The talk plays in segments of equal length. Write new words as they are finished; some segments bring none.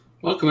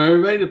Welcome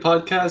everybody to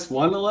podcast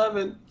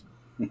 111.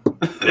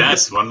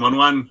 Yes,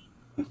 111.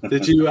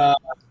 Did you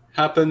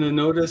happen to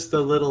notice the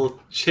little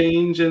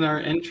change in our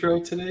intro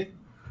today?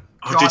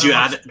 Oh, did you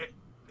add?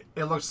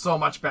 It looks so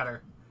much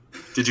better.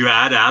 Did you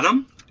add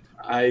Adam?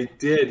 I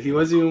did. He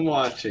wasn't even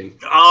watching.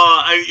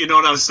 Oh,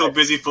 I was so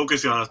busy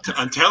focusing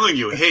on telling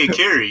you, hey,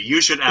 Carrie,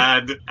 you should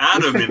add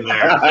Adam in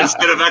there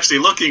instead of actually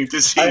looking to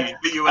see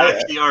that you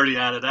actually already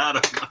added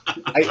Adam.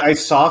 I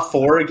saw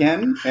 4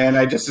 again, and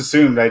I just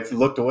assumed I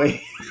looked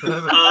away.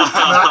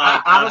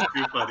 That's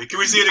too funny. Can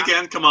we see it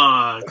again? Come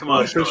on.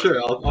 For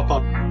sure. I'll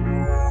pop.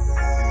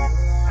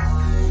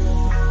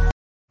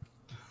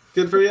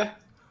 Good for you?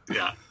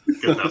 Yeah.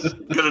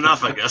 Good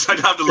enough, I guess. I'd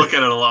have to look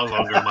at it a lot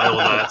longer. My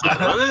old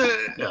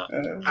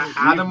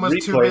Adam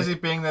was too busy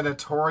being the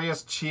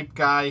notorious cheap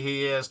guy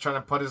he is, trying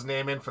to put his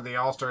name in for the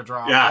All-Star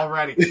draw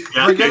already.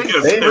 Yeah, we're getting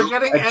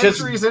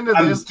entries into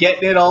this. I'm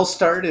getting it all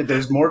started.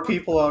 There's more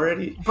people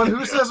already. But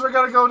who says we're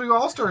going to go to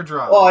All-Star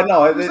draw? Oh,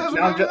 no.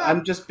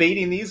 I'm just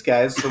baiting these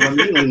guys, so when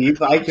we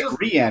leave, I can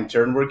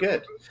re-enter, and we're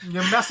good.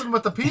 You're messing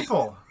with the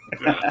people.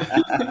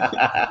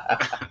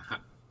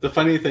 The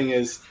funny thing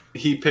is,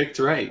 he picked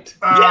right.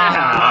 No.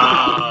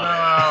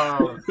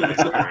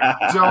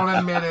 Don't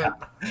admit it.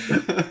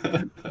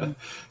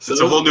 So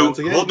it's a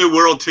whole new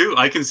world too.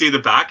 I can see the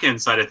back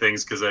end side of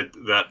things because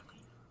that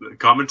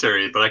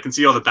commentary, but I can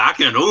see all the back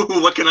end. Oh,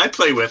 what can I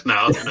play with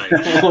now tonight?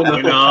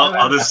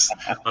 I'll just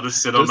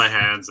sit on my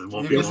hands and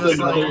won't be able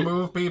to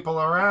move people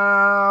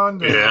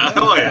around. Yeah.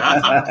 Oh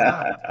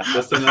yeah.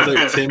 Just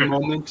another Tim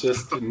moment,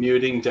 just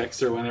muting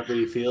Dexter whenever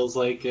he feels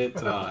like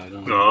it. I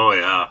don't know. Oh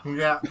yeah.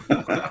 Yeah.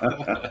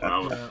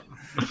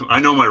 I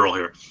know my role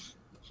here.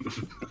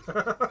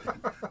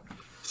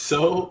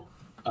 So,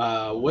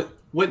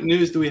 what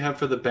news do we have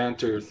for the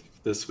banter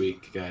this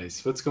week,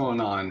 guys? What's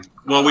going on?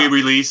 Well, we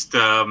released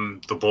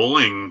the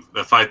bowling,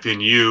 the 5-pin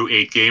U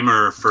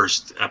 8-gamer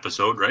first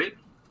episode, right?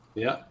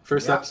 Yeah,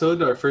 first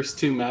episode. Our first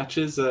 2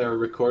 matches are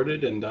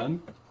recorded and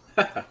done.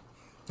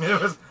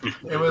 It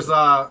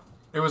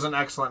was an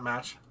excellent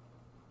match.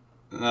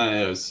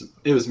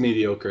 It was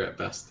mediocre at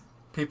best.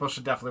 People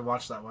should definitely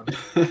watch that one.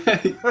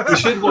 You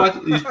should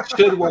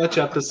watch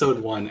episode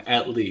 1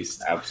 at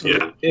least.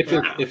 Absolutely.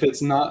 Yeah. If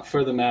it's not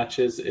for the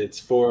matches, it's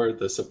for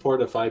the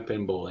support of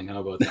 5-pin bowling. How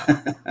about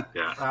that?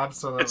 Yeah,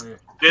 absolutely.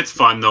 It's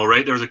fun though,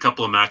 right? There was a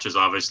couple of matches.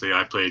 Obviously,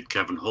 I played.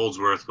 Kevin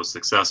Holdsworth was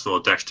successful.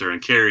 Dexter and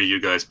Carrie,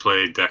 you guys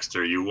played.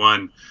 Dexter, you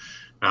won.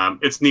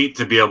 It's neat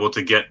to be able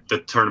to get the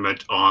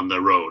tournament on the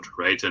road,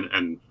 right?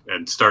 And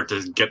start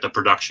to get the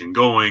production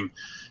going.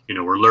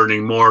 We're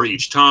learning more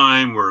each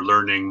time. We're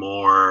learning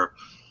more,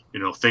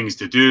 things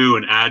to do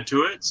and add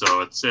to it.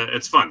 So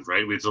it's fun,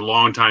 right? It's a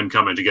long time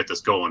coming to get this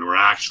going. We're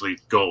actually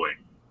going.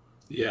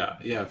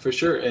 Yeah, for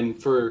sure.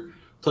 And for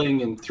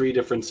playing in 3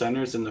 different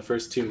centers in the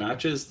first 2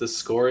 matches, the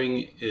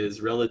scoring is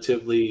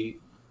relatively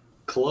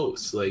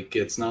close. Like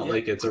it's not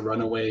like it's a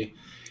runaway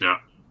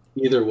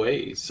either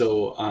way.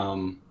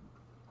 So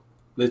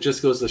that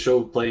just goes to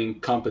show, playing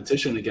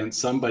competition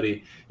against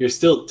somebody, you're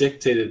still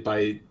dictated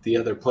by the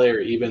other player,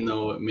 even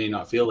though it may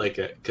not feel like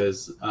it,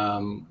 because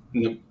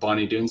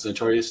Bonnie Doon's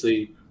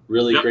notoriously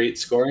really great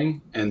scoring,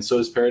 and so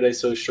is Paradise,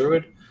 so is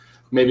Sherwood.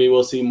 Maybe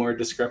we'll see more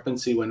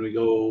discrepancy when we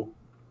go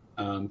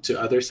to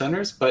other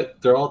centers, but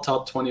they're all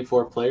top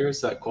 24 players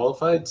that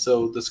qualified,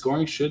 so the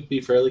scoring should be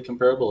fairly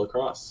comparable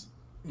across.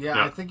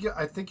 Yeah. I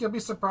think you'll be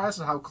surprised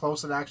at how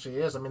close it actually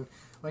is. I mean,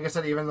 like I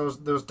said, even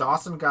those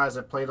Dawson guys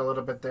that played a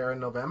little bit there in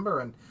November,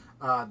 and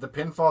the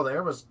pinfall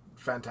there was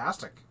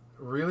fantastic,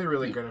 really,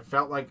 really good. It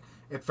felt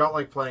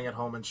like playing at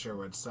home in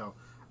Sherwood. So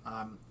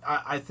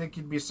I think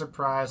you'd be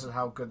surprised at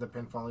how good the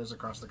pinfall is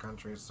across the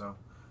country. So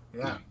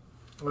yeah.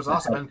 It was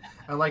awesome,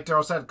 and like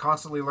Daryl said,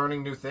 constantly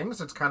learning new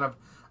things. It's kind of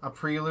a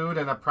prelude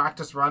and a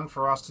practice run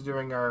for us to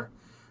doing our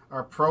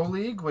pro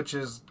league, which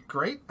is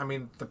great. I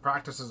mean, the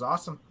practice is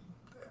awesome.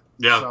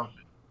 Yeah. So.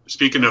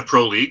 Speaking of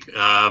Pro League,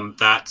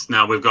 that's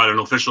now we've got an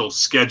official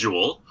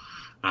schedule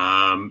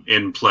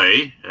in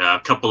play. A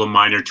couple of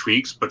minor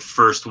tweaks, but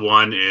first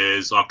one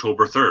is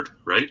October 3rd,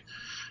 right?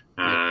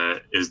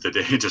 Is the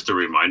day, just a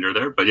reminder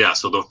there. But yeah,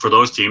 so for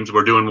those teams,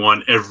 we're doing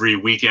one every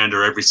weekend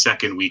or every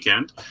second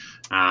weekend.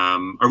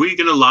 Are we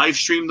going to live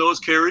stream those,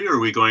 Carrie, or are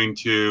we going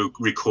to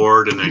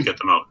record and then get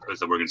them out?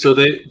 So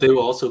they will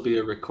also be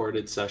a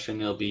recorded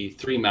session. It'll be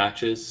 3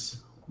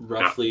 matches,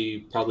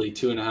 roughly probably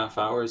 2.5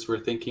 hours. We're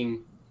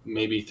thinking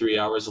maybe 3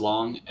 hours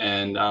long,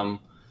 and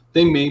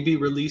they may be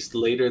released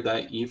later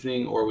that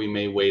evening, or we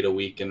may wait a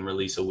week and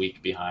release a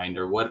week behind,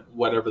 or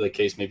whatever the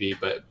case may be.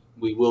 But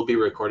we will be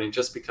recording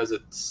just because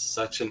it's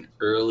such an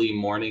early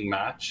morning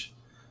match.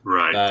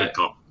 Right. Good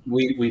call.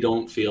 We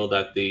don't feel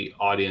that the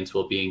audience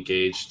will be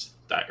engaged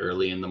that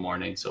early in the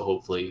morning, so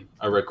hopefully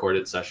a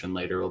recorded session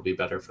later will be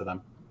better for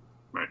them.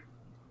 Right.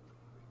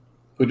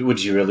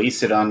 Would you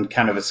release it on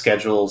kind of a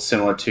schedule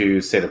similar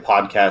to, say, the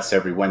podcast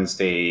every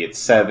Wednesday at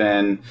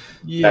 7?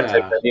 Yeah. That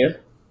type of idea?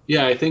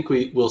 Yeah, I think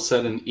we will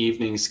set an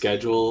evening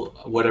schedule,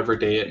 whatever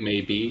day it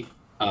may be,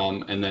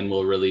 and then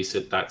we'll release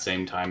it that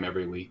same time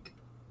every week.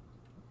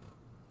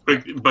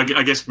 But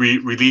I guess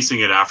releasing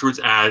it afterwards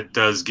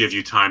does give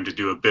you time to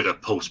do a bit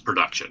of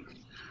post-production.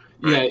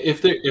 Right?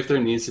 Yeah, if there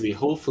needs to be,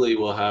 hopefully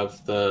we'll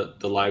have the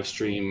live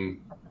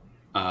stream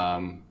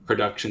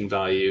production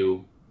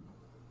value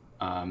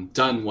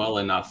done well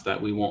enough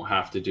that we won't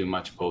have to do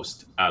much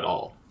post at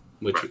all,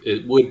 which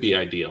it would be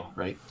ideal,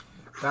 right?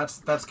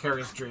 That's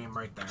Carrie's dream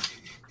right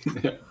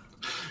there.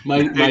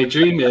 My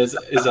dream is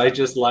I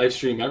just live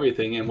stream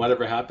everything and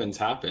whatever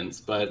happens.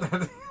 But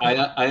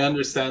I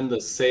understand the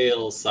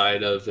sales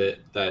side of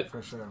it, that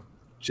for sure.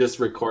 Just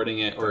recording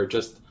it or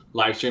just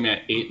live streaming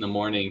at 8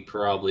 a.m.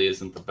 probably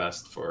isn't the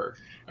best for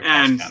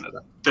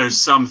Canada. There's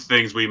some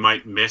things we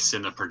might miss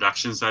in the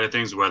production side of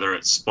things, whether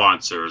it's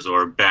sponsors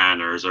or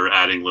banners or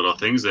adding little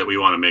things that we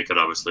want to make it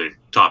obviously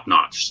top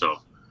notch.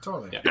 So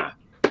totally, yeah,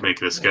 make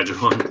it a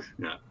schedule.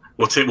 Yeah.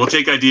 We'll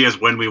take ideas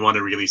when we want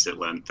to release it,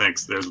 Len.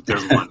 Thanks. There's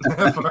one.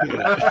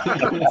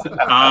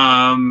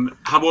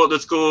 How about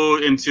let's go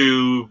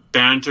into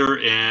banter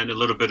and a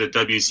little bit of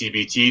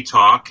WCBT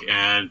talk.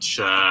 And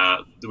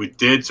we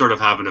did sort of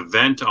have an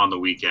event on the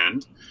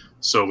weekend.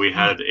 So we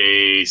had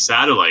a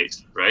satellite,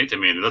 right? I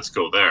mean, let's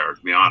go there,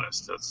 to be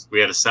honest.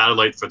 We had a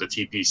satellite for the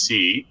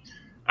TPC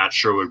at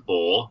Sherwood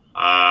Bowl.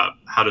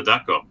 How did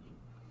that go?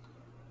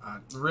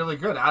 Really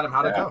good. Adam,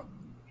 how'd it go?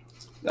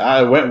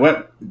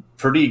 Went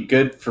pretty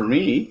good for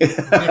me.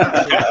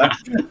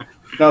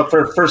 No,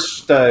 for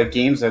first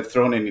games I've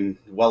thrown in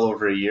well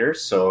over a year,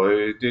 so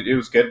it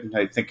was good.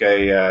 I think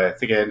I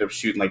ended up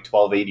shooting like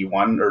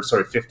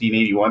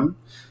 1581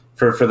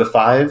 for the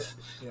 5,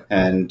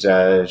 and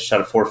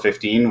shot a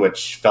 415,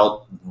 which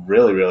felt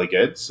really, really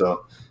good.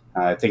 So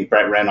I think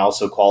Brett Wren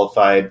also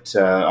qualified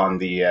on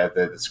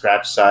the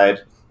scratch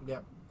side.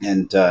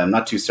 And I'm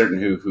not too certain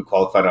who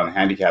qualified on the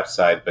handicap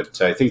side, but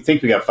I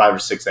think we got 5 or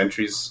 6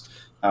 entries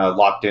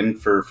locked in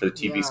for the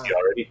TBC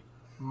already.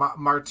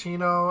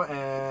 Martino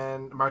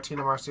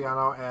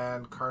Marciano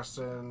and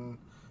Carson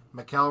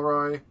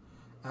McElroy,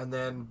 and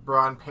then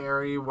Braun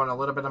Perry won a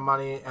little bit of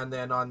money, and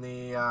then on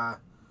the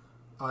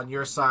on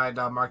your side,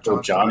 Mark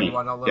Johnson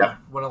won a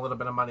little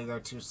bit of money there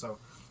too. So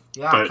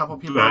a couple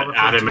people over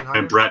Adam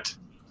and Brett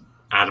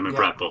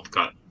both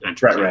got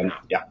entries. Brett Wren,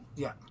 yeah.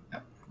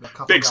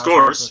 Big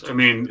scores. I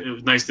mean, it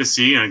was nice to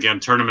see. And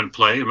again, tournament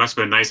play. It must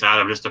have been nice,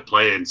 Adam, just to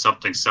play in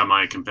something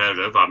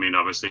semi-competitive. I mean,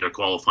 obviously, you're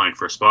qualifying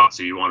for a spot,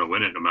 so you want to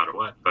win it no matter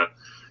what. But,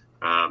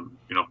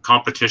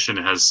 competition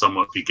has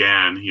somewhat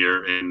began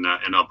here in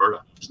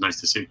Alberta. It's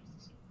nice to see.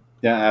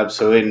 Yeah,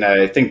 absolutely. And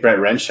I think Brett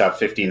Wren shot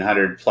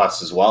 1,500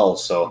 plus as well.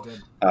 So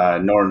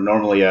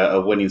normally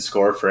a winning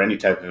score for any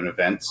type of an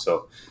event.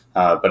 So,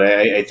 but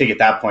I think at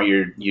that point,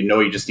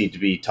 you just need to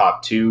be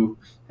top 2.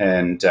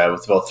 And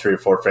with about 3 or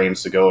 4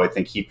 frames to go, I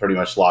think he pretty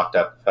much locked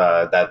up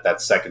that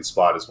second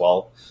spot as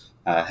well.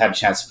 Had a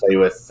chance to play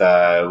with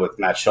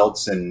Matt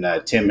Schultz and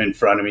Tim in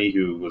front of me,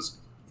 who was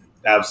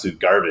absolute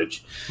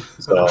garbage.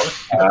 So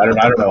I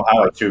don't know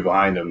how I threw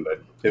behind him,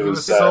 but it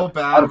was so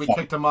bad we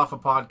kicked him off a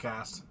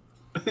podcast.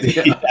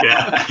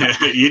 Yeah.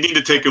 You need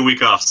to take a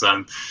week off,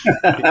 son.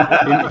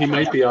 He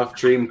might be off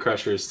Dream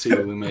Crushers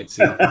too. We might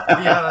see. Yeah,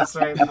 that's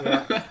right.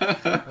 Yeah.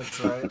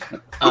 That's right.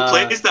 Who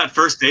plays that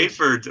first day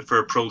for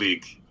Pro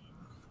League?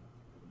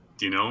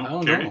 Do you know? I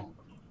don't know.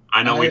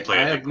 I know we play.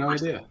 I have no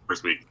idea.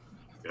 First week.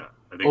 Yeah.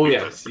 I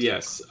think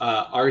yes.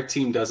 Our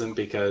team doesn't,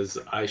 because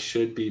I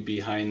should be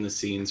behind the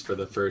scenes for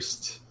the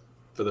first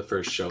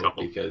show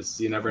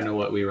because you never know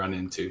what we run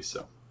into.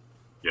 So.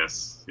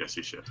 Yes,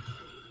 you should.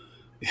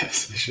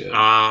 Yes, I should.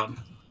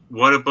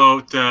 What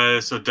about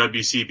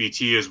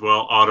WCBT as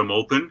well? Autumn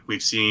Open.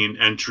 We've seen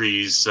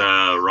entries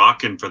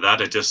rocking for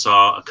that. I just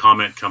saw a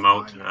comment come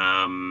out.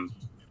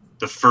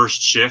 The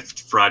first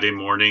shift Friday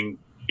morning,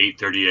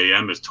 8:30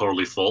 a.m. is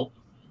totally full.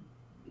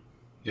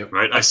 Yep.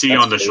 Right. I see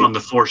on the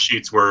 4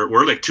 sheets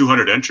we're like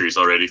 200 entries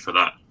already for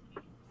that.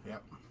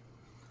 Yep.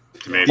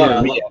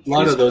 A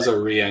lot of those are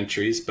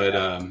re-entries, but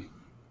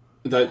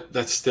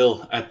that's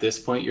still at this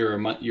point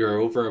you're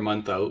over a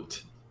month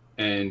out.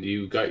 And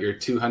you got your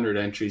 200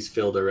 entries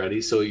filled already,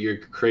 so you're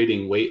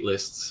creating wait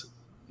lists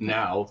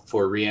now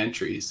for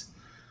re-entries.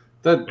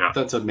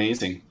 That's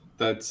amazing.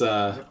 That's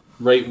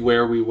right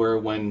where we were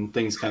when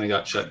things kind of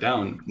got shut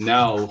down.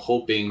 Now,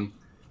 hoping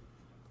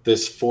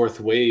this 4th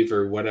wave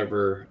or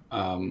whatever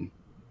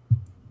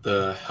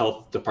the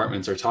health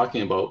departments are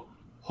talking about,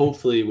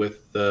 hopefully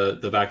with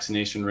the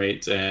vaccination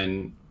rates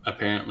and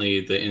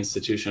apparently the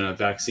institution of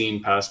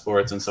vaccine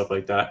passports and stuff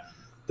like that,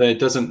 that it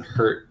doesn't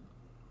hurt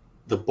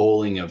the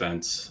bowling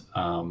events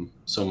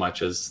so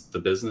much as the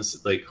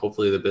business. Like,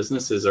 hopefully the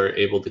businesses are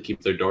able to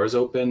keep their doors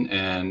open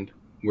and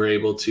we're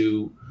able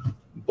to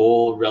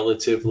bowl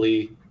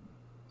relatively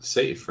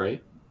safe,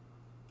 right?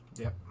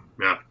 Yep.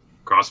 Yeah.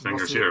 Cross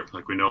fingers here.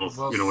 Like we know,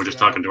 we're just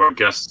talking to our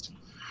guests.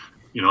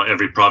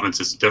 Every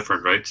province is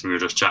different, right? So we were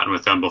just chatting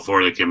with them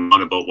before they came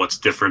on about what's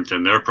different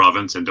in their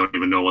province and don't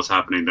even know what's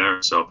happening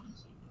there. So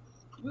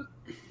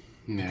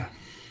yeah.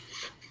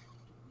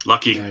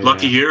 Lucky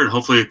here, and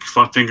hopefully,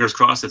 fingers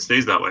crossed, it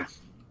stays that way.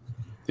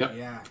 Yep,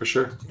 yeah, for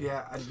sure.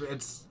 Yeah,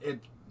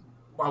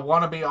 I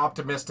want to be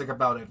optimistic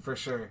about it for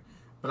sure,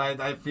 but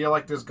I feel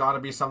like there's got to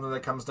be something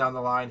that comes down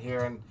the line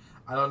here, and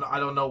I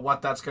don't know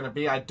what that's going to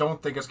be. I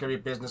don't think it's going to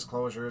be business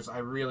closures. I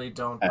really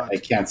don't. But I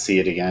can't see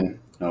it again.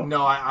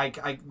 No,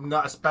 I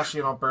not,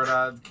 especially in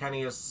Alberta.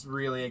 Kenny is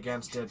really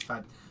against it,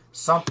 but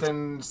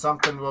something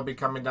will be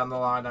coming down the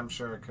line, I'm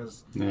sure,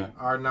 because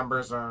our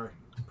numbers are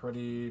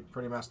pretty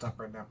messed up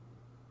right now.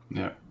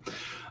 Yeah.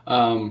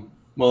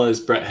 Well, as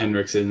Brett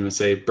Hendrickson would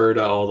say,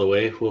 Berta all the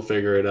way. We'll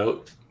figure it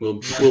out. We'll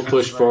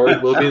push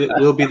forward.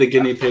 We'll be the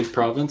guinea pig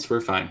province.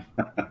 We're fine.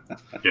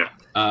 Yeah.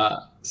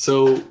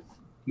 So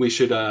we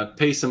should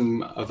pay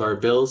some of our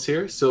bills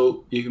here.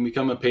 So you can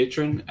become a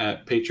patron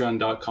at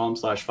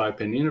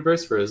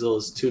patreon.com/5pinuniverse for as little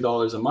as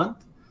 $2 a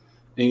month.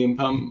 And you can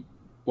become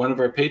one of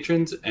our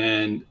patrons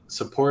and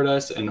support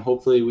us. And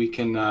hopefully we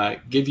can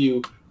give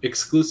you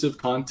exclusive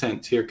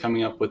content here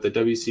coming up with the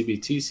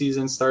WCBT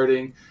season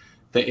starting,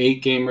 the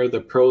 8-gamer,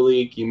 the Pro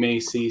League. You may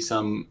see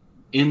some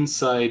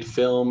inside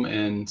film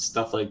and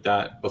stuff like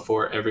that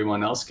before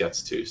everyone else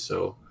gets to.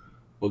 So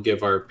we'll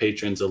give our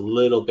patrons a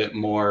little bit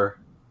more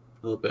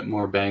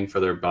bang for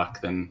their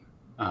buck than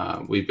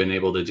we've been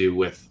able to do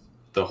with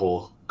the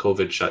whole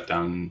COVID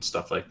shutdown and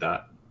stuff like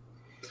that.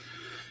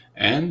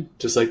 And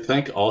just like to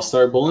thank All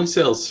Star Bowling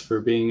Sales for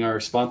being our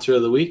sponsor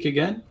of the week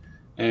again.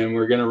 And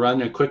we're going to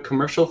run a quick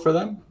commercial for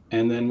them,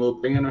 and then we'll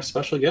bring in our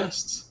special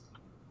guests.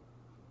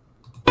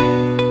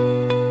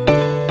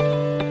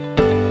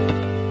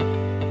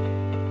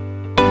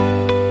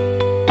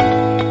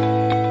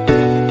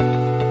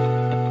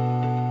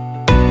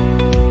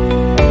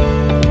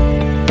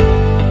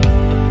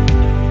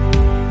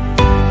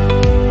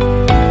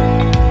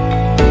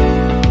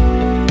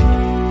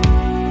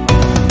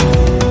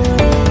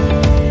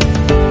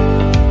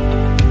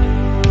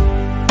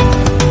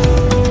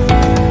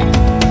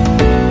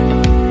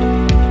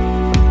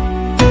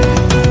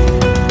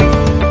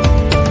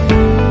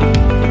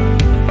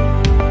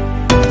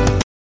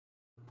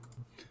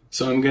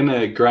 So I'm going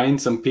to grind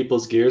some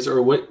people's gears,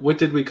 or what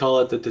did we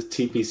call it at the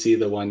TPC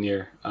the one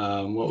year?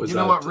 What was that?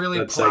 You know what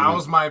really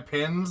plows my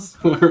pins?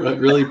 What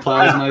really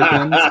plows my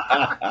pins?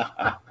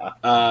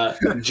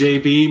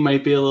 JB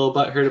might be a little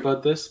butthurt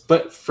about this,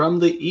 but from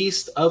the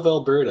east of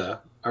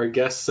Alberta, our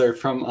guests are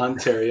from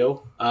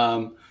Ontario.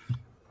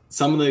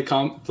 Some of the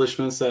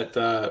accomplishments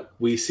that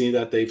we see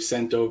that they've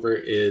sent over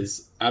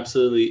is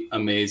absolutely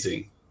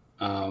amazing.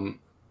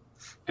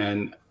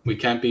 And we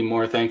can't be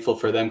more thankful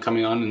for them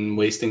coming on and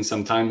wasting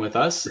some time with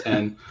us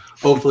and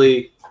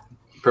hopefully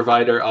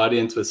provide our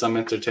audience with some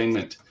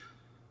entertainment.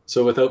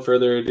 So without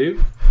further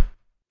ado,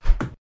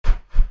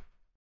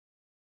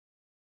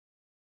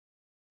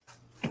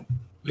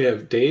 we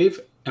have Dave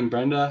and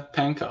Brenda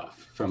Pankoff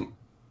from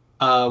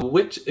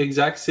which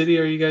exact city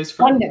are you guys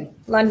from?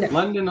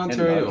 London,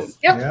 Ontario.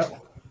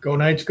 Yep. Go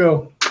Knights,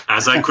 go.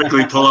 As I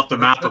quickly pull up the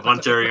map of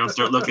Ontario and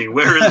start looking,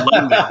 where is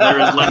London?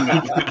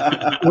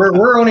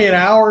 We're only an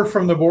hour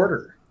from the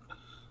border.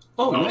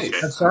 Oh, nice. Okay.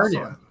 That's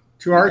Sarnia.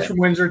 2 hours from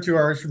Windsor, 2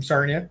 hours from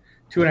Sarnia,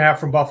 2.5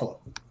 from Buffalo.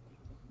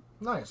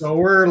 Nice. So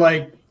we're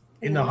like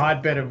in the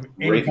hotbed of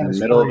any kind of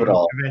middle of it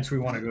all. events we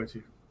want to go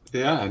to.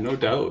 Yeah, no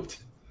doubt.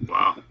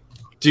 Wow.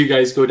 Do you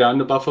guys go down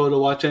to Buffalo to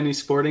watch any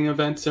sporting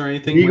events or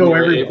anything? We go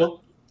everywhere.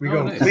 Able? We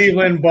go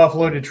Cleveland,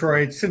 Buffalo,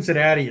 Detroit,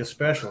 Cincinnati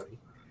especially.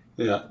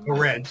 Yeah. The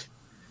Reds.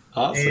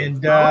 Awesome.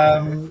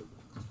 And,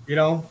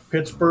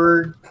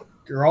 Pittsburgh,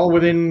 they're all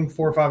within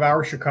 4 or 5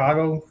 hours.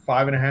 Chicago,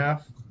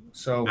 5.5.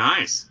 So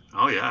Nice.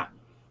 Oh, yeah.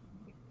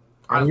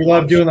 we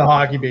love doing the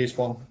hockey,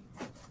 baseball.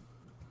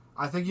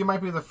 I think you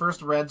might be the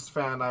first Reds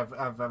fan I've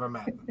ever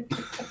met.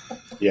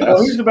 Yes. Oh,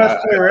 who's the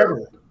best player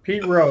ever?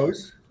 Pete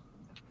Rose.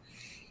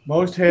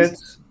 Most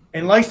hits.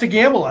 And likes to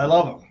gamble. I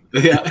love him.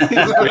 Yeah.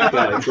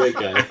 Great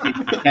guy.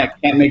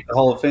 Can't make the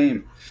Hall of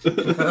Fame.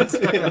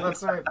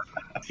 That's right.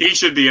 He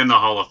should be in the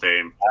Hall of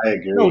Fame. I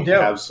agree. No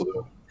doubt.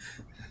 Absolutely.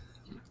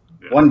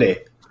 Yeah. One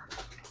day.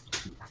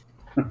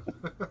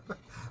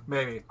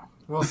 Maybe.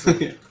 We'll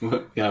see.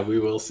 Yeah, we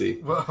will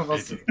see. We'll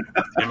see.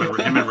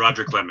 Him and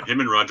Roger Clemens. Him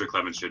and Roger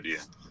Clemens should be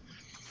in.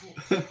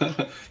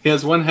 He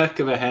has one heck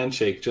of a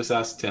handshake. Just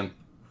ask Tim.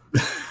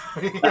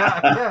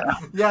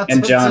 Yeah.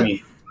 And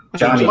Johnny.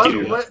 Johnny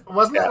too.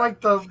 Wasn't it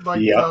like the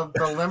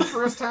limp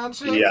wrist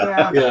handshake?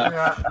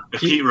 Yeah.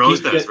 Pete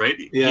Rose does, right?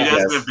 Yeah. He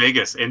does it in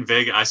Vegas. In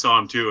Vegas, I saw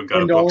him too and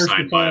got a book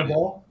signed by him.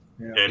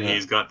 And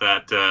he's got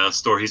that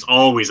store he's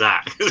always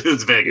at.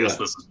 It's Vegas. Yeah.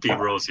 This is Pete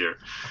Rose here.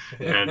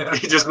 And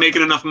he's just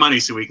making enough money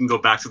so we can go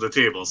back to the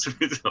tables.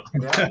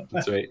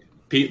 That's right.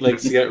 Pete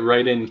likes to get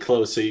right in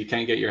close so you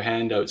can't get your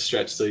hand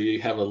outstretched so you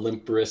have a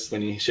limp wrist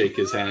when you shake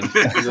his hand.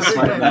 He's a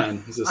smart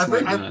man.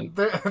 Man.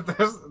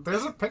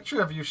 There's a picture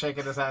of you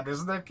shaking his hand,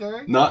 isn't there,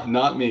 Gary? Not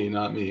me.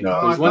 No.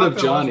 There's one of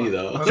Johnny,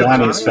 though.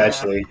 Johnny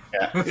especially.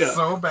 Yeah.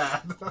 So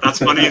bad. That's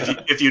funny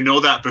if you know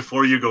that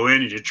before you go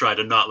in and you try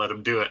to not let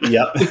him do it.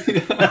 Yep.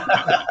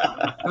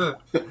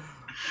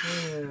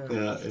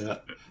 Yeah.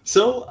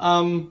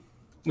 So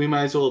we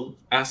might as well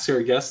ask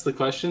our guests the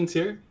questions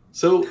here.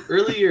 So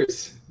early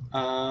years.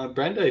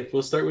 Brenda,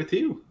 we'll start with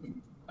you.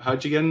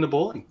 How'd you get into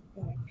bowling?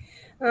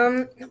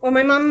 Well,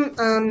 my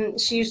mom,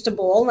 she used to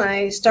bowl.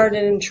 I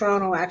started in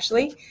Toronto,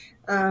 actually.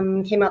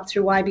 Came up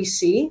through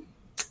YBC.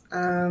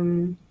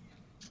 Bowled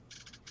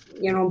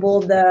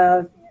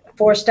the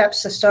 4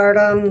 steps to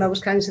stardom,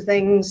 those kinds of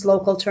things,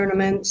 local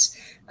tournaments,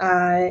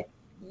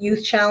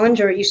 youth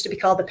challenge, or it used to be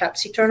called the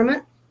Pepsi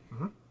tournament.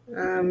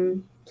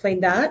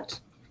 Played that.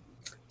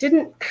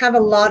 Didn't have a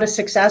lot of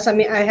success. I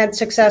mean, I had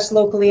success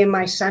locally in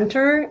my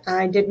center.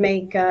 I did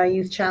make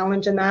youth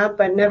challenge in that,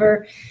 but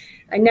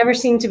I never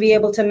seemed to be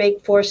able to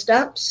make 4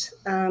 steps.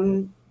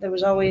 There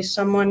was always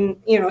someone,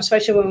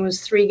 especially when it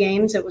was 3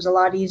 games, it was a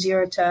lot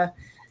easier to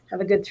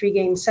have a good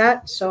 3-game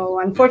set.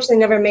 So unfortunately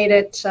never made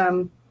it,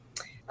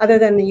 other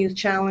than the youth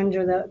challenge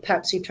or the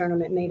Pepsi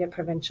tournament, made it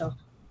provincial.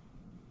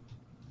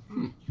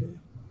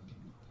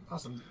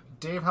 Awesome.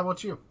 Dave, how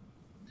about you?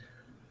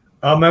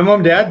 My mom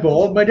and dad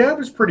bowled. My dad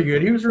was pretty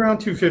good. He was around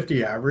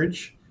 250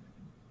 average.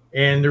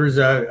 And there was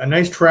a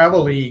nice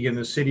travel league in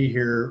the city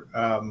here.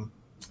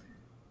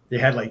 They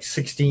had like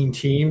 16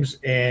 teams,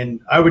 and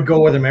I would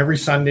go with them every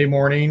Sunday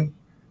morning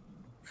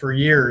for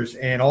years.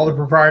 And all the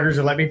proprietors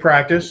would let me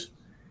practice,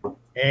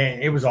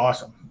 and it was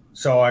awesome.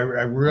 So I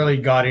really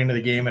got into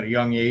the game at a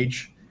young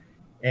age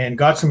and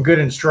got some good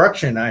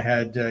instruction. I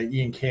had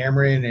Ian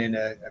Cameron and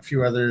a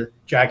few other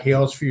Jack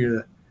Hales,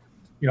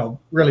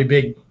 really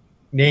big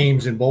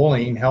names in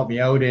bowling helped me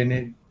out, and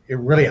it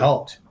really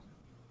helped.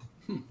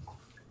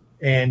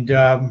 And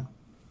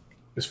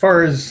as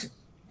far as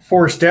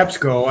 4 steps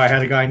go, I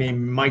had a guy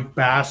named Mike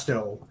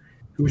Basto,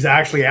 who was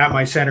actually at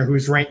my center, who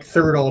was ranked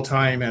 3rd all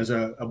time as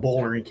a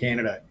bowler in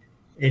Canada,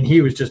 and he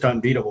was just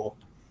unbeatable.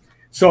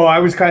 So I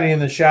was kind of in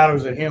the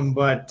shadows of him,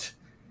 but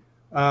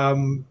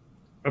I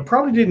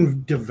probably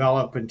didn't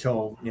develop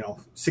until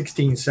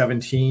 16,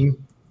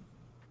 17,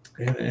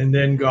 and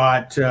then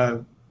got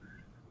a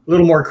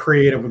little more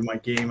creative with my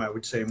game, I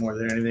would say, more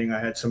than anything. I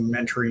had some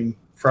mentoring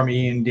from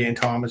Ian, Dan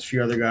Thomas, a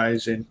few other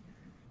guys, and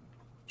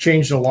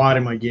changed a lot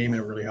in my game,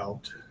 and it really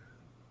helped.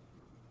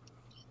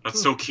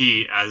 That's so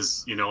key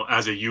as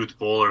a youth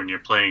bowler, and you're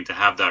playing, to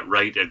have that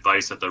right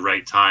advice at the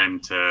right time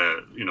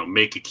to,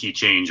 make a key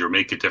change or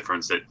make a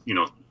difference that,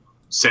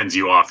 sends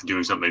you off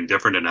doing something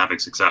different and having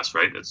success,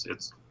 right?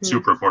 It's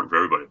super important for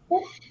everybody.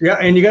 Yeah.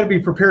 And you got to be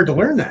prepared to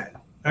learn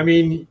that. I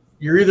mean,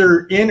 you're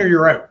either in or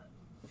you're out.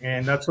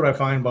 And that's what I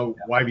find about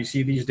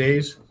YBC these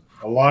days.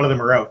 A lot of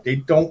them are out. They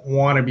don't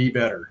want to be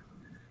better.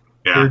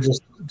 Yeah.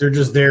 They're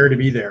just there to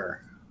be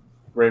there.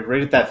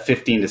 Right at that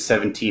 15 to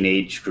 17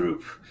 age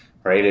group.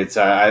 Right, it's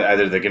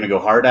either they're going to go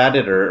hard at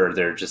it or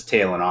they're just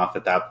tailing off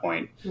at that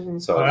point. Mm-hmm.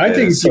 So I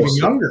think it's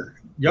even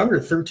younger,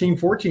 13,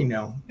 14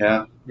 now.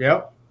 Yeah.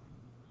 Yep.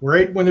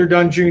 Right when they're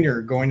done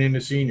junior, going into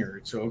senior,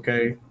 it's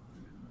okay.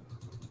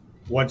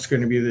 What's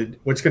going to be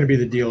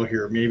the deal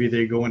here? Maybe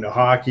they go into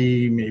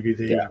hockey. Maybe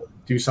they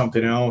do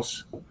something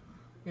else.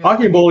 Yeah.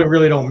 Hockey and bowling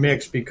really don't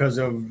mix because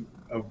of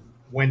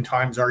when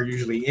times are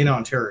usually in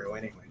Ontario,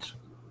 anyways.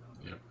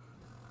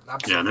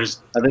 Yeah, I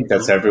think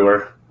that's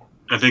everywhere.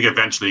 I think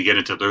eventually you get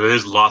into, there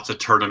is lots of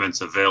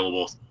tournaments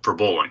available for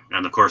bowling,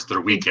 and of course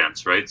they're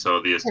weekends, right?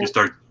 So you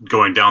start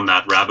going down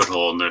that rabbit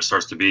hole, and there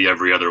starts to be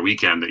every other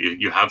weekend that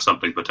you have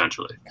something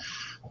potentially.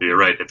 You're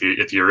right.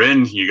 If you're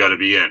in, you got to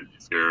be in.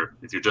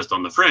 If you're just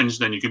on the fringe,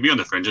 then you can be on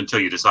the fringe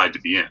until you decide to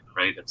be in,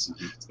 right? It's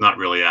not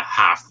really a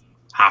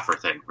halfer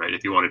thing, right?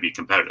 If you want to be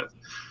competitive.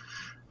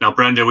 Now,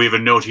 Brenda, we have a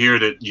note here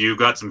that you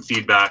got some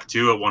feedback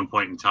too at one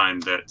point in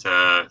time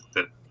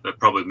that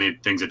probably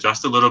made things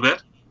adjust a little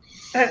bit.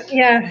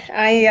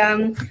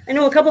 I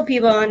know a couple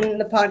people on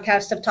the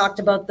podcast have talked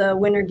about the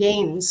Winter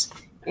Games,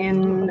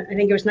 and I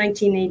think it was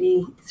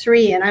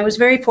 1983, and I was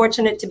very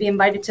fortunate to be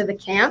invited to the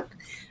camp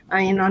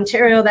in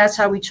Ontario. That's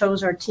how we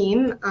chose our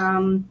team. It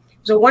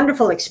was a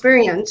wonderful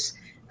experience,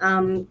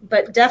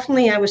 but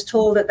definitely I was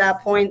told at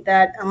that point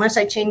that unless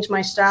I changed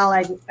my style,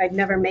 I'd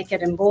never make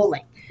it in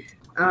bowling.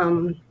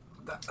 I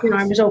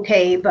was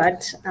okay,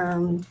 but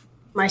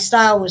my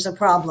style was a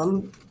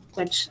problem,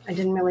 which I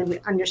didn't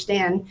really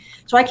understand.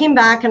 So I came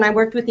back and I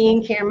worked with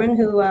Ian Cameron,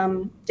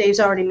 who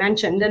Dave's already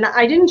mentioned. And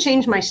I didn't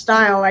change my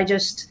style. I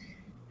guess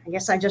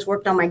I just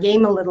worked on my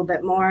game a little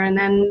bit more. And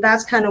then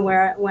that's kind of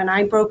when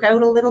I broke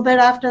out a little bit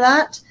after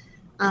that.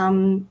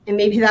 And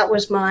maybe that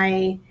was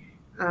my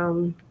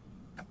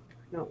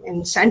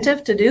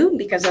incentive to do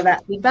because of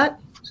that feedback.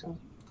 So.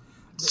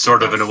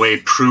 Sort of in a way,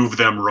 prove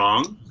them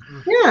wrong.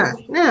 Yeah.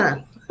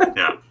 Yeah.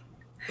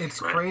 It's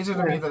crazy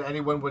to me that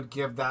anyone would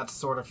give that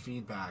sort of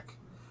feedback.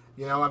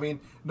 I mean,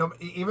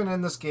 even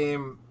in this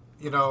game,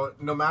 no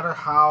matter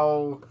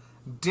how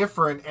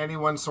different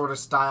anyone's sort of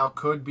style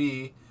could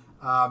be,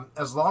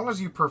 as long as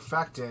you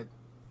perfect it,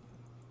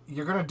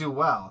 you're going to do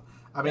well.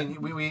 I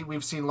mean,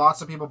 we've seen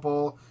lots of people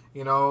bowl,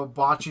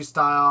 bocce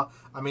style.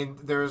 I mean,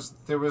 there was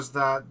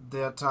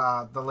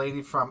that the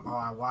lady from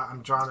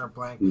I'm drawing her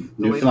blank.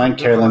 Newfoundland,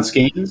 Carolyn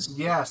Skeens.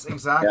 Yes,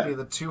 exactly. Yeah.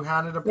 The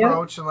two-handed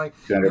approach and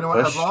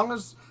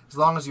as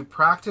long as you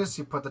practice,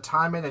 you put the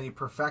time in, and you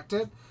perfect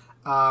it.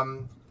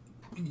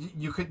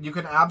 You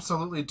could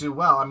absolutely do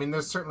well. I mean,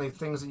 there's certainly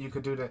things that you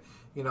could do to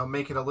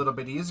make it a little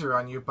bit easier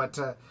on you, but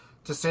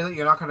to say that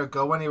you're not going to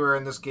go anywhere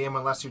in this game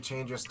unless you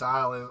change your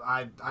style is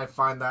I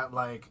find that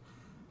like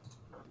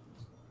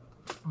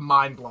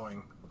mind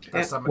blowing.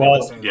 That's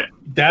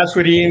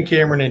what Ian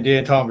Cameron and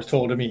Dan Thomas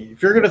told to me.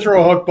 If you're going to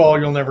throw a hook ball,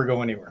 you'll never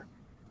go anywhere.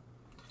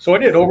 So I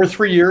did. Over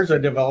 3 years, I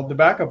developed the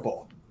backup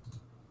ball.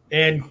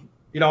 And,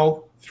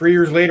 3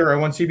 years later, I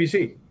won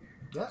CBC.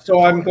 Yeah,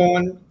 so I'm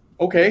going,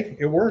 okay,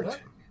 it worked. Yeah,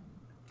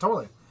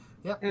 totally.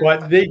 Yeah.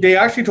 But they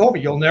actually told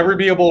me you'll never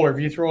be a bowler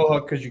if you throw a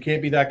hook because you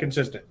can't be that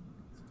consistent.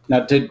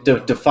 Now, to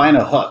define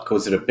a hook,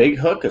 was it a big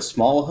hook, a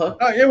small hook?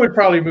 It would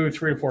probably move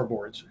 3 or 4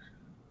 boards.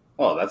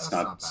 Oh, that's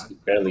not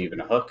barely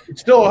even a hook.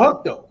 It's still a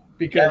hook, though.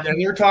 Because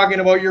and they're talking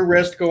about your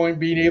wrist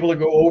being able to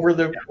go over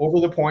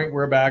the point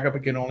where a backup it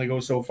can only go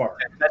so far.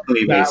 That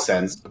definitely makes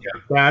sense.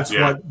 That's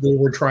what they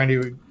were trying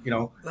to,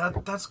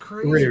 That's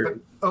crazy.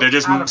 But, they're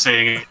just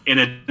saying in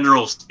a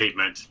general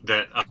statement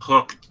that a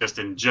hook, just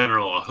in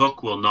general, a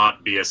hook will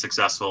not be as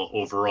successful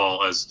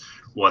overall as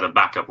what a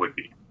backup would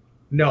be.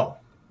 No,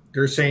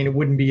 they're saying it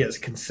wouldn't be as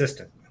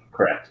consistent.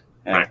 Correct.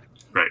 Yeah.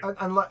 Right.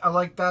 And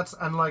like that's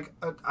and like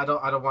I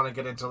don't want to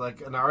get into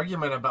like an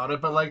argument about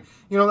it, but like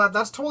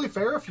that's totally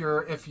fair if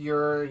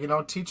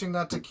you're teaching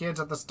that to kids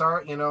at the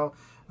start,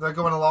 they're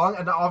going along,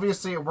 and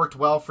obviously it worked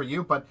well for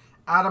you. But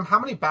Adam, how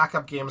many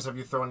backup games have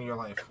you thrown in your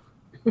life?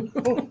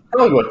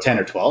 Probably about 10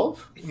 or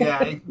 12.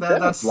 Yeah,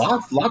 that's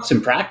lots in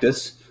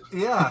practice.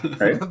 Yeah,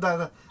 right.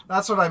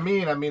 That's what I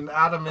mean. I mean,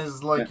 Adam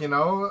is like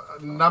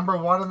number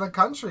one in the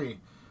country.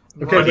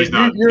 Okay, he's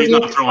not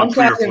throwing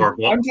three or four.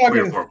 I'm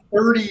talking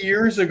 30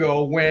 years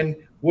ago when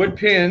wood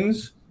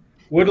pins,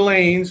 wood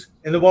lanes,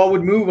 and the ball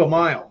would move a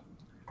mile.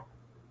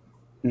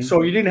 Mm-hmm.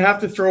 So you didn't have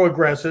to throw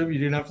aggressive, you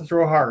didn't have to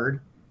throw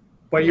hard,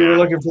 but you were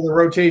looking for the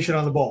rotation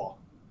on the ball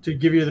to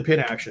give you the pin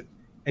action.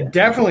 And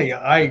definitely,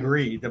 I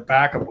agree, the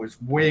backup was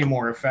way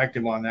more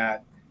effective on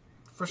that.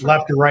 For sure.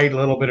 Left to right, a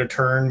little bit of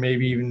turn,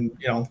 maybe even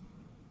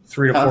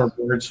 3 to 4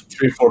 boards.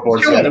 3 or 4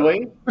 boards that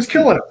way. Was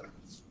killing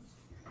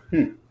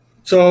it.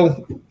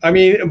 So, I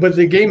mean, but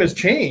the game has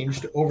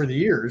changed over the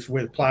years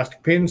with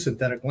plastic pins,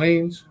 synthetic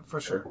lanes.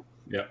 For sure.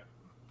 Yeah,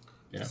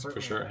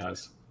 for sure it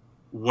has.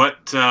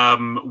 What?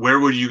 Where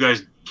would you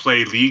guys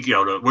play league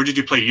out of? Where did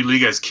you play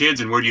league as kids,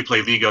 and where do you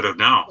play league out of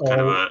now?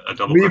 Kind of a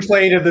double. We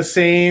played at the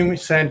same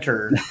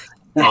center.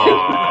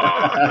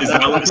 Oh, is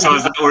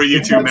that where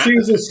you two met? She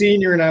was a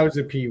senior and I was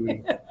a peewee. We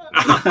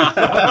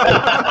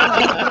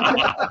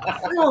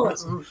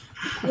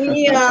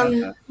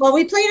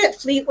played at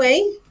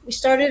Fleetway. We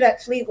started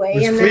at Fleetway.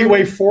 It was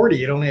Fleetway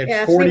 40. It only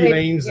had 40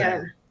 lanes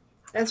there.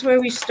 That's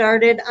where we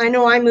started. I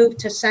know I moved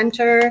to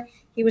Center.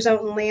 He was out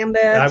in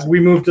Lambeth.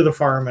 We moved to the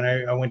farm,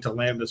 and I went to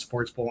Lambeth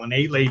Sports Bowl, an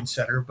 8-lane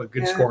center, but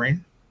good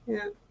scoring.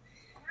 Yeah.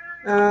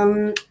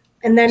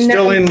 And then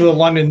still in the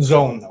London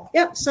zone, though.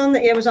 Yep,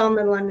 it was on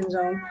the London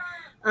zone.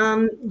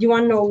 Do you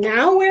want to know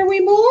now where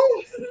we bowl?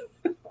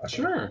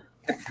 Sure.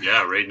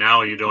 Yeah, right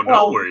now you don't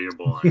know where you're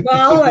bowling.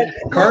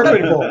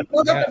 Carpet bowl.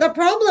 Well, the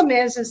problem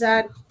is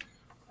that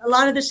a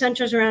lot of the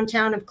centers around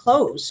town have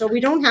closed, so we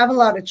don't have a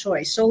lot of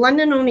choice. So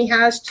London only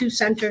has 2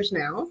 centers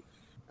now.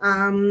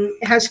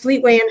 It has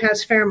Fleetway and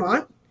has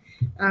Fairmont.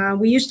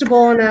 We used to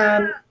bowl in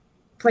a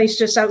place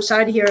just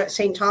outside here at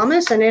St.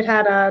 Thomas, and it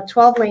had a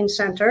 12-lane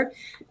center.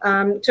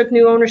 Took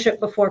new ownership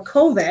before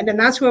COVID, and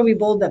that's where we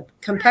bowled the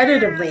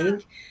competitive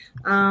league.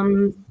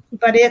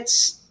 But it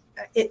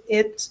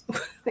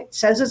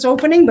says it's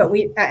opening, but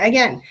we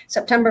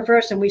September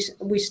 1st, and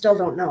we still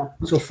don't know.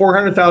 So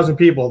 400,000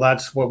 people,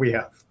 that's what we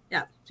have.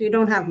 Yeah, so you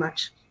don't have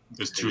much.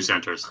 There's 2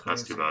 centers.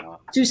 That's too bad.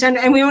 2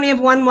 centers, and we only have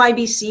 1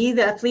 YBC.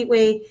 The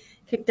Fleetway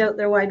kicked out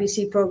their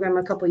YBC program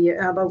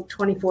about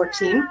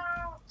 2014.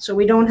 So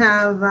we don't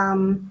have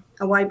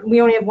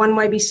we only have 1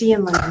 YBC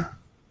in London.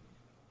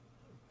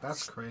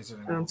 That's crazy.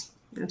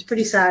 That's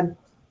pretty sad.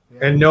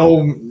 Yeah. And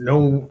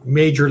no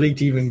major league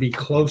to even be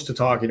close to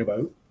talking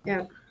about.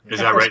 Yeah. Is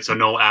that right? So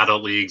no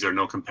adult leagues or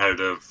no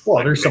competitive.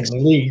 Well, there's some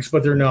leagues,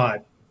 but they're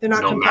not. They're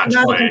not a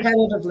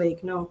competitive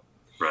league. No.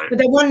 Right. But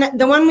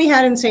the one we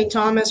had in St.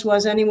 Thomas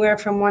was anywhere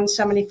from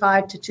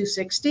 175 to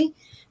 260.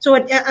 So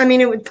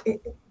it would.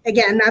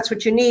 Again, that's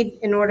what you need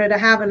in order to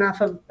have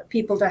enough of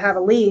people to have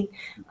a league.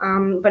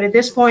 But at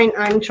this point,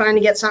 I'm trying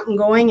to get something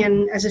going.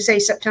 And as I say,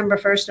 September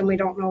 1st, and we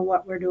don't know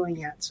what we're doing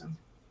yet. So.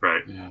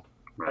 Right. Yeah.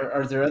 Right.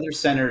 Are there other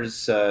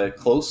centers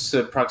close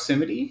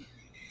proximity?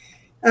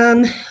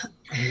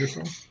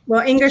 Ingersoll?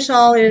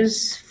 Ingersoll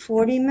is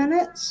 40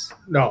 minutes.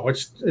 No,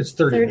 it's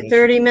 30 minutes.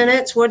 30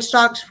 minutes.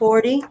 Woodstock's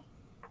 40.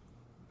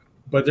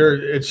 But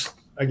it's,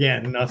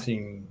 again,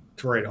 nothing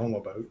to write home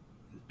about.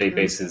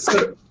 Bases.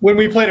 When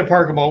we played at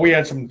Parker Ball, we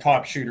had some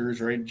top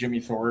shooters, right? Jimmy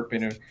Thorpe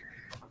and a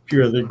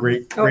few other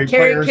great players.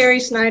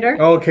 Kerry Snyder.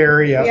 Oh,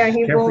 Kerry, yeah. Yeah,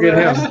 he can't forget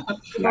him.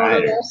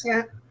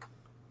 Yeah.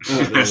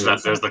 There's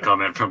the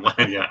comment from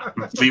Len. Yeah,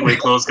 Fleetway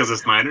closed because of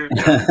Snyder.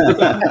 Yeah.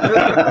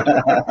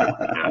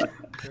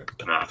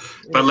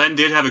 But Len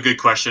did have a good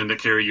question that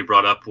Kerry you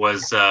brought up.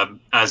 Was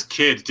as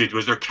kids,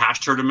 was there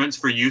cash tournaments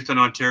for youth in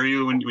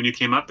Ontario when you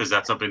came up? Is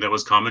that something that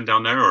was common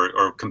down there,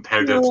 or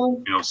competitive,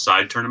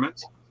 side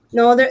tournaments?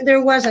 No,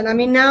 there wasn't. I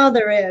mean, now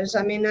there is.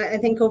 I mean, I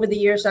think over the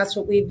years, that's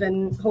what we've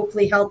been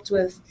hopefully helped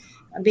with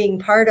being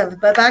part of.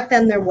 But back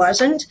then there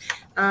wasn't.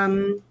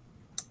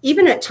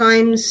 Even at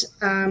times,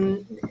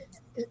 I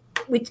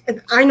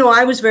know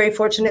I was very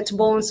fortunate to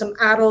bowl in some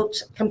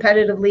adult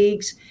competitive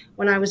leagues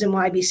when I was in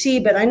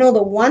YBC, but I know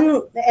the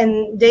one,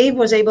 and Dave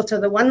was able to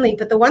the one league,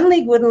 but the one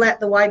league wouldn't let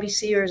the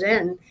YBCers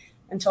in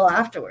until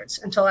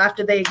afterwards, until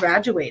after they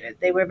graduated.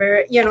 They were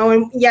very,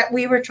 and yet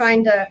we were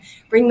trying to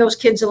bring those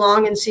kids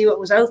along and see what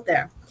was out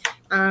there.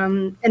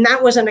 And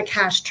that wasn't a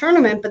cash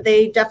tournament, but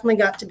they definitely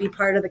got to be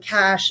part of the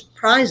cash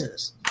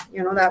prizes.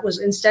 That was,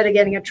 instead of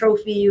getting a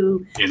trophy,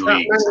 you in got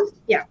leagues.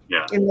 money,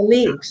 in the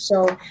leagues.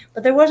 So,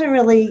 but there wasn't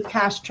really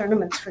cash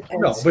tournaments for kids.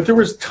 No, but there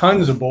was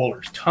tons of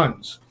bowlers,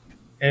 tons.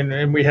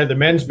 And we had the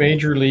men's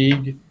major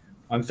league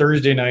on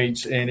Thursday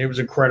nights, and it was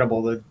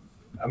incredible. The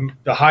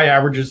high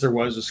averages there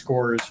was, the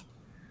scores.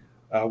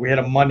 We had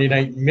a Monday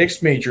night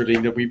mixed major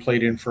league that we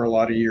played in for a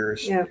lot of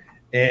years. Yeah.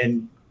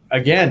 And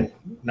again,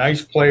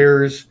 nice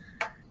players,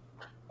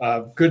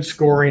 good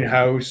scoring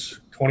house,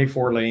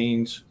 24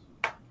 lanes.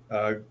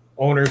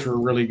 Owners were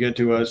really good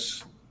to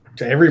us,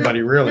 to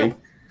everybody, really.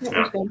 That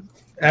was good.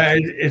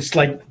 It's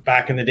like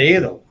back in the day,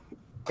 though.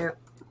 Yeah.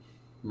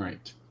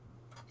 Right.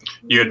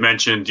 You had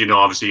mentioned,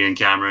 obviously Ian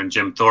Cameron,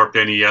 Jim Thorpe.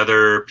 Any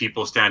other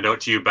people stand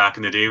out to you back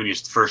in the day when you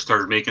first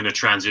started making the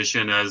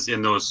transition as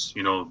in those,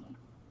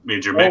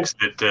 major mix?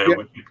 A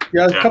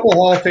couple of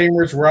Hall of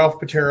Famers, Ralph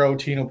Patero,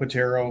 Tino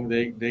Patero,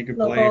 they could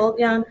play.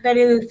 Yeah,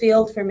 Betty Lou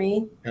Field for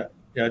me.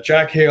 Yeah,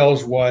 Jack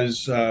Hales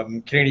was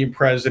Canadian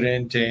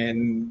president,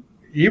 and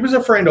he was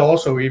a friend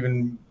also,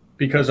 even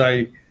because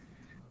I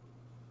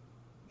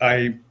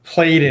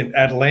played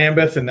at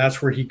Lambeth, and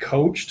that's where he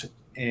coached.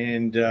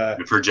 And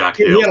for Jack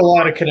he Hales, had a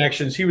lot of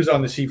connections. He was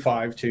on the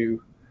C5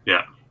 too.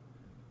 Yeah.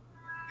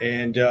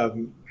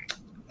 And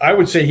I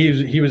would say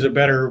he was a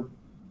better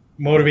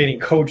motivating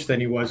coach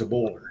than he was a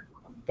bowler,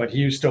 but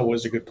he still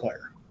was a good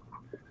player.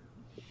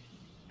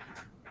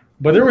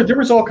 But there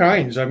was all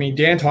kinds. I mean,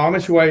 Dan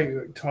Thomas, who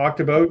I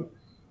talked about,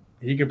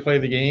 he could play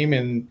the game,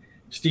 and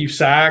Steve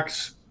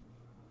Sachs.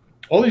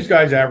 All these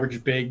guys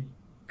averaged big,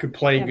 could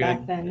play good.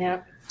 Back then,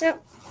 yeah.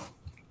 Yep.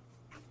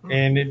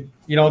 And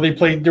they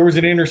played. There was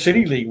an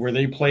intercity league where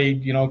they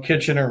played,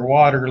 Kitchener,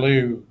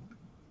 Waterloo,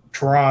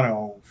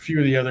 Toronto, a few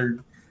of the other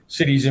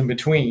cities in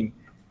between.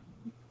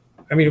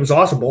 I mean, it was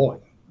awesome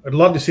bowling. I'd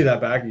love to see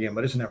that back again,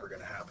 but it's never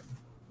going to happen.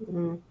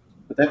 Mm-hmm.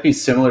 Would that be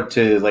similar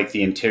to like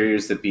the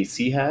interiors that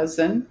BC has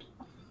then?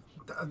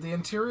 The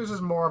interiors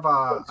is more of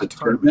a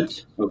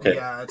tournament. Okay.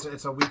 Yeah,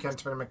 it's a weekend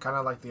tournament, kind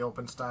of like the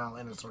open style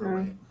in a sort of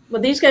way.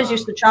 Well, these guys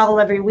used to travel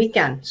every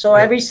weekend. So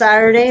every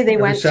Saturday they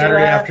went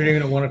Saturday to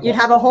afternoon at 1 o'clock. You'd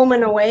have a home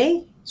and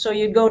away. So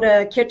you'd go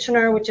to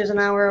Kitchener, which is an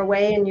hour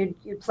away, and you'd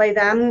play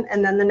them.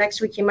 And then the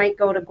next week you might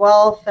go to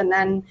Guelph, and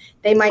then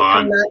they might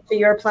come back to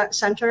your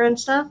center and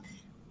stuff.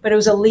 But it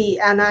was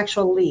an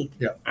actual league.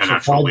 Yeah. So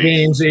 5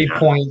 games, 8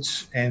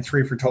 points, and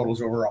 3 for totals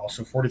overall.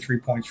 So 43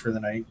 points for the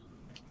night.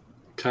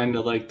 Kind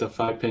of like the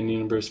 5-Pin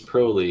Universe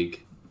Pro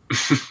League.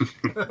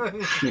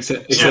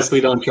 Except we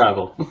don't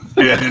travel.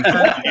 Yeah, in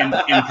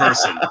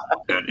person.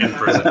 In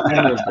person.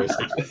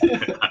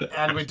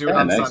 And we do it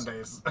on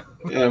Sundays.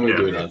 And we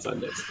do it on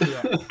Sundays.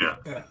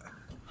 Yeah.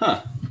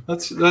 Huh.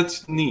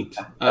 That's neat.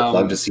 I'd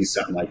love to see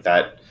something like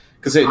that.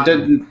 Because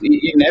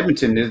in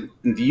Edmonton,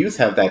 the youth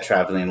have that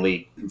traveling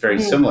league,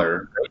 very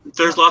similar. Right?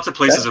 There's lots of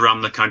places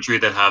around the country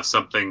that have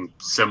something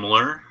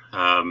similar,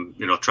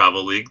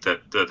 travel league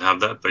that have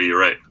that. But you're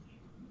right.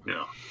 It'd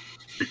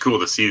be cool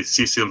to see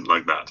something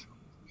like that.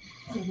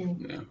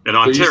 Mm-hmm. Yeah. And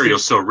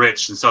Ontario's so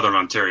rich, in Southern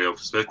Ontario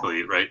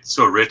specifically, right?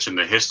 So rich in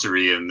the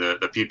history and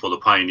the people, the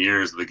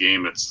pioneers of the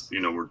game. It's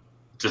we're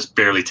just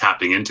barely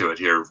tapping into it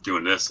here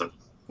doing this.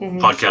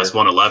 Podcast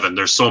 111.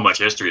 There's so much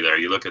history there.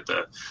 You look at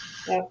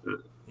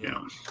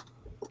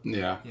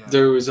Yeah.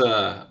 There was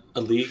a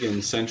league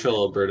in Central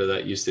Alberta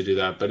that used to do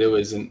that, but it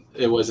wasn't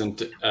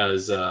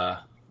as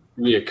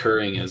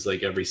reoccurring as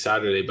like every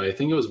Saturday. But I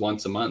think it was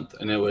once a month,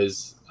 and it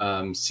was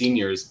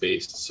seniors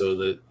based. So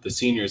the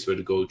seniors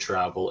would go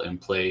travel and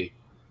play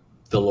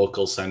the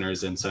local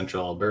centers in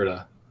Central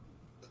Alberta,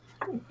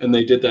 and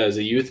they did that as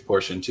a youth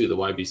portion too. The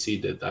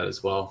YBC did that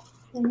as well.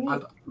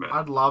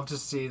 I'd love to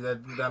see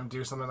them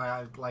do something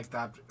like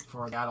that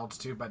for the adults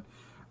too, but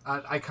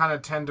I kind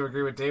of tend to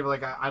agree with David.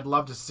 Like I'd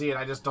love to see it.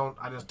 I just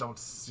don't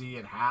see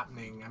it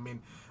happening. I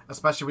mean,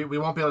 especially we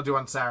won't be able to do it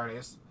on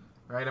Saturdays,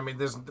 right? I mean,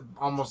 there's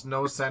almost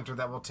no center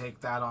that will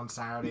take that on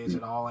Saturdays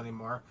at all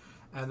anymore.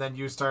 And then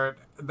you start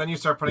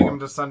putting them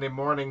to Sunday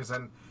mornings,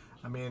 and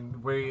I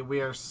mean,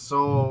 we are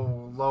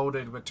so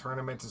loaded with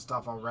tournaments and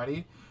stuff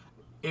already.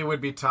 It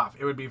would be tough.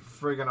 It would be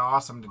friggin'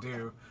 awesome to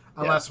do,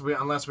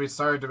 unless we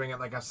started doing it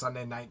like a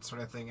Sunday night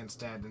sort of thing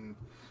instead, and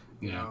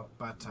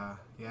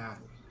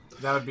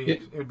that would be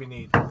it would be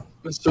neat.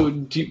 So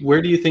where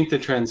do you think the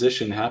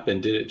transition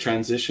happened? Did it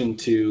transition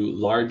to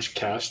large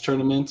cash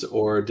tournaments,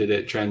 or did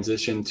it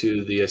transition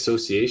to the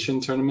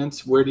association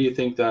tournaments? Where do you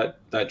think that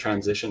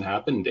transition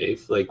happened,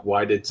 Dave? Like,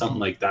 why did something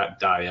like that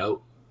die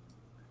out?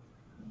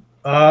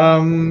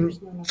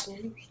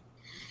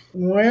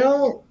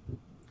 Well,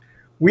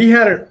 we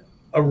had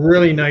a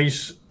really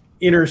nice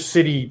inner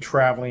city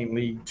traveling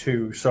league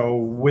too. So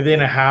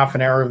within a half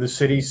an hour of the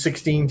city,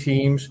 16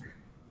 teams,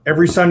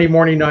 every Sunday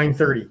morning,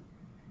 9:30.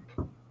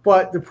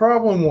 But the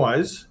problem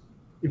was,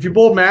 if you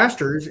bowled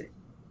Masters,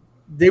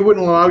 they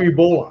wouldn't allow you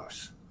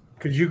bowl-offs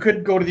because you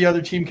could go to the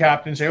other team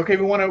captain and say, okay,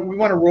 we want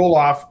to roll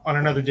off on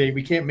another day.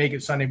 We can't make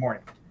it Sunday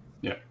morning.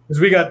 Yeah. Because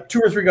we got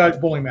 2 or 3 guys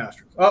bowling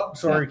Masters. Oh,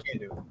 sorry, can't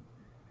do it.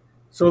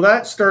 So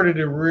that started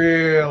to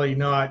really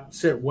not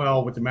sit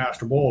well with the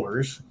master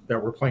bowlers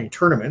that were playing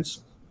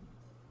tournaments.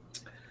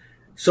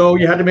 So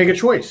you had to make a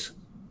choice.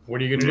 What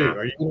are you going to do?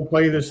 Are you going to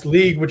play this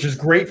league, which is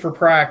great for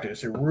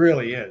practice? It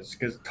really is,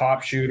 because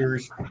top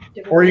shooters.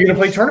 Or are you going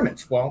to play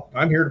tournaments? Well,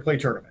 I'm here to play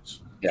tournaments.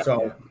 Yeah.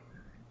 So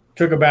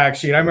took a back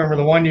seat. I remember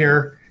the one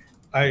year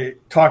I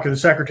talked to the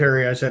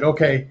secretary. I said,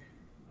 okay,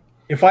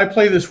 if I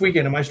play this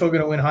weekend, am I still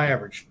going to win high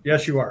average?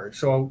 Yes, you are.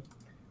 So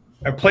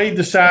I played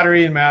the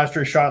Saturday in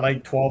Masters, shot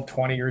like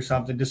 12-20 or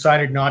something,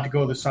 decided not to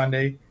go the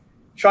Sunday,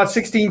 shot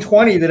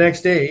 16-20 the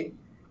next day.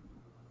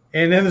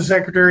 And then the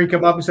secretary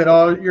came up and said,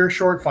 oh, you're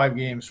short 5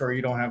 games, sorry,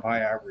 you don't have high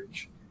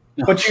average.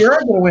 But you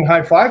are going to win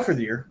high 5 for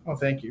the year. Oh,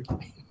 thank you.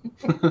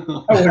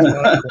 But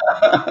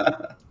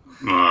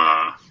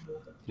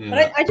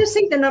I just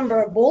think the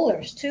number of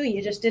bowlers, too,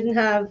 you just didn't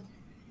have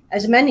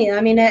as many.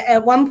 I mean,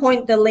 at one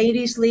point, the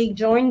ladies' league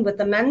joined with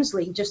the men's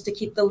league just to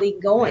keep the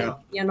league going. Yeah.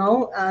 You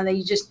know,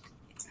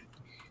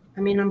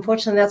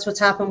 unfortunately, that's what's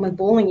happened with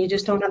bowling. You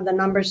just don't have the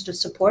numbers to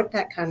support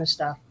that kind of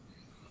stuff.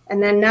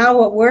 And then now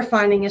what we're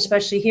finding,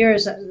 especially here,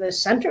 is that the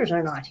centers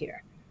are not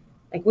here.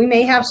 Like, we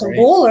may have some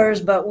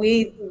bowlers, but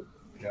we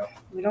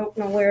don't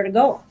know where to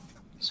go.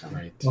 So.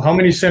 Right. Well, how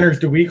many centers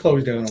do we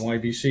close down in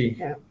YBC?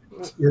 Yeah.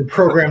 We're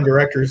program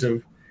directors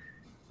of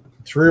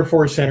 3 or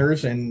 4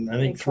 centers, and I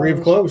think 3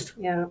 have closed.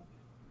 Yeah.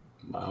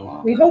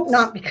 Wow. We hope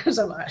not because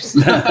of us.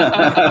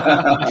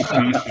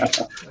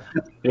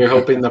 You're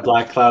hoping the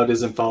black cloud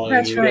isn't following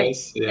That's you right.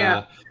 guys?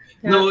 Yeah.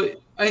 No,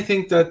 I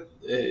think that,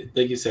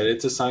 like you said,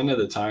 it's a sign of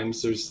the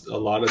times. There's a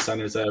lot of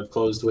centers that have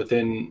closed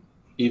within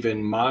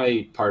even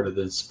my part of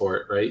the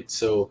sport, right?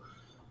 So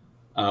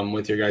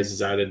with your guys'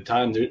 added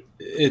time,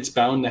 it's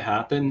bound to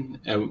happen.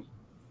 And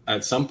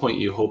at some point,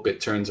 you hope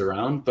it turns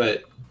around.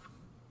 But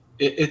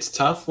it's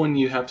tough when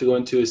you have to go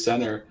into a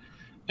center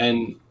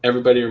and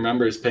everybody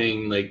remembers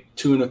paying like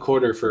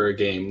 $2.25 for a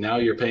game. Now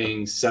you're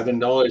paying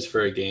 $7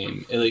 for a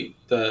game. Like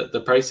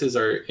the prices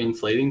are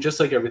inflating, just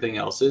like everything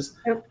else is.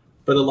 Yep.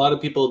 But a lot of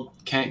people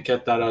can't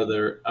get that out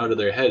of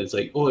their head. It's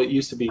like, oh, it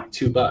used to be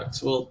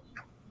 $2. Well,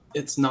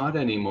 it's not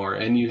anymore,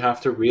 and you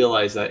have to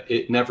realize that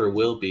it never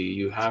will be.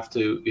 You have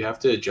to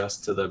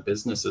adjust to the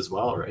business as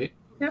well, right?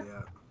 Yep.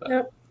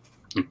 Yep.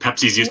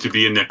 Pepsi's used to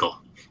be a nickel.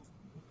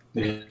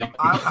 Yeah.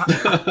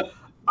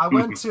 I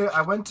went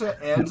to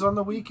Ed's on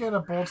the weekend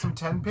and bowled some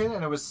 10-pin,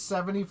 and it was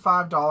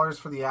 $75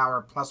 for the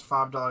hour plus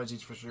 $5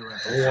 each for shoe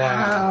rentals.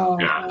 Wow!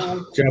 Yeah.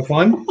 Did you have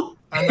fun?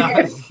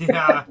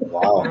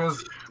 Wow.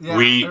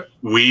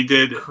 We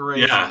did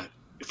crazy.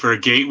 For a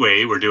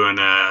gateway, we're doing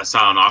a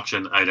silent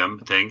auction item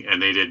thing,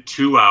 and they did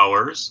 2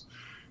 hours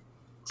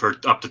for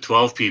up to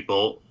 12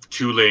 people,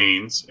 2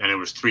 lanes, and it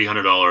was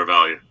 $300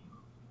 value.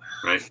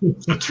 Right,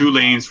 so 2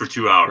 lanes for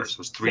 2 hours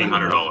was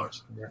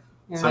 $300.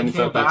 So I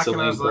came back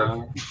and I was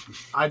like,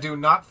 I do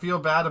not feel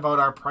bad about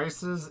our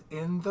prices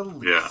in the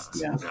least.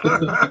 Yeah.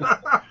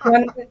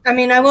 I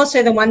mean, I will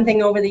say the one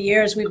thing over the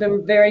years, we've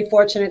been very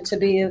fortunate to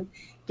be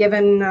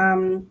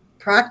given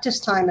practice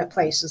time at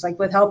places, like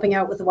with helping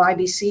out with the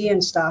YBC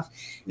and stuff.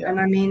 Yeah. And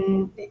I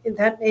mean,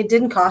 that it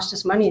didn't cost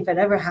us money. If it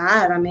ever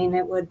had, I mean,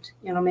 it would,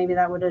 maybe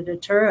that would have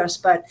deterred us.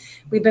 But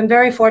we've been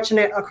very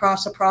fortunate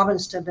across the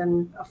province to have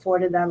been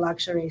afforded that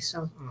luxury.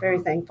 So very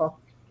thankful.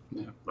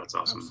 Yeah, that's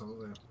awesome.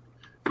 Absolutely.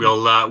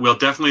 We'll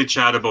definitely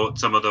chat about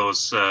some of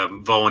those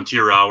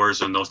volunteer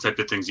hours and those type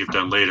of things you've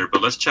done later.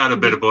 But let's chat a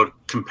bit about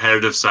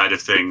competitive side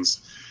of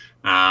things.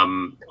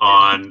 And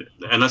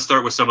let's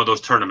start with some of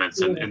those tournaments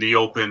and the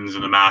Opens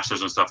and the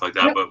Masters and stuff like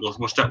that. Yep. But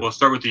we'll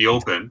start with the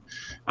Open.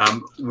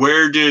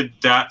 Where did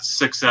that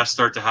success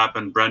start to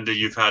happen? Brenda,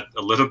 you've had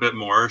a little bit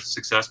more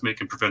success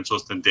making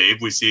provincials than Dave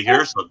we see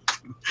here. So,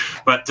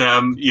 but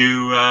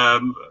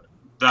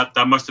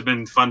that must have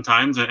been fun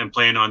times and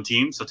playing on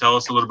teams. So tell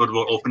us a little bit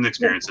about Open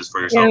experiences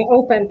for yourself. Yeah,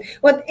 Open.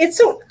 Well,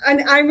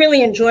 I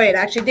really enjoy it.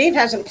 Actually, Dave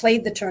hasn't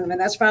played the tournament.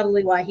 That's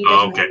probably why he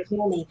doesn't have his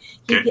money.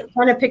 He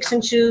kind of picks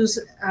and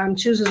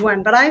chooses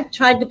one. But I've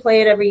tried to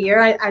play it every year.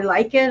 I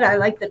like it. I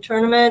like the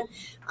tournament.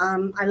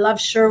 I love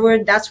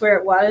Sherwood. That's where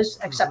it was,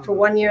 except for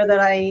one year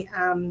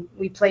that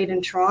we played in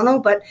Toronto.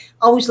 But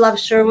always loved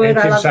Sherwood.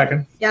 I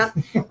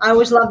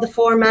always loved the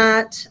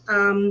format.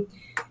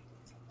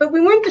 But we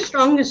weren't the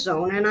strongest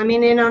zone. And I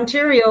mean, in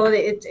Ontario,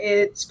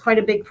 it's quite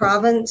a big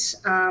province.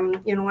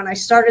 When I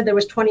started, there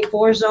was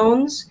 24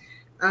 zones.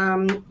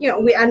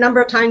 A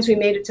number of times we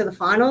made it to the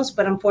finals,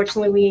 but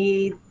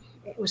unfortunately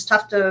it was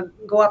tough to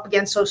go up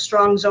against those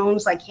strong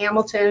zones like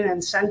Hamilton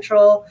and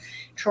Central,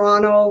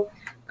 Toronto.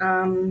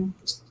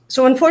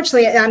 So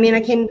unfortunately, I mean,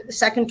 I came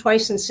second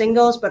twice in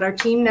singles, but our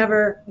team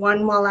never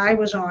won while I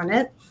was on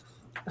it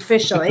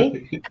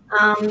officially.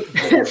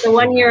 The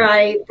one year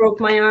I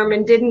broke my arm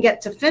and didn't get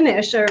to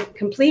finish or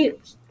compete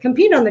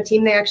on the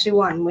team, they actually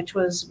won, which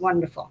was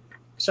wonderful.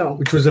 So,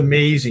 which was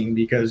amazing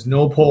because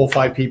no pole,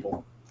 5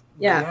 people.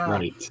 Yeah.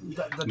 Right.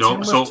 The Tim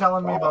was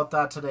telling me about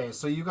that today.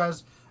 So you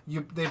guys,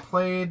 they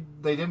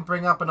didn't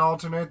bring up an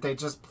alternate. They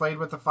just played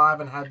with the 5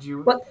 and had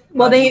you.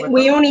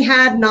 We only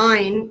had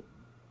nine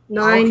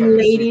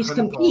ladies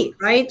compete,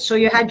 right? So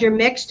you had your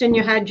mixed and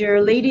you had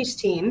your ladies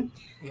team.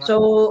 Yeah.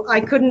 So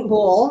I couldn't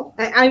bowl.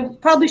 I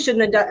probably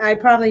shouldn't have done. I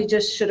probably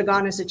just should have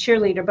gone as a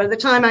cheerleader. But at the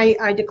time,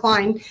 I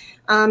declined.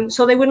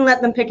 So they wouldn't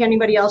let them pick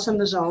anybody else in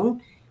the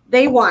zone.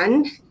 They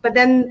won, but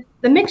then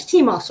the mixed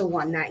team also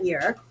won that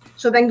year.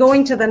 So then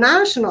going to the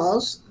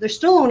nationals, they're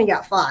still only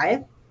got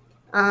 5.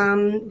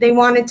 They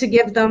wanted to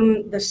give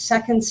them the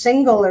second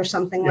single or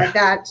something like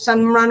that,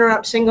 some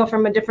runner-up single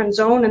from a different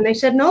zone, and they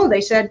said no. They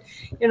said,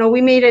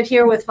 we made it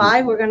here with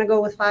 5. We're going to go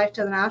with 5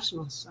 to the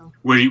nationals. So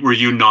were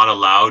you not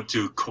allowed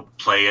to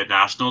play at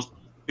nationals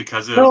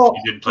because of you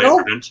didn't play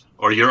provincial,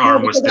 or your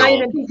arm was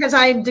still? Because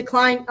I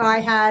declined. I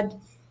had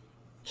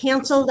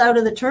canceled out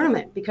of the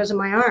tournament because of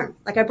my arm.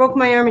 Like I broke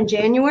my arm in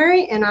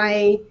January, and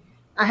I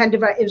had to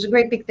write. It was a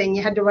great big thing.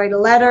 You had to write a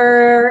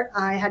letter.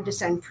 I had to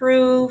send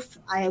proof.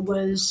 I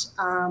was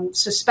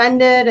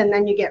suspended, and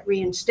then you get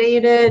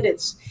reinstated.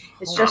 It's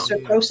just a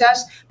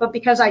process. But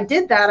because I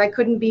did that, I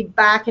couldn't be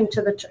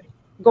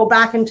go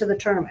back into the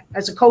tournament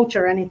as a coach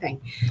or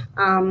anything.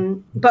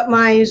 But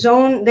my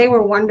zone, they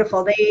were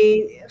wonderful.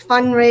 They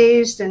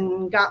fundraised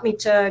and got me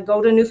to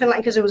go to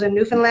Newfoundland because it was in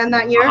Newfoundland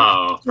that year.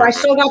 Oh, so I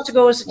still got to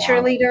go as a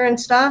cheerleader and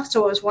stuff.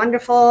 So it was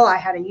wonderful. I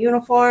had a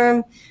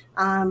uniform.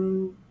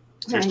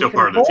 So you're still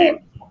part of the team.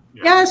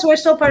 Yeah, so we're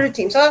still part of the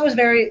team. So that was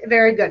very,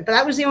 very good. But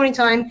that was the only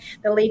time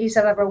the ladies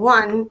have ever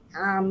won,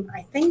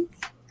 I think,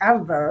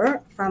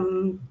 ever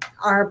from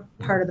our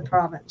part of the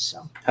province.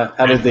 So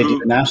how did they do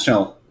the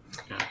national?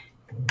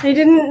 They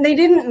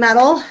didn't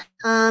medal.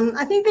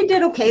 I think they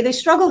did okay. They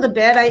struggled a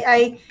bit.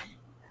 I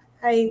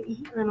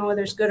don't know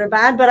whether it's good or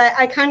bad, but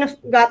I kind of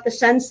got the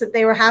sense that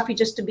they were happy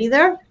just to be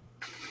there,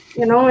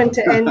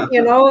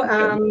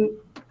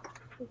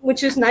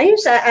 which is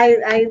nice.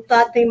 I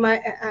thought they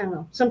might, I don't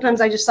know.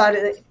 Sometimes I just thought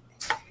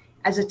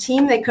as a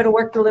team, they could have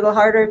worked a little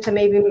harder to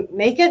maybe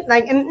make it.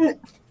 And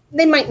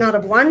they might not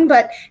have won,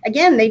 but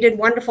again, they did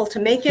wonderful to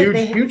make it.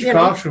 Huge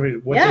props for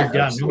what they've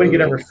done. Nobody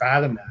could ever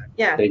fathom that.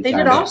 Yeah, they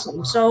did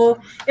awesome. So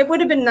it would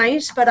have been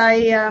nice, but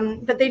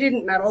but they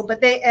didn't medal. But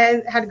they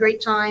had a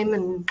great time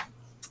and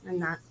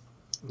that.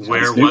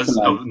 Where was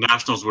the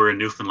nationals? Were in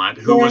Newfoundland.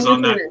 Who was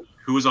on that?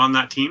 Who was on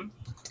that team?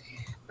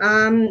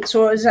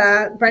 So it was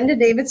Brenda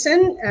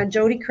Davidson,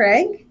 Jody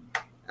Craig,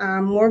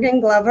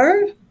 Morgan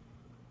Glover.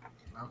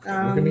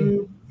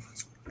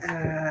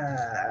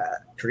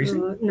 Tracy?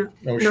 No,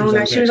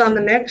 she was on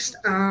the mixed.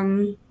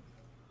 The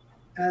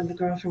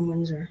girl from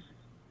Windsor.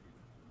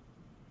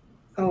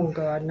 Oh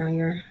God, now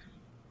you're.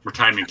 We're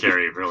timing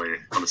Carrie really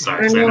on the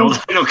side. I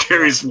know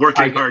Carrie's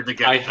working hard to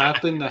get. I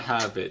happen to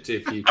have it.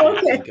 If you can't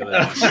think of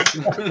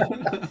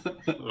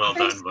it. Well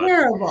done, bud.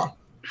 Terrible.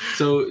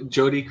 So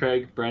Jody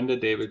Craig, Brenda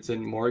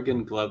Davidson,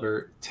 Morgan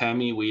Glover,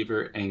 Tammy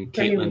Weaver, and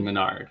Caitlin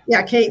Menard.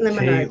 Yeah, Caitlin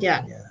Menard.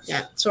 Yeah, yes.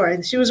 Yeah.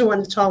 Sorry, she was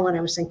the tall one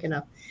I was thinking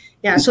of.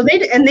 Yeah, so they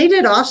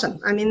did awesome.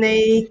 I mean,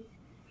 they,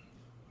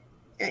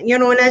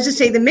 and as I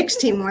say, the mixed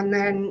team won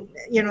then,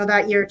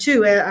 that year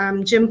too.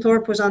 Jim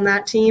Thorpe was on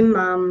that team,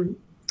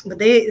 but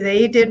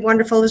they did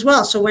wonderful as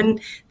well. So when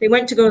they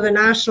went to go to the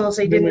nationals,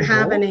 they didn't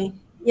have any.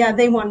 Yeah,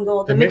 they won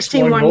gold. The mixed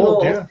team won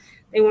gold. Yeah.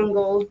 They won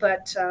gold,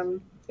 but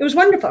it was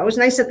wonderful. It was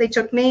nice that they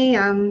took me.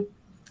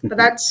 But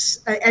that's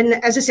and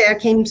as I say, I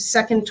came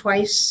second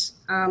twice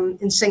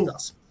in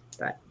singles.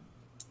 But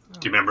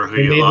do you remember who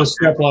they you made lost?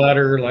 The step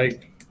ladder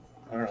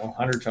I don't know,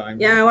 100 times.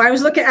 Yeah, well, I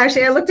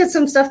looked at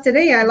some stuff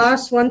today. I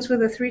lost once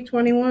with a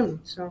 321.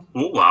 So.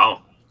 Oh,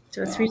 wow.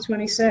 To a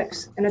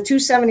 326. And a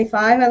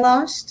 275 I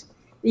lost.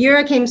 The year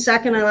I came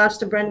second, I lost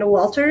to Brenda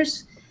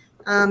Walters.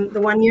 The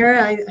one year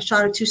I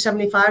shot a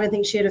 275. I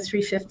think she had a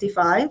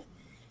 355.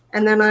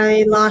 And then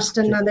I lost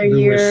another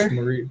year.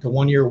 The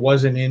one year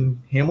wasn't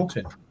in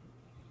Hamilton.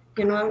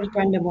 It was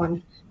Brenda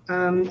won.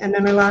 And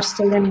then I lost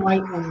to Lynn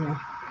White one year.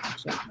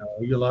 So. No,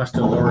 you lost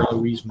to Laura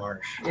Louise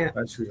Marsh. Yeah.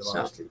 That's who you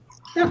lost to.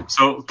 Yeah.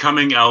 So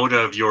coming out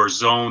of your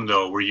zone,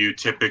 though, were you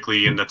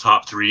typically in the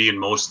top 3 and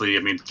mostly,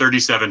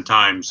 37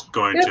 times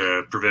going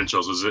to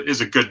provincials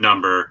is a good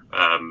number.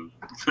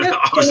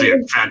 Obviously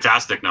a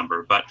fantastic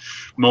number, but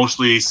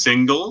mostly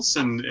singles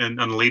and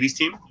on the ladies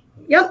team?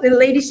 Yep, the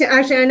ladies team.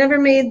 Actually, I never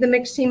made the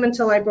mixed team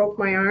until I broke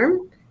my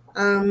arm.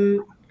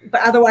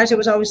 But otherwise, it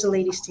was always the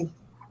ladies team.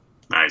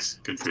 Nice.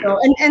 Good for you. So,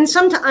 and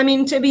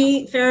sometimes, to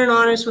be fair and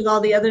honest with all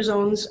the other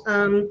zones,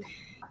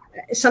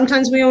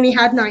 sometimes we only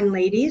had 9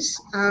 ladies.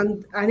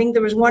 I think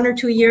there was 1 or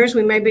 2 years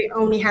we maybe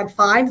only had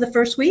 5 the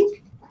first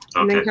week,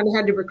 and then kind of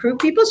had to recruit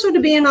people. So to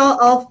be in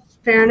all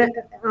fair and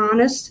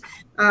honest,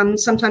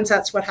 sometimes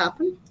that's what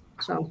happened.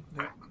 So.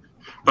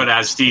 But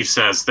as Steve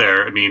says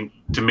there,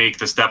 to make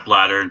the step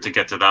ladder and to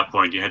get to that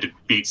point, you had to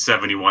beat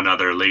 71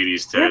 other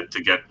ladies to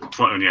get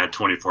 20, when you had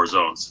 24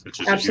 zones, which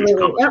is Absolutely. a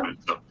huge accomplishment.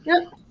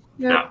 Yep.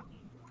 Yeah.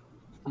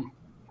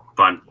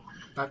 Fun.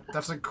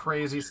 That's a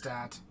crazy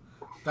stat.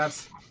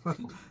 That's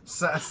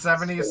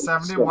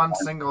 71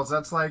 singles.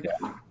 That's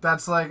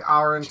like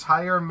our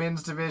entire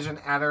men's division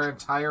and our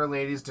entire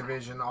ladies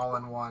division all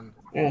in one.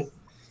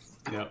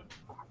 Yeah.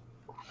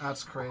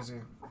 That's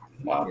crazy.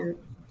 Wow.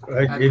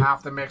 And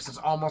half the mix is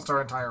almost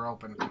our entire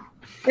open.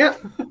 Yeah.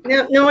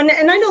 No, and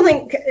I don't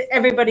think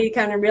everybody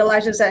kind of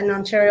realizes that in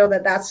Ontario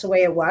that's the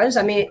way it was.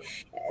 I mean,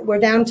 we're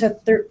down to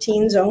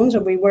 13 zones,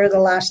 or we were the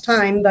last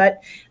time, but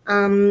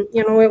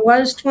it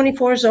was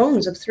 24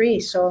 zones of 3.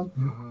 So,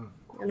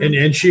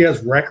 and she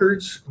has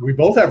records. We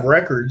both have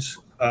records.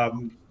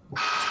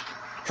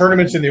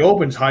 Tournaments in the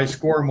Opens, high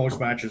score,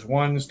 most matches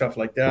won, stuff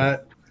like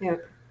that. Yeah.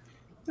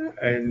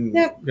 And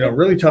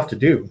really tough to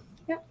do.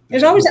 Yeah.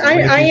 There's always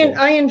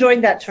I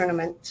enjoyed that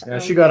tournament. Yeah,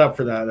 she got up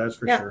for that. That's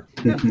for sure.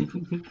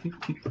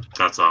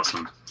 That's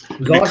awesome.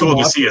 It'd be cool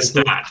to see a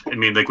stat. I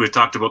mean, like we've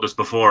talked about this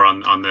before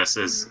on this,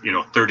 is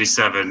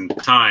 37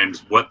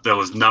 times what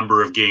those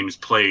number of games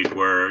played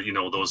were,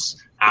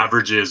 those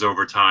averages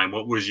over time.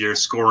 What was your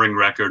scoring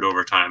record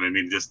over time? I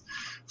mean, just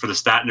for the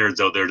stat nerds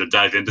out there to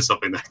dive into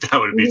something like that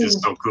would be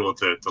just so cool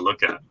to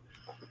look at.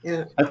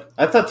 Yeah,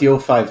 I thought the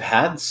 05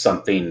 had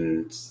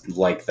something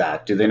like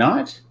that. Do they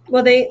not?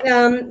 Well, they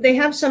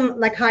have some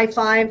like high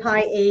 5,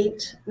 high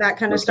 8, that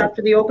kind of stuff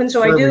for the Open.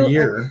 So for I do.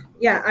 Year.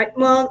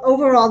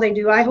 Overall they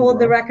do. I hold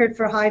the record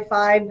for high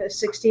 5,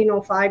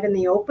 16:05 in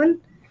the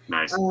Open.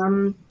 Nice.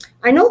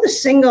 I know the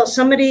single.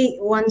 Somebody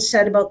once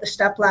said about the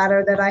step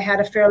ladder that I had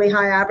a fairly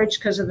high average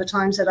because of the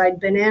times that I'd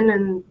been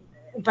in,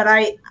 but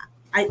I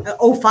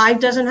 05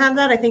 doesn't have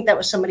that. I think that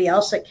was somebody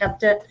else that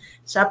kept it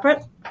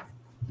separate.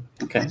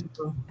 Okay.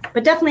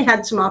 But definitely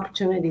had some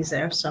opportunities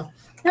there. So,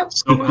 yep.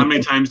 So how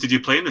many times did you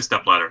play in the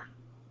step ladder?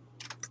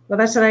 Well,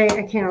 that's what I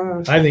can't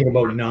remember. I think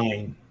about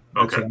 9.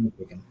 That's Okay. what I'm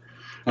thinking.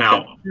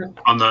 Now,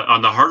 on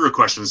the harder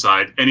question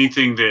side,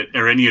 anything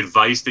or any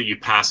advice that you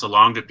pass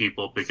along to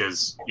people,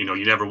 because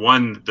you never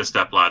won the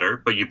step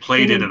ladder, but you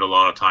played in it a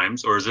lot of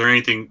times, or is there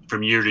anything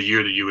from year to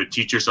year that you would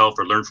teach yourself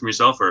or learn from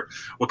yourself, or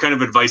what kind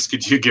of advice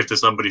could you give to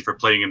somebody for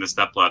playing in the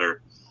step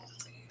ladder?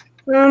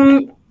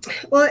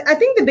 Well, I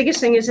think the biggest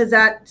thing is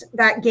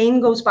that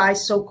game goes by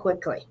so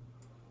quickly,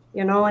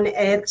 and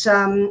it's,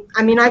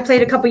 I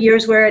played a couple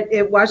years where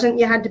it wasn't,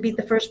 you had to beat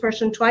the first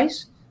person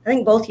twice. I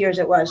think both years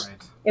it was. Right.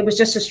 It was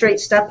just a straight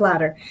step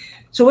ladder.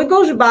 So it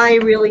goes by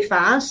really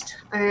fast.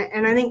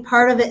 And I think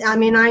part of it, I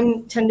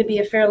tend to be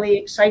a fairly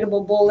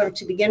excitable bowler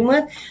to begin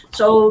with.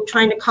 So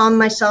trying to calm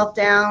myself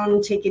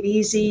down, take it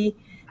easy.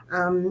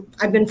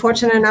 I've been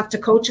fortunate enough to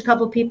coach a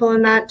couple people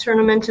in that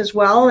tournament as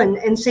well.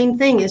 And same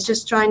thing, is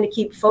just trying to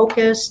keep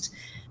focused,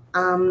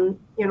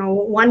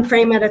 one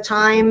frame at a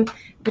time,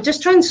 but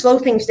just try and slow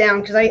things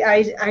down. Because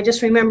I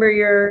just remember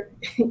your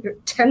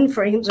 10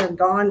 frames are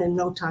gone in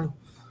no time.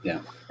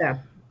 Yeah. Yeah.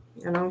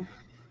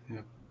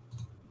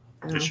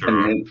 For sure.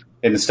 And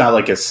it's not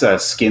like a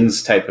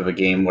skins type of a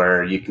game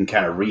where you can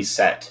kind of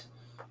reset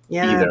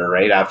either,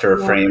 right? After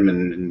a frame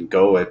and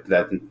go with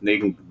that, they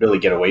can really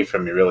get away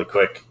from you really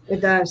quick. It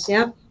does,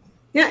 yeah.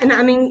 Yeah,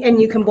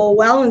 and you can bowl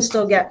well and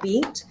still get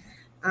beat,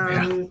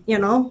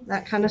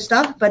 that kind of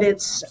stuff. But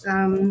it's,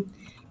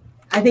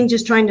 I think,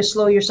 just trying to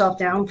slow yourself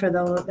down for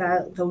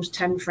those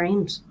 10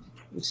 frames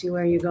and see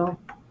where you go.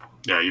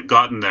 Yeah, you've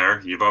gotten there.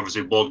 You've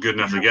obviously bowled good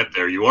enough to get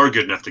there. You are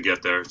good enough to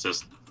get there. It's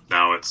just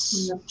now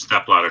it's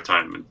step ladder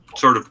time. It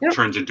sort of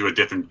turns into a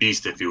different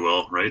beast, if you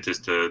will, right?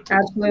 Just to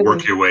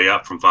work your way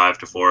up from 5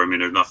 to 4.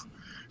 There's enough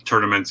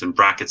tournaments and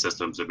bracket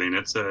systems.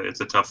 It's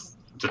a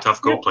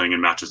tough go playing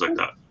in matches like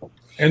that.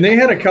 And they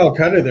had a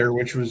Calcutta there,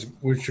 which was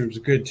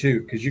good too,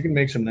 because you can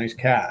make some nice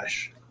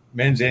cash,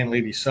 men's and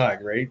ladies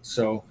side, right?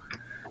 So,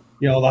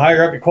 the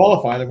higher up you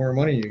qualify, the more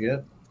money you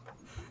get.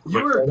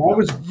 That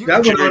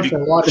went on for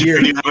a lot of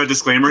years. Do you have a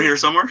disclaimer here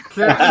somewhere?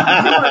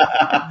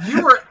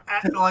 You were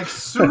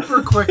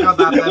super quick on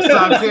that this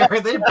time, Gary.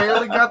 They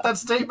barely got that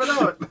statement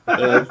out.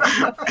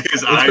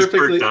 His eyes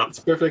perked up. It's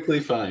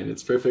perfectly fine.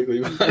 It's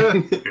perfectly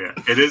fine. Yeah,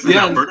 it is in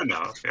Alberta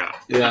now. Yeah.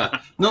 Yeah.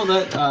 No,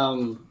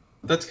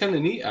 that's kind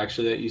of neat,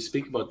 actually, that you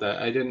speak about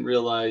that. I didn't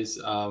realize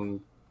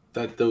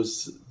that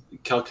those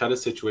Calcutta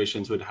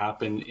situations would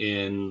happen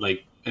in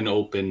an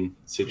open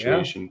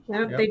situation.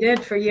 Yeah, they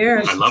did for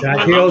years.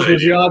 Jack Hales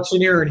was the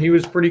auctioneer, and he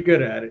was pretty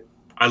good at it.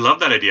 I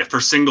love that idea.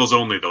 For singles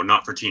only, though,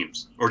 not for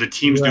teams. Or do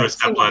teams do a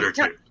step ladder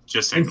too?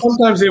 Just singles. And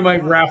sometimes they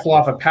might raffle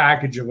off a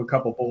package of a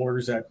couple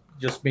bowlers that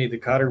just made the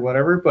cut or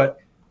whatever, but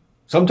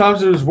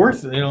sometimes it was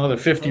worth the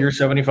 $50 or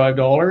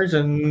 $75,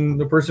 and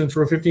the person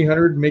throw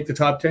 $1,500 and make the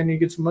top 10, and you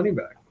get some money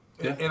back.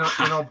 Yeah. In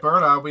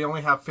Alberta, we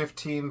only have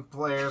 15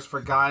 players for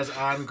guys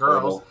and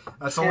girls.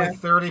 That's only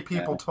 30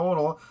 people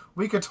total.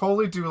 We could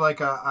totally do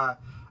like a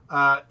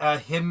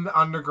hidden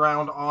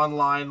underground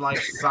online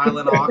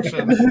silent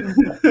auction. We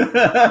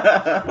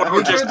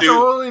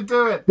totally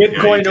do it.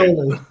 Bitcoin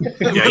only.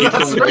 Yeah, you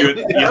have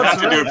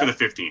to do it for the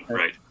 15,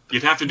 right?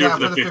 You'd have to do it for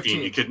the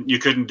 15. You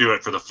couldn't do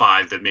it for the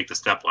 5 that make the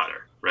step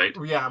ladder, right?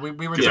 Yeah, we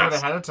would do it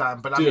ahead of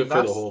time, but do it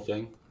for the whole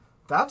thing.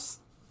 That's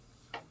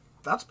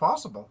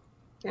possible.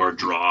 Or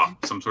draw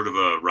some sort of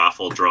a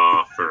raffle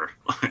draw for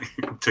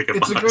ticket.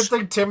 It's a good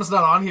thing Tim's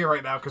not on here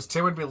right now because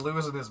Tim would be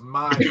losing his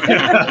mind. He's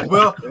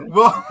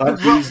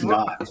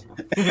not.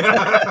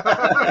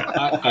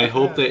 I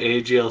hope the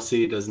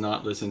AGLC does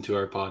not listen to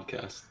our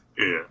podcast.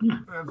 Yeah.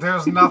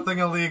 There's nothing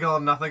illegal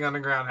and nothing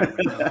underground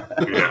happening.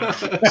 Yeah.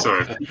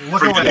 Sorry.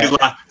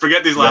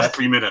 Forget these last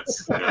 3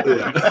 minutes.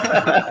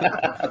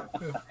 Yeah.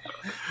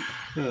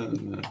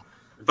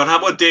 But how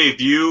about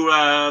Dave? You,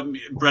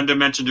 Brenda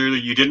mentioned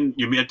earlier,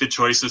 you made the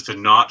choices to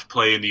not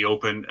play in the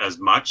Open as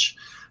much,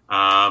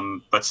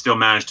 but still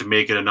managed to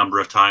make it a number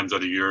of times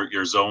out of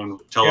your zone.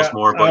 Tell us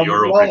more about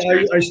your Open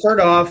experience. I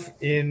started off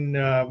in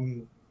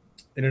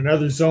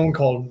another zone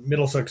called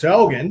Middlesex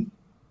Elgin,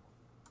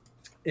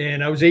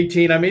 and I was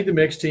 18. I made the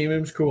mixed team. It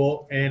was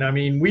cool. And, I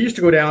mean, we used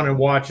to go down and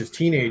watch as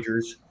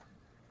teenagers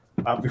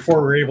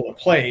before we were able to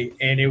play,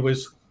 and it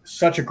was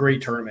such a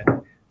great tournament.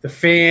 The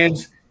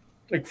fans –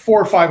 like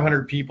 400 or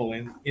 500 people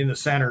in the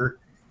center,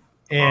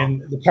 and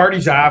the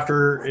parties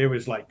after, it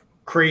was like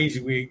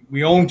crazy.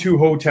 We owned 2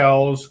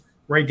 hotels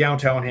right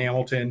downtown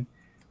Hamilton,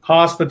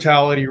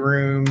 hospitality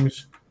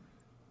rooms,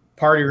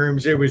 party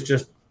rooms. It was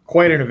just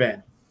quite an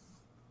event.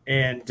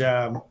 And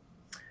the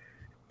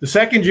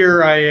second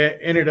year, I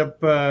ended up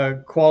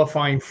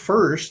qualifying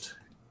first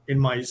in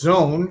my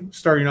zone,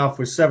 starting off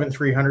with 7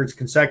 300s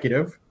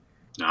consecutive.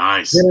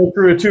 Nice. Then I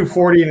threw a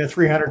 240 and a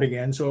 300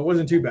 again, so it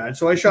wasn't too bad.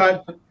 So I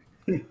shot.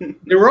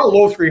 They were all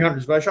low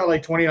 300s, but I shot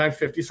like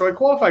 29.50. So I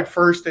qualified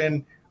first,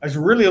 and I was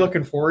really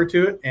looking forward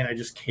to it, and I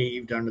just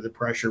caved under the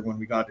pressure when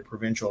we got to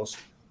provincials.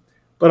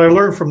 But I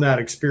learned from that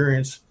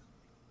experience.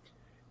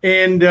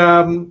 And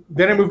then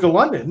I moved to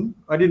London.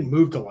 I didn't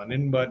move to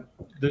London, but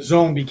the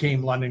zone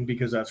became London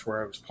because that's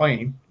where I was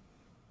playing.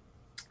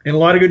 And a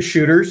lot of good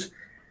shooters.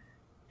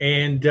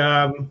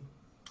 And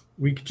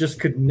we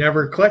just could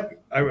never click.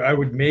 I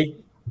would make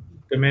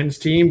the men's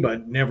team,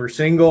 but never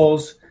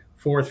singles,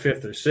 4th,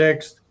 5th, or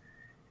 6th.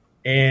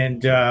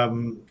 And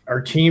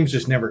our teams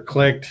just never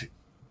clicked,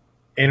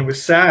 and it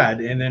was sad.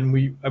 And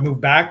then I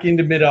moved back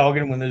into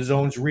Mid-Elgin when the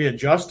zones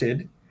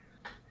readjusted,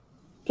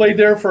 played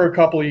there for a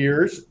couple of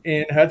years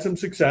and had some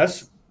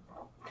success.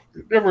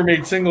 Never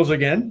made singles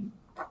again.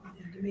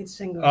 Made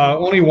singles.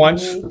 Only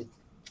once.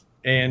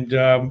 And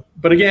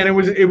but again,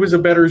 it was a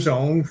better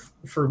zone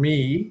for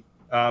me.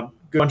 Good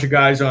bunch of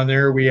guys on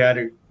there. We had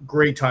a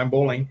great time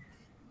bowling,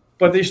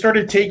 but they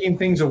started taking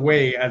things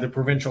away at the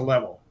provincial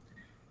level.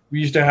 We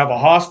used to have a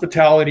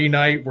hospitality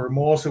night where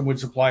Molson would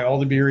supply all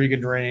the beer you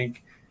could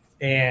drink,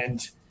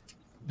 and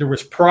there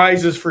was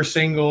prizes for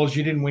singles.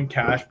 You didn't win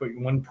cash, but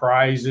you won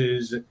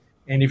prizes.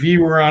 And if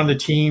you were on the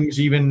teams,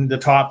 even the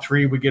top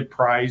 3 would get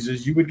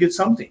prizes. You would get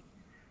something.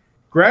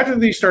 Gradually,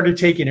 they started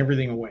taking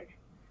everything away.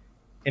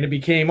 And it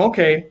became,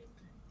 okay,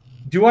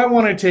 do I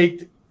want to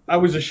take – I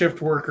was a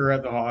shift worker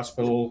at the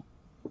hospital,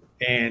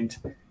 and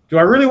do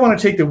I really want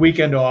to take the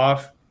weekend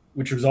off,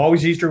 which was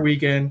always Easter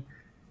weekend,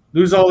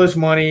 lose all this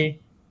money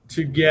 –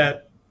 to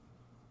get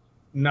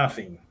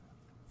nothing,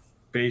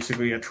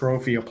 basically a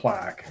trophy, a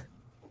plaque.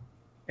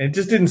 And it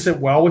just didn't sit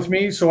well with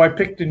me, so I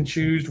picked and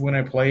chose when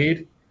I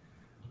played.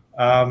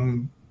 I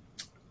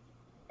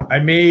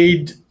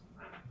made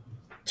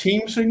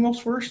team singles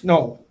first?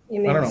 No,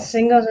 you I don't made know.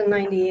 Singles in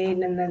 98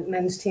 and then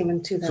men's team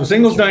in 2000. So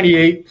singles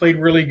 98, played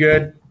really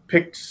good,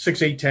 picked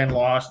 6, 8, 10,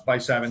 lost by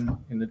 7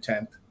 in the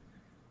 10th.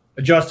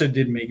 Adjusted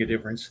didn't make a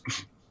difference.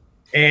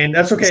 And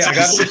that's okay.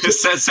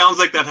 It sounds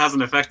like that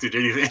hasn't affected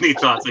any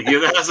thoughts. Like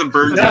that hasn't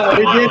burned. No, it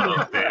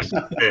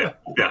didn't.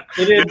 Yeah.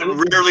 It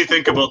didn't. Rarely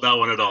think about that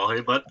one at all, hey,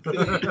 bud.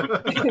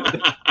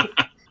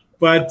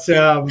 But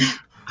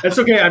that's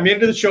okay. I made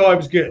it to the show. I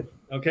was good.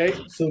 Okay.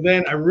 So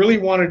then I really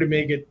wanted to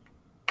make it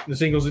the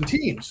singles and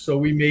teams. So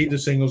we made the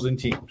singles and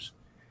teams.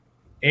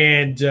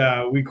 And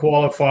we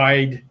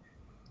qualified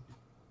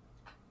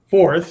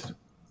 4th.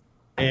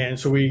 And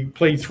so we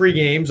played 3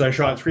 games. I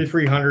shot 3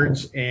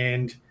 300s,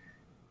 and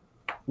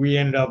we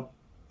ended up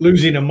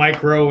losing to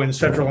Micro in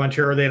Central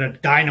Ontario. They had a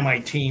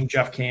dynamite team,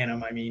 Jeff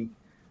Canham. I mean,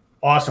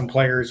 awesome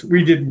players.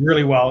 We did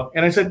really well.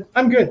 And I said,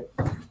 I'm good.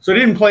 So I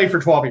didn't play for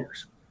 12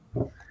 years.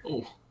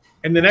 Oh.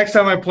 And the next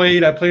time I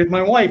played with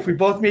my wife. We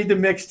both made the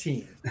mixed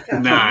team.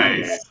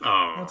 Nice.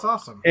 Oh. That's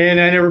awesome. And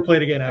I never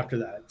played again after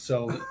that.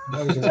 So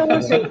that was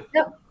we'll see.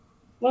 Yep.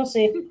 We'll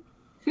see.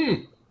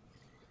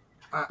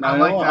 I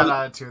like that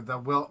attitude.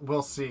 That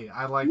we'll see.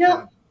 I like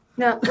that.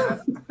 No.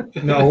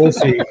 No, we'll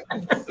see.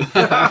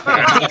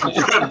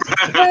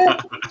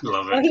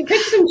 Love Well, it. he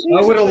picked some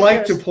I would have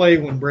liked to play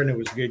when Brenda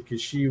was good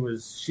because she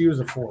was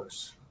a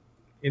force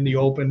in the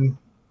Open.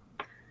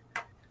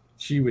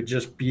 She would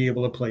just be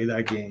able to play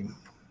that game.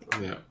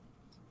 Yeah.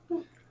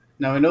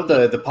 Now I know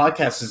the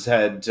podcast has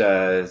had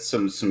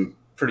some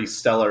pretty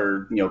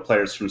stellar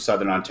players from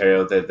Southern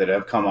Ontario that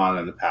have come on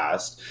in the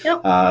past.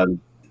 Yep.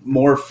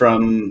 More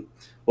from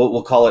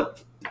we'll call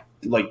it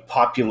like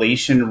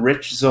population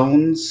rich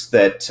zones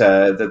that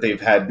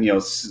they've had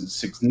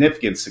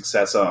significant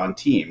success on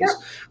teams.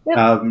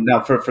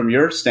 Now, from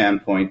your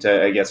standpoint,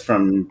 I guess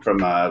from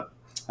a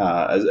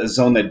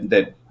zone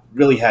that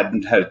really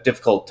had a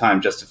difficult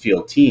time just to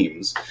field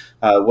teams,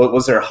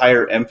 was there a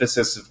higher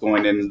emphasis of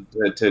going in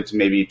to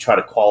maybe try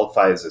to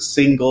qualify as a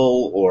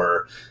single,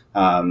 or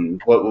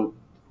what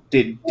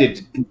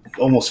did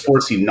almost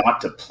force you not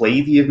to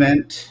play the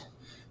event?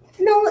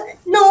 No,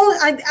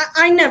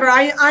 I never.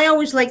 I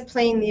always like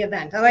playing the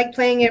event. I like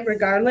playing it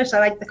regardless. I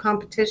like the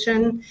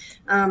competition.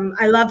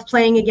 I love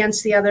playing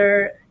against the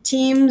other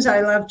teams.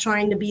 I love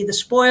trying to be the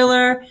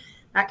spoiler,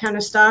 that kind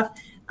of stuff.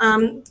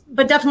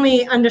 But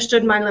definitely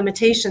understood my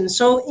limitations.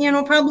 So,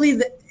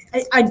 probably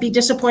I'd be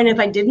disappointed if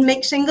I didn't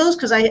make singles,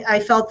 because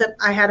I felt that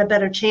I had a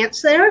better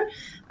chance there.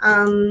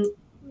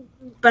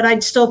 But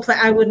I'd still play.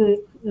 I wouldn't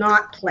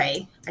not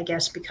play, I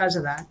guess, because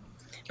of that.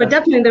 But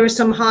definitely there were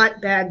some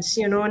hotbeds,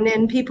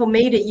 and people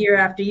made it year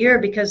after year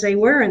because they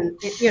were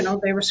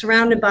they were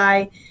surrounded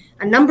by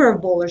a number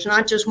of bowlers,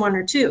 not just one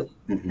or two,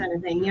 kind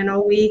of thing.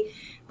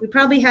 We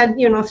probably had,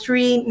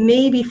 3,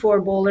 maybe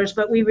 4 bowlers,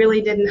 but we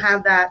really didn't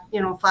have that,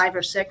 5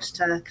 or 6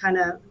 to kind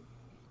of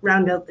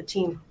round out the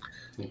team.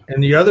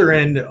 And the other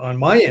end, on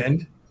my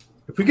end,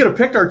 if we could have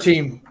picked our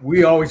team,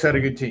 we always had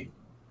a good team.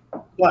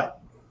 But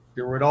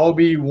there would all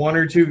be 1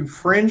 or 2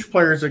 fringe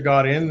players that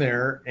got in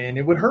there, and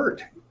it would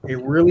hurt. It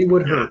really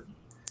would hurt,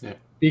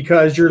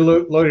 because you're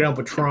loading up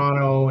with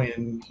Toronto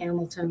and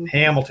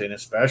Hamilton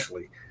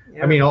especially.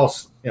 Yeah. I mean, all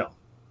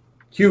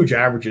huge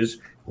averages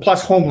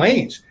plus home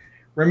lanes.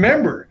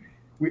 Remember,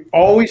 we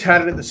always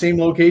had it at the same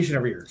location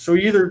every year. So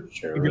if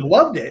you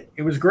loved it,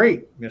 it was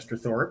great, Mr.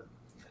 Thorpe.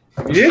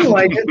 If you didn't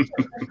like it,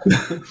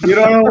 you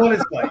don't know what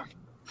it's like.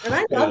 And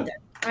I loved it.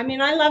 I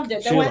mean, I loved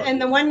it.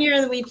 The 1 year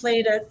that we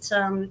played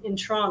in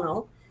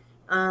Toronto.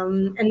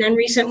 And then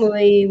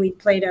recently we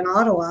played in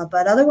Ottawa,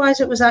 but otherwise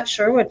it was at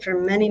Sherwood for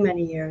many,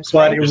 many years.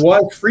 But it was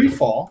free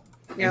fall,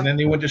 and then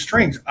they went to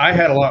strings. I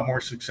had a lot more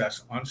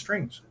success on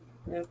strings.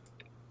 Yep.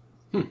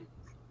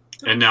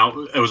 And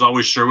now it was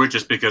always Sherwood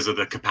just because of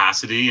the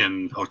capacity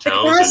and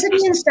hotels.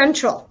 Capacity and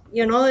central.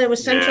 It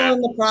was central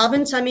in the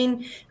province. I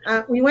mean,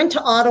 we went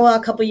to Ottawa a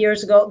couple of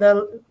years ago,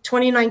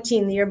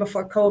 2019, the year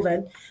before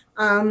COVID.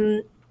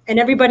 And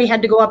everybody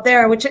had to go up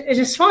there, which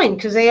is fine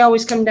because they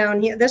always come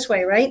down here this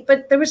way, right?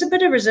 But there was a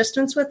bit of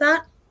resistance with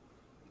that,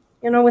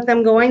 with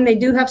them going. They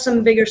do have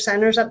some bigger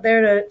centers up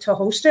there to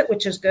host it,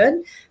 which is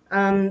good.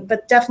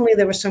 But definitely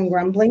there were some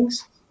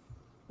grumblings,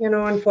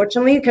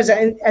 unfortunately, because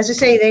as I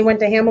say, they went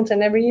to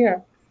Hamilton every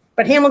year.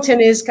 But Hamilton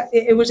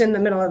it was in the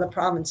middle of the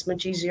province,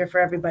 much easier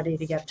for everybody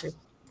to get to.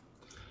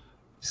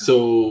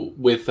 So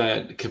with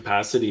that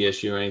capacity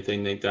issue or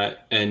anything like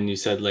that, and you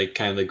said like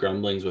kind of the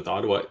grumblings with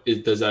Ottawa,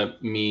 does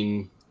that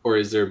mean, or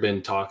has there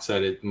been talks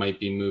that it might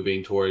be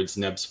moving towards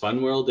Neb's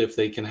Fun World if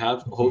they can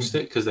host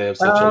it because they have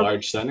such a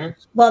large center?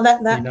 Well,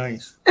 that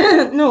nice.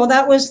 No,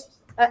 that was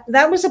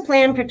a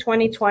plan for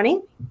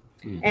 2020,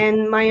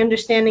 and my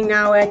understanding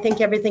now, I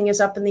think everything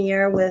is up in the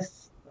air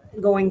with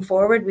going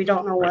forward. We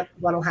don't know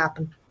what'll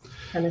happen,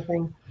 kind of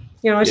thing.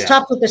 It's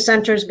tough with the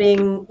centers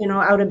being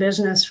out of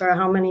business for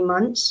how many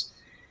months.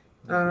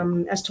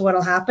 As to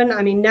what'll happen.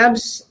 I mean,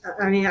 Neb's.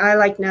 I mean, I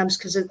like Neb's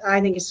because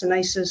I think it's the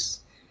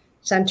nicest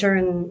center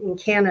in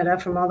Canada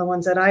from all the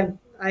ones that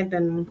I've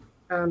been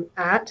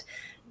at.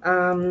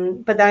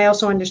 But I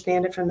also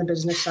understand it from the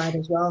business side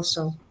as well.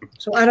 So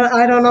I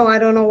don't know. I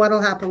don't know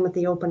what'll happen with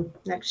the Open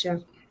next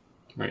year.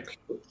 Right.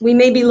 We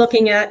may be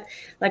looking at,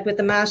 like with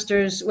the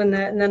Masters, when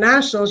the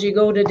Nationals, you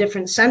go to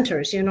different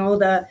centers.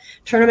 The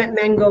tournament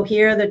men go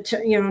here.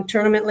 The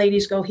tournament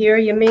ladies go here.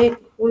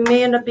 We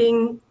may end up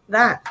being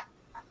that.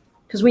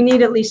 Because we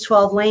need at least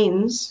 12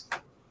 lanes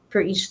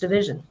for each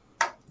division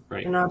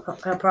in our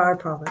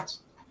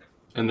province.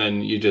 And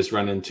then you just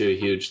run into a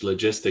huge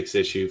logistics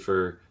issue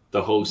for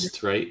the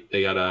hosts, right?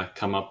 They got to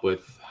come up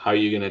with how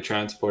you're going to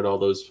transport all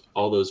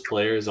those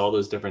players, all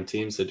those different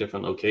teams to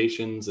different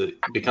locations. It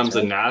becomes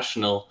a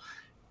national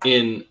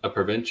in a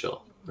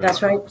provincial. Right?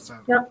 That's right.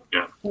 Yep.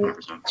 Yeah.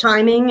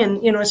 Timing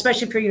and,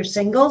 especially for your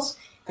singles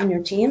and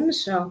your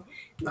teams. So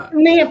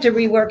we may have to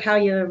rework how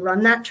you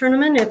run that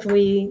tournament if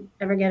we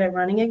ever get it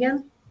running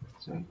again.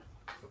 So.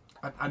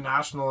 A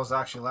national is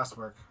actually less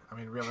work. I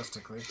mean,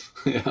 realistically.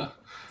 Yeah.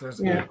 There's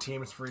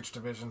teams for each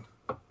division.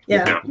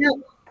 Yeah.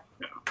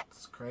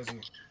 It's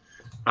crazy.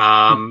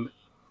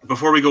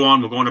 Before we go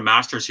on, we'll go on to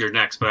Masters here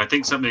next, but I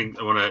think something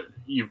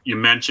you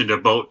mentioned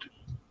about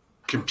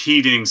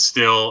competing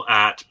still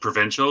at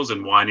provincials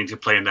and wanting to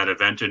play in that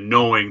event and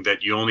knowing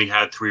that you only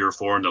had 3 or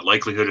 4 and the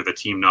likelihood of a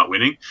team not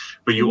winning,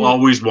 but you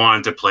always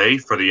wanted to play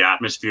for the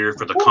atmosphere,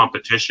 for the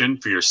competition,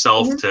 for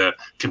yourself to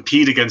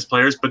compete against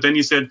players. But then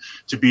you said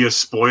to be a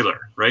spoiler,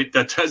 right?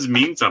 That does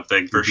mean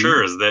something for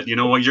sure, is that,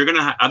 you're going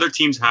to, other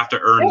teams have to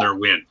earn their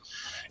win,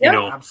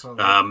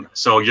 Absolutely.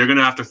 So you're going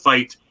to have to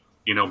fight,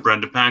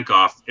 Brenda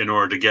Pankoff in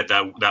order to get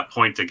that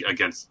point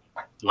against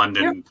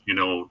London,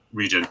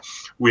 region.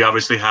 We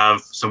obviously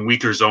have some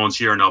weaker zones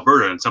here in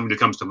Alberta, and somebody who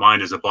comes to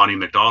mind is a Bonnie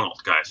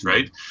McDonald, guys,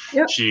 right?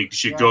 Yep.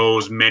 She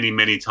goes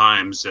many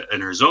times in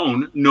her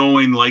zone,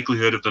 knowing the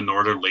likelihood of the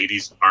Northern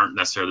ladies aren't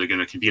necessarily going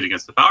to compete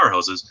against the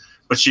powerhouses,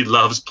 but she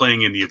loves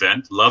playing in the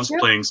event, loves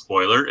playing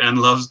spoiler, and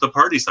loves the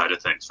party side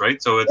of things,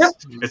 right? So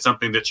it's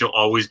something that she'll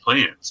always play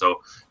in.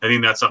 So I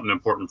think that's something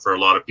important for a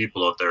lot of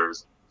people out there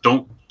is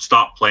don't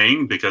stop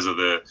playing because of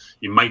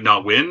you might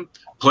not win.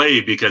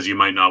 Play because you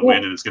might not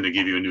win, and it's going to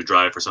give you a new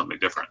drive for something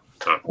different.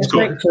 So it's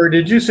cool. Sorry,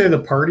 did you say the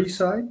party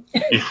side?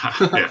 Yeah.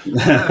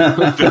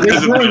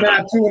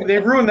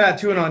 They've ruined that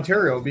too in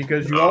Ontario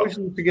because you always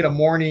used to get a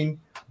morning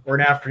or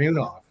an afternoon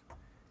off,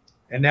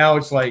 and now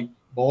it's like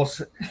bowl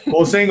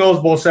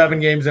singles, bowl 7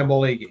 games, and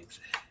bowl 8 games.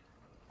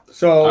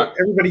 So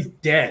everybody's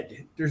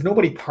dead. There's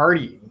nobody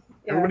partying.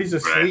 Everybody's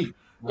asleep.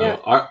 Yeah.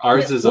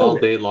 Ours is all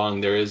day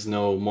long. There is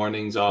no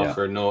mornings off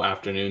or no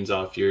afternoons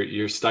off.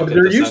 You're stuck at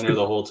the center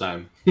the whole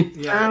time.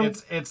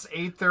 It's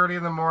 8:30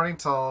 in the morning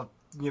till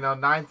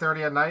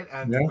 9:30 at night,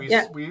 and we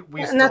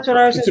and that's what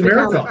ours is. It's a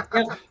marathon.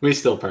 We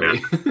still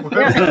party. In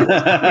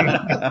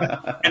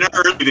our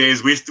early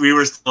days, we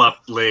were still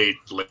up late.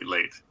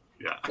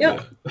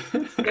 Yeah,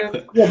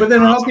 but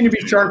then how can you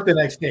be sharp the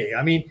next day?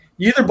 I mean,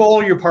 you either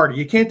bowl or you party.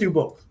 You can't do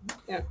both.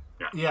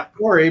 Yeah.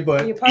 Sorry,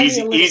 but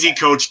easy,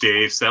 Coach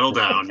Dave. Settle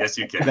down. Yes,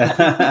 you can.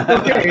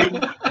 Okay.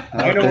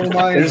 I know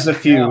mine. There's a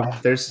few.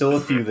 There's still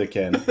a few that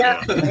can.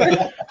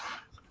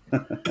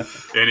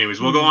 Anyways,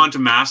 we'll go on to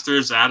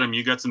Masters. Adam,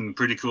 you got some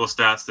pretty cool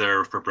stats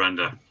there for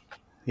Brenda.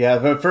 Yeah,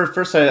 but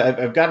first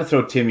I've got to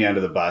throw Timmy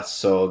under the bus.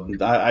 So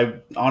I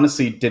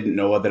honestly didn't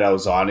know that I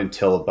was on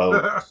until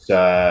about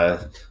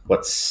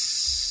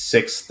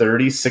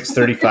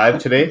 6:35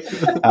 today.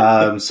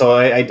 So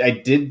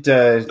I did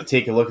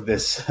take a look at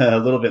this a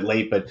little bit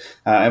late, but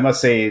I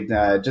must say,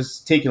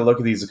 just taking a look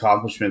at these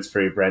accomplishments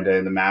for you, Brenda,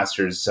 in the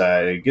Masters,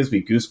 it gives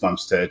me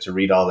goosebumps to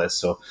read all this.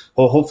 So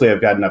hopefully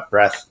I've got enough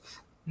breath.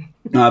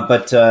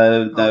 But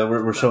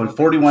we're showing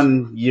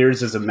 41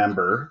 years as a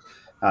member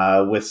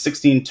with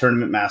 16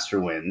 tournament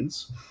master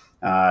wins.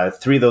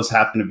 3 of those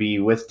happen to be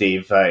with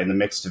Dave in the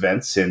mixed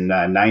events in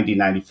 90,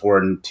 94,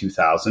 and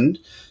 2000.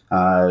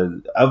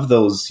 Of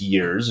those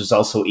years, there's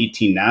also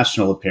 18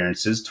 national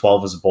appearances,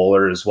 12 as a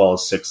bowler, as well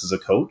as 6 as a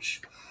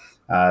coach.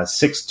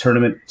 6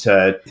 tournament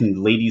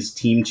ladies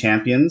team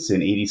champions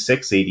in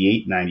 86,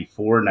 88,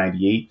 94,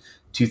 98,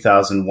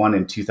 2001,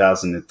 and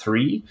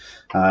 2003.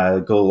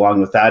 Go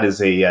along with that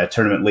is a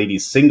tournament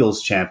ladies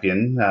singles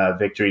champion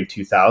victory in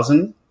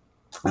 2000.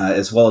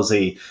 As well as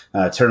a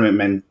tournament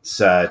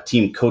men's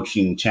team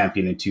coaching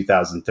champion in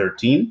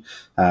 2013,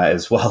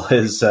 as well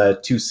as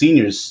 2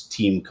 seniors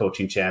team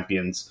coaching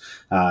champions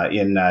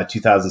in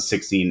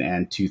 2016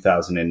 and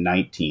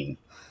 2019.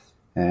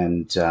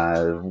 And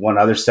one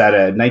other stat,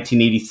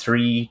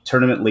 1983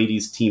 tournament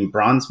ladies team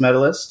bronze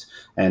medalist,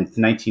 and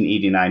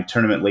 1989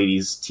 tournament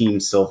ladies team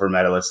silver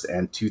medalist,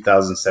 and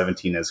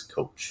 2017 as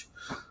coach.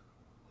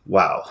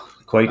 Wow,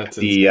 quite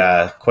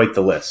the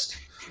list.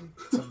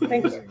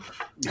 Thank you.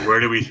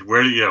 Where do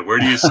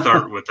you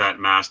start with that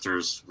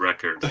Masters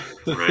record,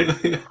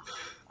 right?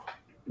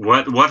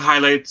 What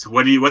highlights?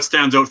 What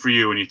stands out for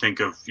you when you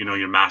think of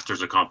your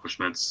Masters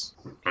accomplishments,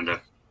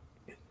 Brenda?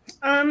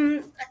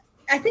 I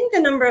think the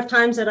number of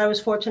times that I was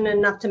fortunate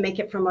enough to make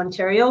it from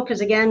Ontario,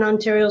 because again,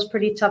 Ontario is a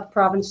pretty tough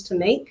province to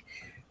make.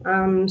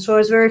 So I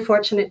was very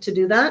fortunate to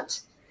do that.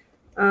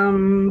 I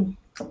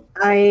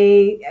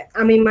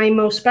mean, my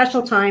most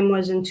special time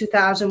was in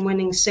 2000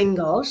 winning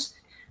singles.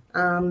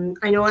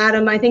 I know,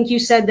 Adam, I think you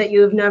said that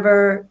you have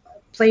never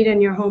played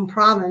in your home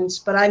province,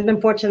 but I've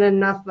been fortunate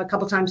enough a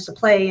couple times to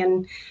play,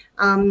 and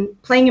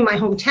playing in my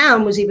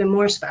hometown was even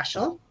more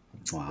special.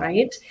 Wow.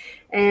 Right?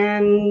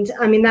 And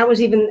I mean, that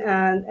was even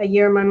a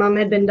year my mom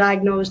had been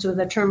diagnosed with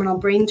a terminal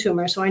brain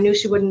tumor, so I knew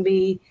this would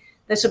be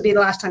the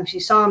last time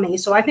she saw me.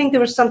 So I think there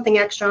was something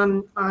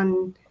extra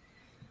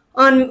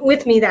on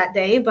with me that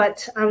day,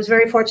 but I was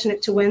very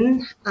fortunate to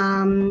win.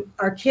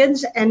 Our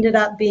kids ended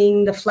up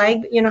being the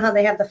flag, how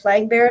they have the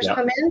flag bearers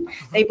come in?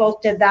 They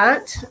both did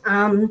that.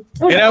 And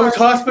that was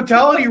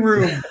hospitality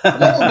room.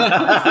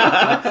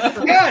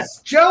 Yes,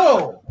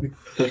 Joe.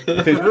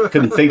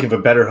 Couldn't think of a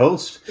better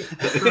host.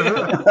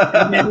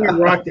 And then we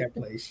rocked that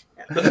place.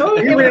 We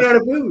ran out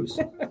of booze.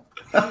 It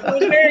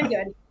was very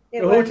good. The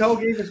hotel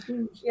gave us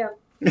booze. Yeah.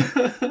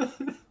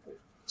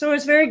 So it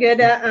was very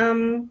good.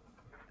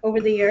 Over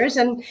the years,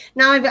 and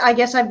now I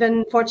guess I've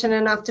been fortunate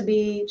enough to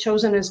be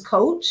chosen as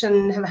coach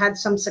and have had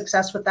some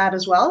success with that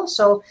as well.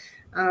 So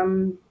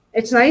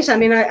it's nice. I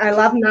mean, I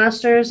love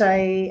Masters.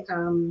 I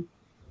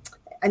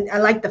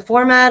like the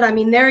format. I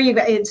mean,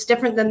 it's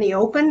different than the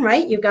Open,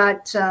 right? You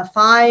got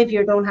 5.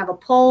 You don't have a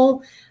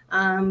poll,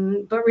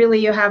 but really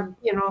you have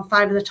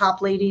 5 of the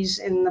top ladies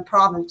in the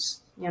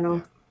province.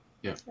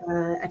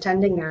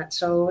 Attending that.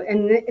 So,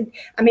 and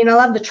I mean, I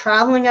love the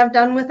traveling I've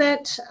done with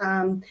it.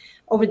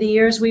 Over the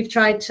years, we've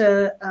tried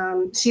to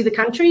see the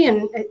country,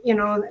 and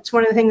it's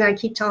one of the things I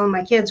keep telling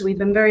my kids. We've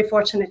been very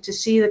fortunate to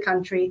see the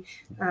country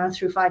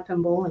through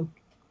 5-pin bowling.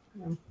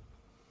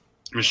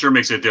 It sure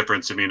makes a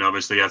difference. I mean,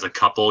 obviously, as a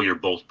couple, you're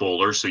both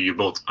bowlers, so you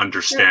both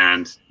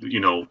understand,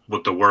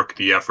 what the work,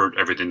 the effort,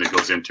 everything that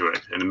goes into it,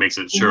 and it makes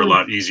it sure a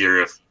lot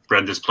easier if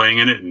Brenda's playing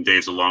in it and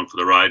Dave's along for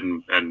the ride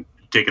and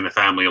taking the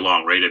family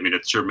along, right? I mean,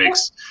 it sure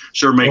makes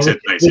it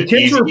nice. The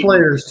kids were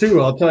players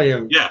too. I'll tell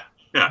you. Yeah.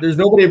 There's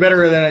nobody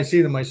better than I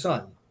see than my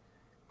son,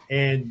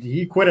 and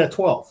he quit at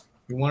 12.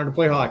 He wanted to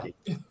play hockey.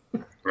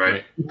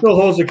 Right. He still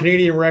holds the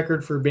Canadian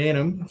record for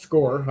Bantam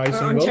score.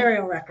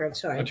 Ontario record.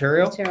 Sorry.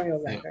 Ontario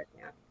record.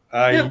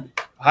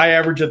 High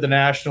average at the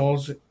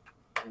Nationals.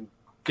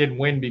 Didn't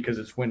win because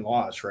it's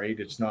win-loss, right?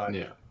 It's not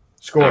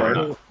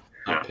score.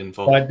 Not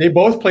pinfall. But they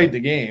both played the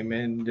game,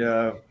 and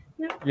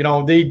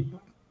they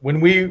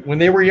when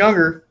they were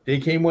younger, they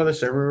came with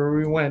us everywhere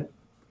we went.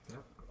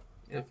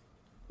 Yeah.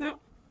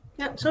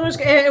 So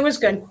it was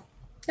good.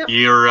 Yep.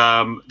 You're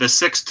the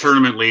 6th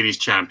tournament ladies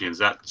champions.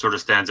 That sort of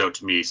stands out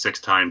to me.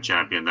 6-time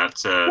champion.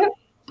 That's I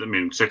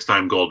mean,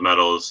 6-time gold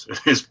medals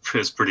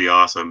is pretty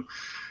awesome.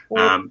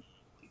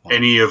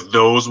 Any of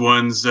those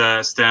ones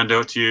stand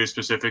out to you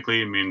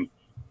specifically? I mean,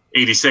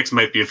 86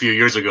 might be a few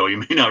years ago. You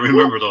may not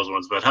remember those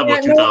ones, but how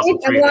about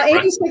 2003? Well,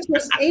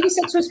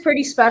 86 was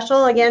pretty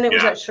special. Again, it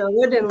was at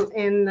Sherwood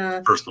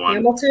in First one.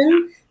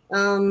 Hamilton.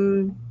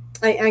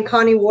 And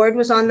Connie Ward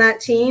was on that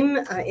team.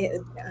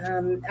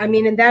 And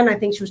then I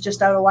think she was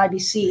just out of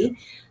YBC.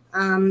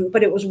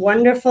 But it was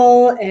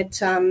wonderful.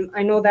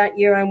 I know that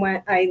year I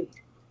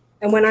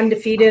went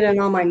undefeated in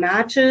all my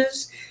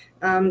matches.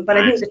 But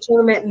I think the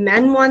tournament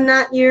men won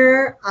that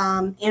year.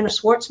 Anna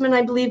Schwartzman,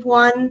 I believe,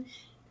 won.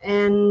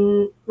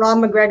 And Rob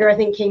McGregor, I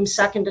think, came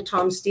second to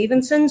Tom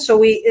Stevenson. So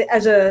we,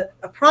 as a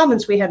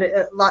province, we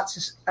had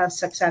lots of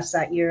success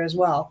that year as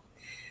well.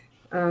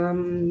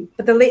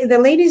 But the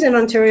ladies in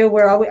Ontario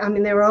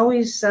they were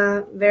always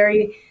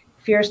very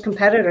fierce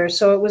competitors.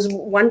 So it was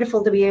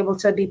wonderful to be able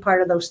to be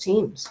part of those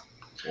teams.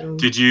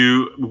 Did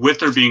you, with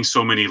there being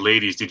so many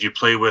ladies, did you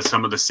play with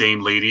some of the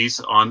same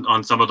ladies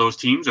on some of those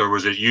teams, or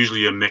was it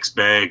usually a mixed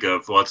bag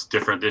of what's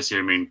different this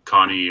year? I mean,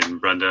 Connie and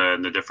Brenda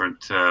and the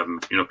different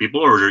people,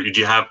 or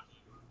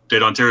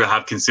did Ontario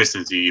have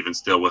consistency even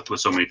still with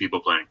so many people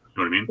playing?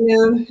 You know what I mean?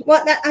 Yeah.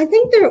 Well, I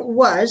think there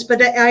was,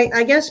 but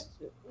I guess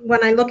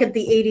when I look at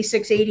the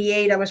 86,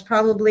 88, I was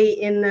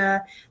probably in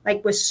the,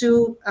 with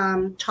Sue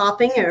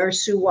Topping, or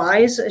Sue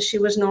Wise, as she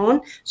was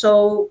known.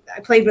 So I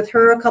played with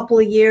her a couple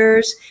of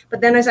years. But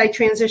then as I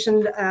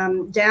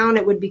transitioned down,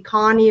 it would be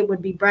Connie, it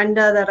would be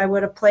Brenda that I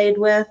would have played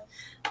with.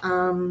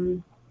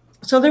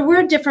 So there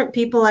were different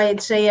people,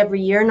 I'd say,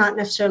 every year, not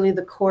necessarily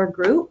the core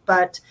group,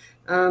 but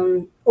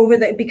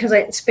because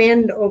I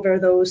spanned over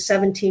those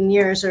 17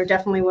 years, there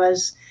definitely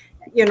was.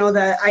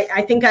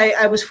 I think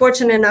I was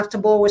fortunate enough to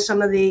bowl with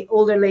some of the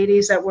older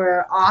ladies that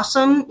were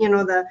awesome. In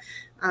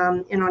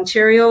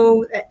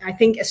Ontario, I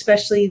think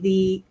especially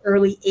the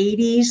early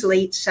 80s,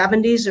 late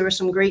 70s, there were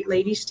some great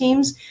ladies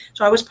teams.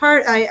 So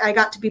I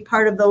got to be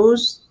part of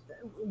those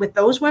with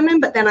those women,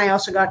 but then I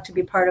also got to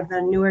be part of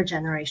the newer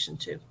generation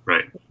too.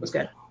 Right. It was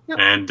good. Yep.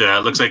 And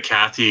looks like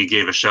Kathy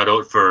gave a shout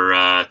out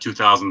for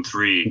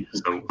 2003.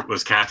 So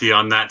was Kathy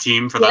on that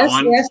team for that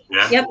one? Yes.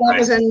 Yeah? Yep. That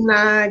was in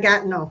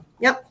Gatineau.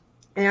 Yep.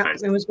 Yeah,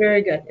 nice. It was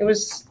very good. It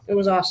was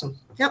awesome.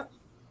 Yep.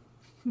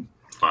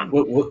 Fun.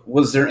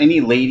 Was there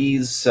any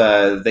ladies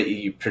that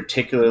you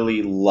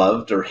particularly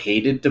loved or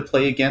hated to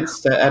play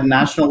against at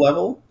national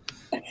level?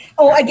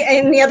 Oh,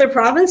 in the other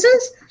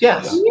provinces?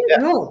 Yes.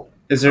 No.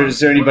 Is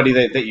there anybody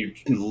that you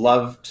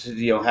loved,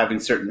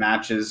 having certain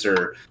matches,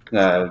 or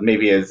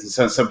maybe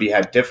somebody you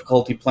had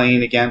difficulty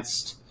playing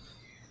against?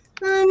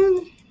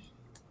 No,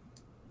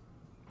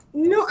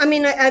 I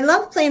mean, I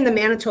love playing the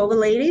Manitoba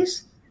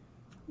ladies.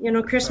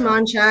 Chris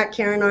Monchak,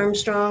 Karen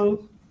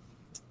Armstrong,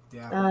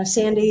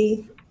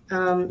 Sandy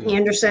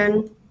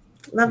Anderson.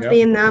 Loved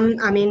being them.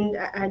 I mean,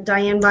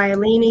 Diane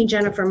Violini,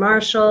 Jennifer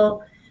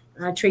Marshall,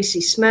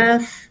 Tracy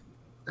Smith.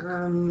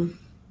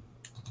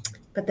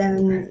 But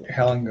then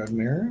Helen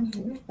Godmere.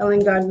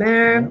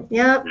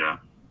 Yeah.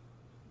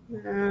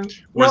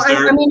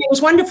 I mean, it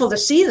was wonderful to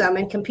see them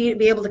and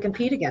be able to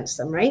compete against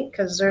them, right?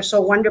 Because they're so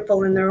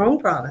wonderful in their own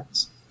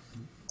province.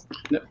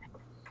 Yep.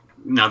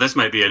 Now, this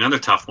might be another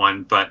tough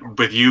one, but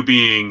with you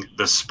being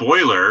the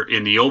spoiler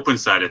in the open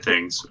side of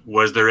things,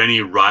 was there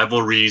any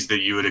rivalries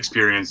that you would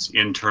experience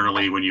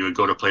internally when you would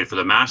go to play for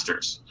the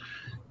Masters?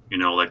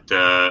 Like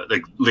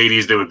the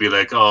ladies that would be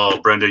like, "Oh,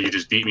 Brenda, you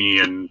just beat me,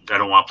 and I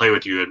don't want to play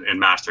with you in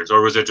Masters,"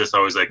 or was it just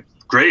always like,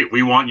 "Great,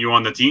 we want you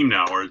on the team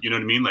now," or you know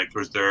what I mean? Like,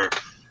 was there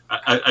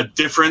a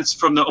difference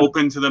from the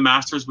Open to the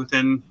Masters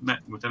within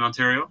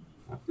Ontario?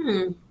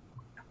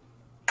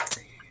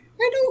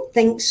 I don't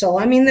think so.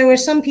 I mean, there were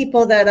some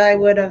people that I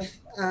would have.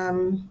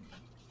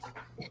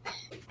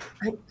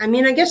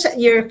 I guess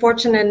you're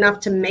fortunate enough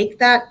to make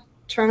that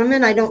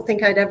tournament. I don't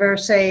think I'd ever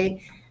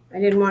say I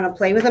didn't want to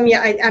play with them.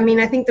 Yeah,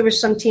 I think there were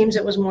some teams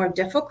that was more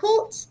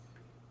difficult,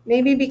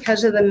 maybe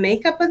because of the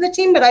makeup of the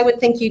team. But I would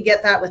think you'd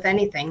get that with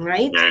anything,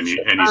 right? Yeah,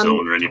 any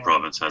zone or any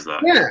province has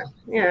that.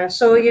 Yeah.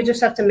 So you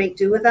just have to make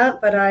do with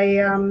that. But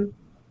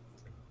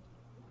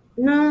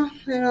no,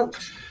 I don't.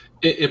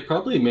 It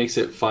probably makes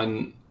it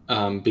fun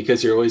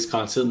because you're always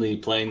constantly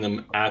playing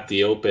them at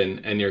the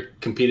Open, and you're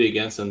competing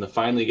against them, to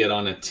finally get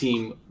on a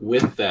team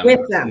with them.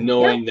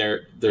 Knowing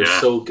they're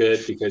so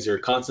good, because you're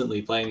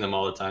constantly playing them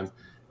all the time.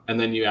 And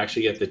then you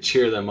actually get to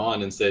cheer them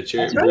on instead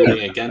of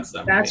rooting against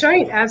them. That's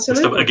right.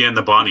 Absolutely. Again,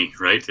 the Bonnie,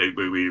 right?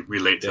 We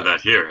relate to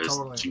that here.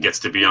 Totally. She gets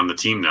to be on the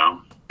team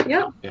now.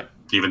 Yeah.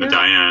 Even the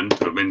Diane,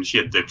 I mean, she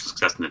had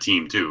success in the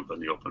team too, but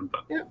in the Open.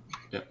 But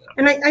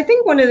And I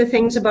think one of the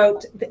things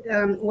about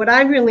what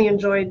I really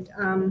enjoyed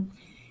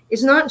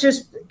is not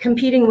just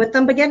competing with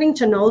them, but getting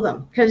to know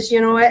them. Because,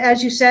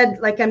 as you said,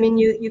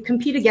 you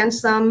compete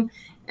against them.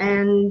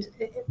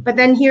 But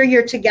then here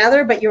you're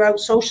together, but you're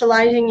out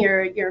socializing.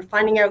 You're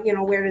finding out,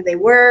 where do they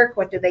work?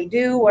 What do they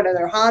do? What are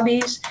their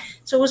hobbies?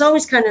 So it was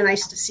always kind of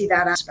nice to see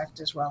that aspect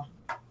as well.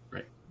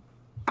 Right.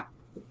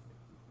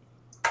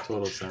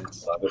 Total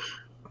sense. Love it.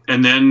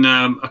 And then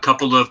a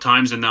couple of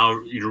times, and now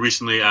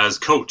recently as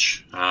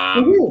coach,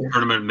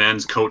 tournament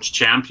men's coach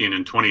champion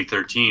in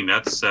 2013.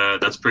 That's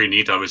pretty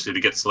neat, obviously, to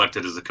get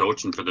selected as a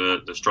coach and for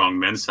the strong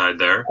men's side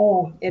there.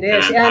 Oh, it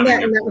is. And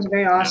that was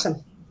very awesome.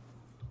 Yeah.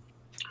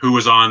 Who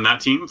was on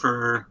that team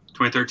for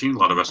 2013? A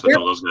lot of us would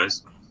know those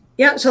guys.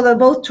 Yeah, so they're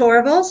both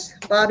Torvilles,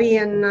 Bobby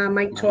and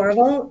Mike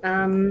Torville,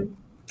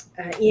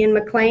 Ian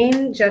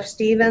McLean, Jeff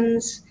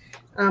Stevens,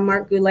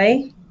 Mark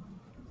Goulet. Is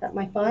that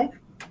my 5?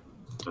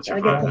 That's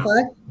your 5.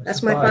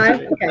 That's my 5.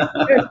 Okay.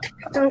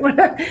 Don't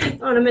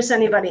want to miss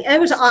anybody.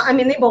 It was,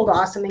 they bowled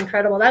awesome,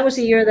 incredible. That was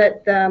the year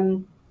that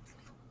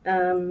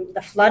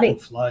the flooding,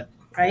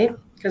 right?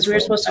 Because we were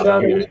supposed to go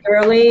out a week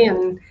early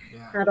and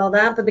had all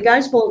that, but the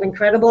guys bowled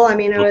incredible. I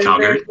mean, it was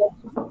very cool.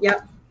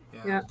 Yeah.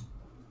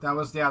 That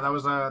was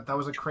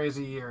a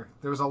crazy year.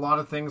 There was a lot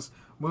of things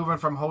moving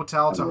from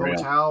hotel to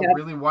hotel,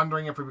 really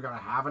wondering if we were going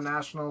to have a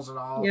nationals at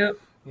all. Yep.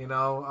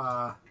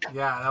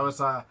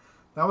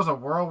 That was a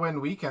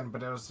whirlwind weekend,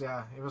 but it was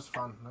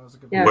fun. That was a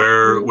good. Yeah.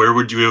 Where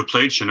would you have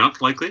played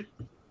Chinook likely?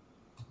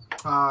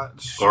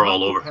 Or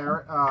all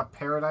over?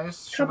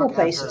 Paradise. A couple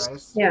places.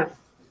 Paradise. Yeah.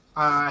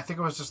 I think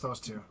it was just those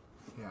two.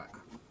 Yeah.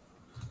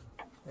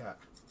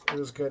 It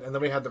was good, and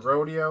then we had the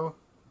rodeo.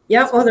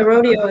 Yeah, the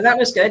rodeo. That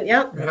was good.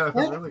 Yeah. Yeah, it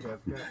was really good.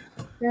 Yeah.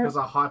 It was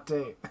a hot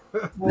day.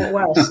 Well, it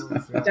was.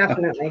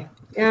 Definitely.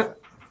 Yeah.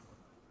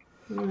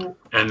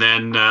 And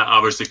then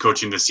obviously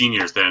coaching the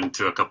seniors then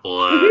to a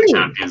couple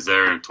champions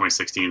there in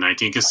 2016 and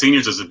 19, because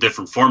seniors is a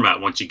different format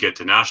once you get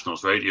to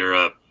nationals, right? You're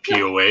a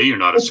POA, you're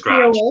not a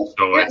scratch. POA.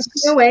 So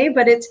it's POA,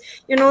 but it's,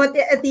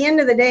 at the end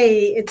of the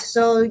day, it's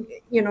so,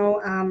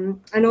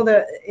 I know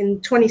that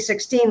in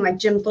 2016, like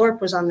Jim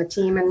Thorpe was on the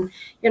team, and,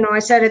 I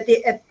said at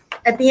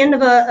the end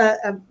of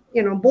a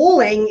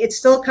bowling, it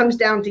still comes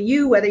down to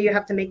you, whether you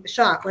have to make the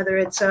shot, whether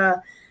it's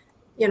for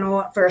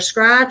a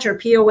scratch or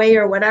POA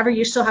or whatever,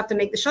 you still have to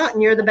make the shot,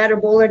 and you're the better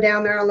bowler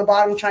down there on the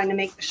bottom trying to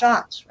make the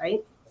shots,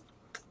 right?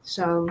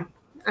 So,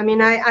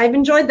 I've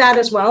enjoyed that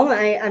as well.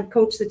 I've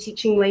coached the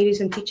teaching ladies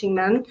and teaching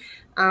men.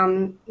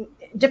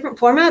 Different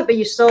format, but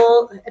you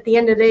still, at the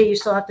end of the day, you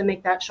still have to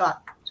make that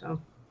shot. So,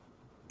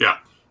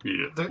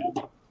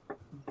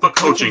 but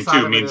coaching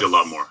too means a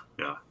lot more.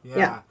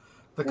 Yeah.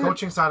 The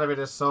coaching side of it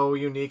is so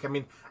unique.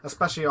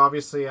 Especially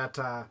obviously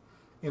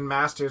in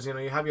Masters, you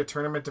have your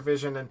tournament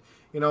division, and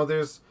there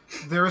is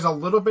a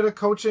little bit of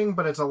coaching,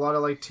 but it's a lot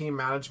of like team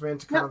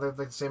management, kind of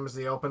the same as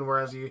the Open.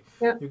 Whereas you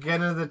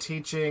get into the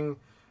teaching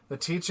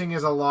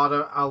is a lot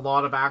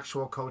of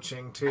actual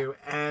coaching too,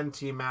 and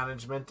team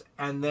management,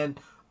 and then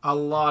a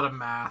lot of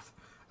math.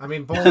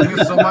 Bowling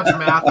is so much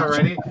math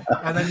already,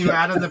 and then you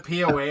add in the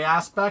POA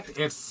aspect.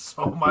 It's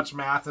so much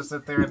math to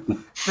sit there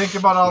and think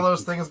about all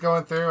those things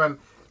going through, and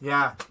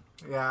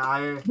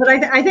But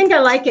I think I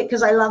like it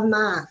because I love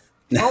math.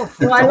 Oh,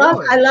 so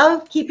totally. I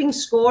love keeping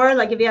score.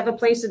 Like if you have a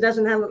place that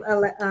doesn't have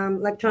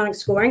electronic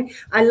scoring,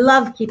 I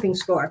love keeping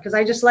score because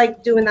I just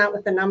like doing that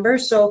with the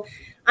numbers. So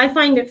I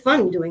find it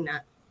fun doing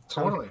that.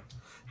 Totally.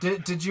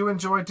 Did you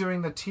enjoy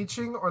doing the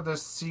teaching or the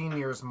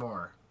seniors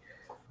more?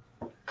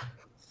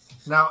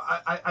 Now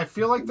I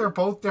feel like they're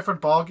both different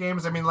ball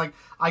games. I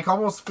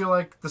almost feel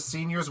like the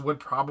seniors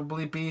would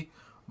probably be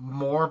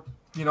more,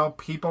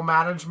 people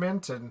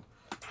management and.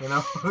 Than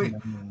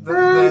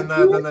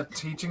the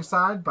teaching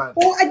side, but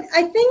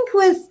I think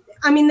with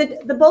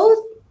the both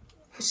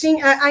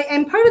seeing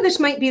and part of this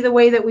might be the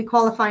way that we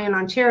qualify in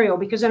Ontario,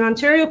 because in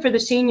Ontario for the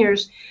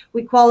seniors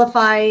we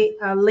qualify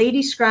a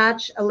lady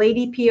scratch, a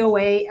lady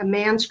POA, a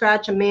man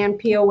scratch, a man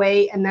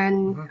POA, and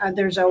then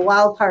there's a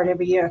wild card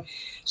every year.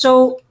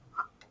 So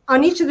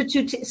on each of the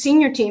two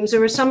senior teams,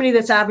 there was somebody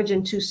that's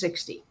averaging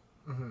 260,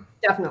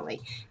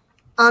 definitely.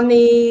 On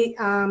the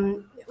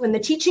when the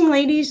teaching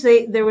ladies,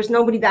 there was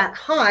nobody that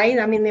high.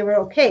 They were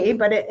okay,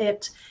 but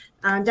it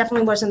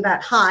definitely wasn't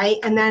that high.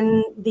 And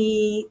then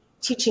the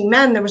teaching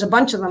men, there was a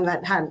bunch of them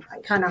that had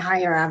kind of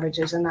higher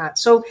averages than that.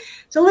 So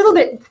it's a little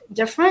bit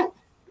different.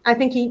 I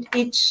think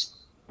each,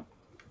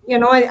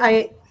 and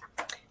I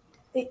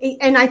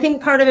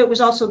think part of it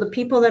was also the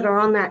people that are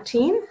on that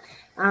team.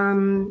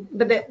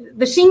 But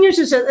the seniors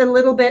is a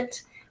little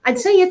bit, I'd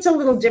say it's a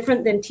little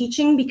different than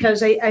teaching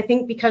because I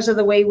think because of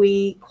the way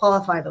we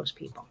qualify those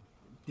people.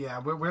 Yeah,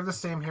 we're the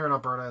same here in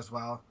Alberta as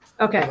well.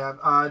 Okay.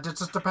 Yeah, it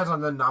just depends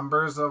on the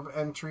numbers of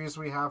entries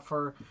we have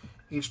for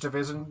each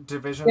division,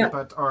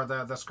 Yeah. or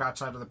the scratch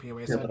side of the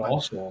POA Yeah, side. but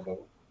also about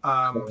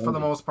For the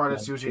most part,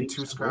 it's usually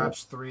 2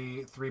 scratch,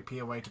 3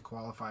 POA to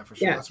qualify for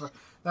sure. Yeah.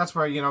 That's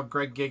where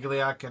Greg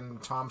Gigliak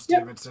and Tom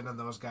Stevenson and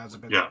those guys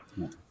have been. Yeah.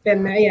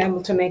 Been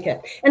able to make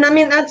it. And I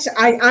mean,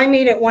 I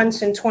made it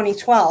once in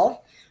 2012.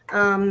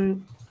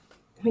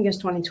 I think it was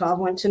 2012,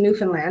 went to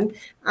Newfoundland.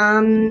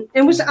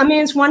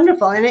 It's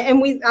wonderful.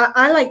 And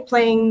I like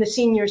playing the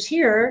seniors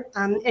here.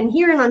 And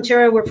here in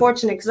Ontario, we're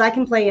fortunate because I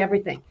can play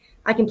everything.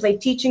 I can play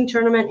teaching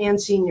tournament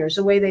and seniors,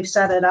 the way they've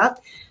set it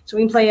up. So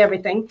we can play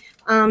everything.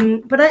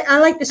 But I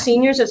like the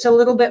seniors. It's a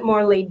little bit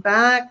more laid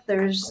back.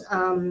 There's,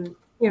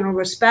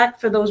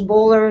 respect for those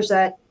bowlers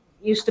that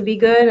used to be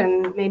good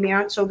and maybe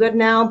aren't so good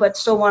now, but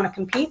still want to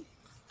compete.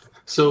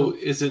 So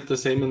is it the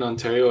same in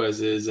Ontario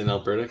as it is in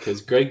Alberta?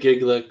 Because Greg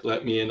Giglick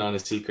let me in on a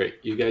secret.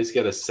 You guys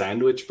get a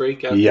sandwich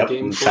break after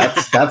game 4?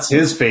 That's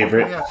his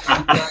favorite.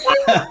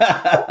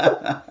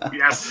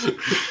 Yes.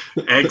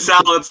 Egg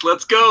salads,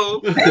 let's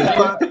go.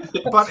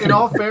 But in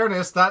all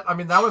fairness, that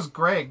was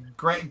Greg.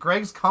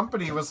 Greg's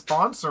company was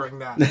sponsoring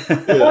that.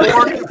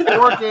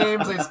 4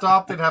 games, they'd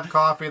stop, they'd have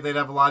coffee, they'd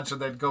have lunch, and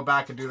they'd go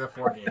back and do their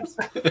 4 games.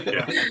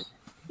 Yeah.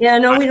 Yeah,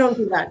 no, we don't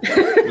do that.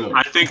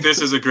 I think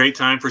this is a great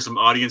time for some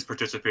audience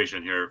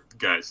participation here,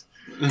 guys.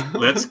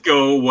 Let's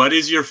go. What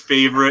is your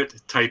favorite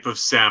type of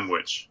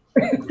sandwich?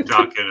 We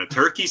talking a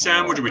turkey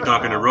sandwich? Are we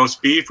talking a roast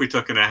beef? Are we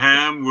talking a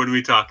ham? What are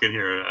we talking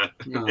here?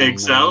 Egg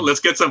salad? Let's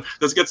get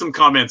some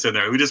comments in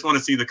there. We just want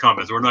to see the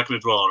comments. We're not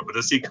going to dwell on it, but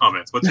let's see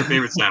comments. What's your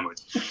favorite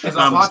sandwich? Is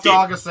a hot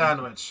dog a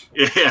sandwich?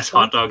 Yes,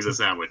 hot dog's a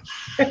sandwich.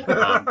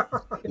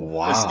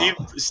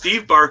 Wow.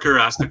 Steve Barker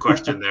asked the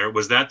question there.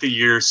 Was that the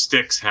year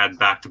Styx had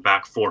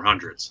back-to-back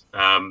 400s?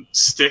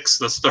 Styx,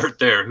 let's start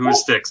there. Who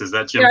is Styx? Is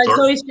that Jim Thornton?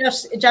 So he's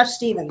Jeff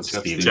Stevens.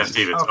 Jeff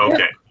Stevens, Okay.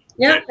 okay.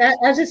 Yeah,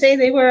 as I say,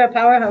 they were a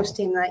powerhouse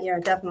team that year,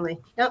 definitely.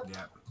 Yep.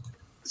 Yeah.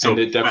 So and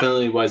it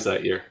definitely was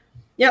that year.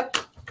 Yep.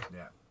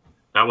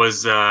 that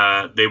was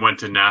they went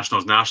to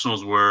nationals.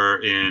 Nationals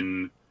were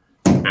in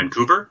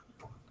Vancouver,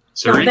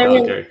 Surrey. They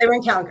were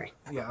in Calgary.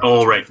 Yeah.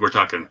 Oh, right. We're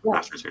talking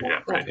Masters here.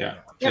 Yeah, right. Yeah.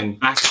 Yep.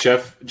 And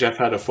Jeff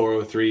had a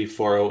 403,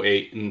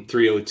 408, and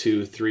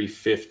 302,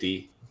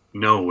 350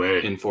 No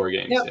way. in 4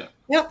 games. Yep. Yeah.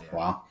 Yep.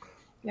 Wow.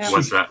 Yeah.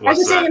 What's that? As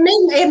I say,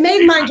 it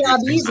made my job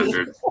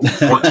easy.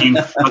 14.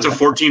 That's a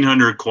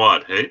 1400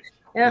 quad. Hey.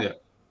 Yeah.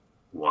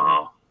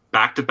 Wow.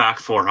 Back-to-back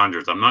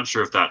 400s. I'm not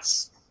sure if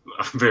that's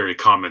a very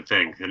common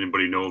thing.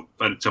 Anybody know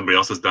somebody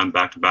else has done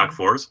back-to-back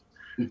 4s?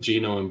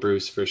 Gino and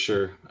Bruce for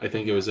sure. I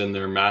think it was in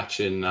their match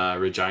in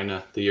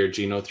Regina the year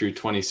Gino threw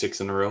 26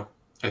 in a row.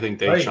 I think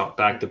they shot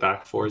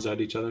back-to-back 4s at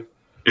each other.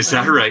 Is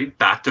that right?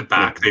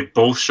 Back-to-back. Yeah. They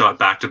both shot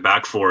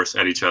back-to-back 4s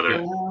at each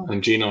other. Yeah.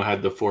 And Gino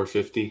had the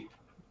 450.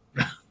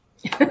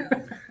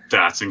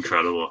 That's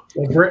incredible.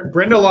 Well,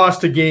 Brenda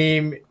lost a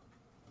game.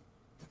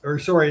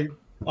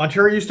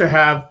 Ontario used to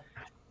have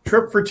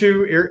trip for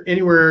 2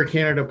 anywhere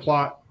Canada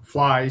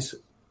flies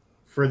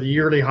for the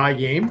yearly high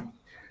game.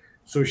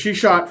 So she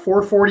shot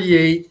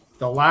 448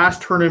 the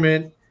last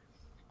tournament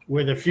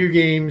with a few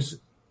games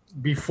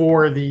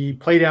before the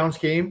playdowns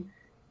game.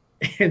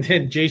 And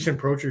then Jason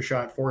Procher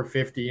shot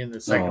 450 in the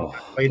second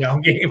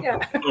playdown game. Yeah.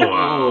 Oh,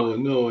 wow. Oh,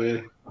 no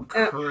way.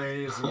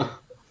 Crazy.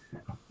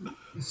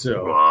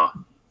 So, wow.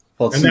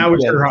 Well, and that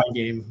was her high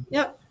game.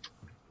 Yep.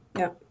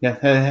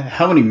 Yeah.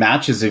 How many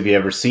matches have you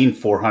ever seen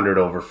 400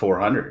 over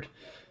 400?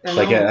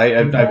 Like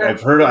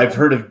I've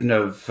heard of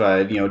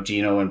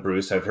Gino and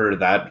Bruce. I've heard of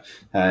that.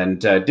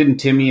 And didn't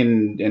Timmy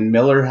and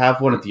Miller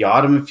have one at the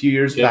Autumn a few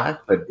years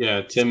back? But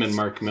yeah, Tim and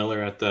Mark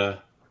Miller at the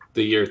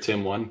year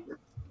Tim won.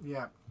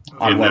 Yeah.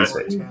 On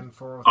Wednesday.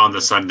 On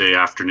the Sunday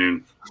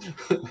afternoon.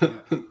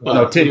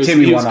 No,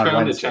 Timmy won on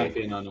Wednesday.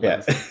 Champion on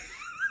Wednesday.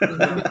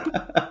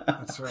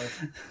 That's right.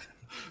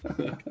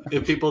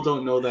 If people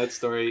don't know that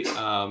story,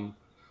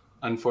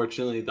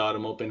 unfortunately, the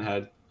Autumn Open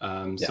had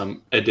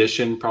some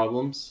addition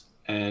problems,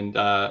 and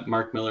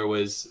Mark Miller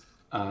was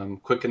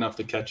quick enough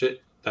to catch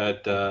it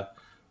that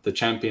the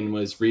champion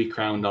was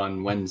recrowned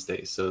on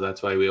Wednesday. So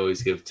that's why we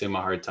always give Tim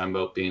a hard time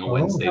about being a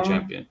Wednesday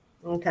champion.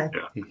 Okay.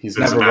 Yeah. He's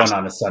never won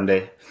on a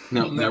Sunday.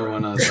 No, never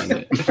won on a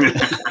Sunday.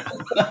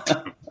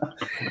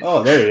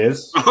 Oh, there he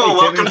is. Oh,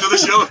 welcome to the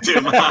show,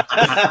 Tim.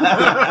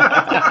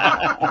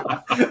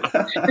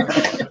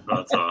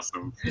 That's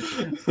awesome.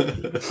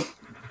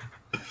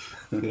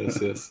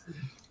 Yes.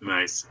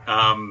 Nice.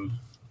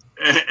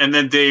 And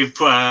then Dave,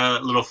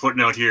 little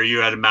footnote here, you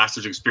had a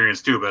Masters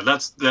experience too, but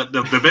that's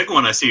the big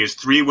one I see is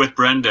 3 with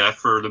Brenda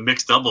for the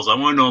mixed doubles. I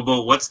want to know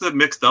about what's the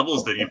mixed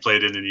doubles that you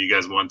played in and you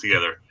guys won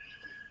together.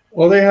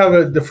 Well, they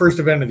have the first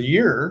event of the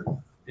year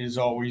is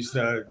always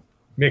the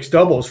mixed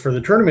doubles for the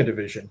tournament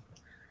division.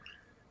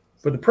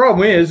 But the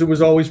problem is it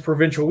was always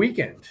provincial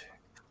weekend.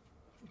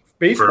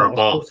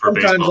 Baseball.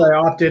 Sometimes I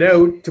opted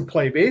out to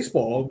play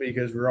baseball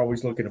because we're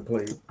always looking to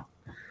play,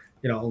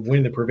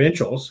 win the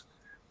provincials.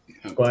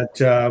 But,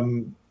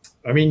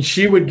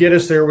 she would get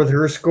us there with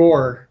her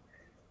score.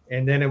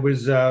 And then it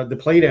was the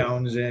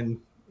playdowns. And,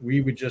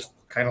 we would just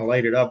kind of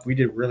light it up. We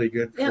did really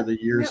good for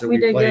the years that we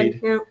did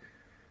played. Good. Yeah.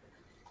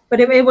 But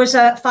it was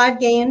 5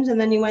 games, and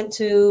then you went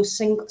to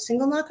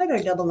single knockout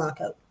or double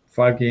knockout?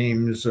 5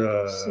 games.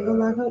 Single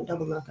knockout,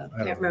 double knockout.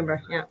 I can't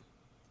remember. Yeah.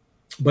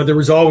 But there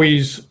was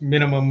always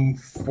minimum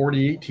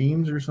 48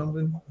 teams or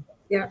something.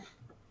 Yeah.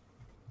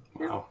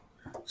 Wow.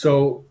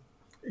 So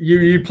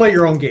you play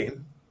your own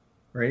game,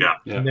 right? Yeah.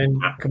 And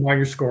then combine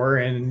your score,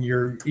 and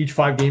each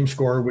 5-game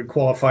score would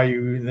qualify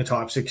you in the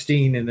top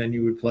 16, and then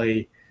you would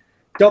play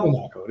double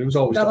knockout. It was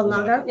always double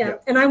knockout. Yeah.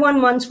 And I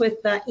won once with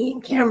Ian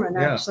Cameron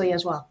actually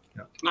as well.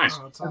 Yeah. Nice.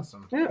 Oh, that's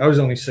awesome. Yeah. I was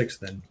only 6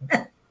 then.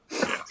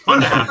 Fun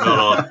to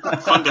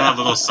have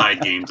little side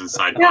games and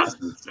side pots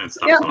and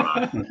stuff going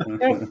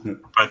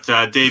on.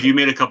 But Dave, you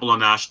made a couple of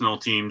national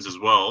teams as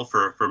well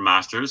for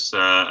Masters,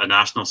 a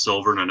national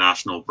silver and a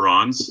national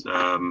bronze.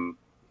 Who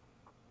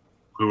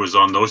was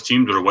on those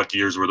teams, or what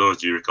years were those?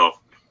 Do you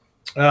recall?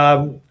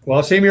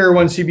 Well, same year I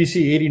won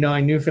CBC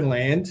 89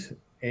 Newfoundland,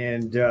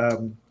 and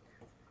Greg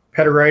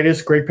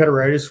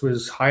Peteritis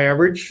was high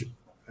average,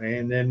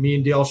 and then me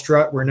and Dale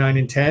Strutt were 9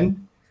 and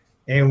 10.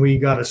 And we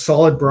got a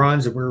solid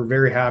bronze, and we were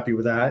very happy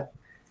with that.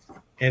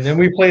 And then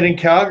we played in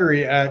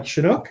Calgary at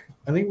Chinook.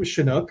 I think it was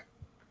Chinook.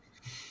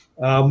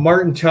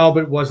 Martin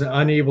Talbot was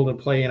unable to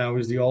play, and I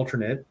was the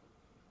alternate.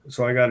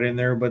 So I got in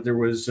there. But there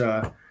was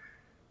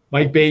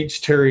Mike Bates,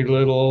 Terry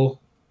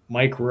Little,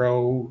 Mike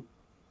Rowe,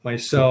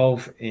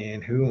 myself,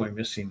 and who am I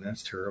missing?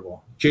 That's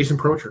terrible. Jason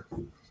Procher.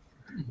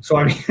 So,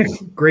 I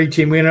mean, great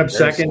team. We ended up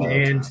second.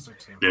 And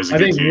I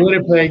think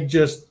Winnipeg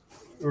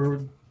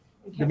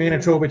the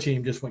Manitoba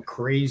team just went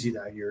crazy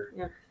that year.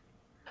 Yeah.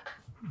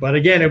 But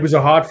again, it was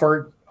a hot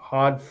fart.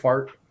 Right,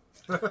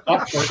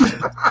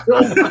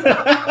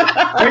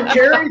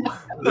 Terry?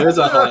 There's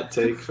a hot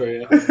take for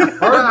you.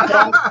 Hard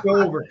fart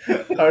over.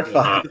 Hard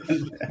fart.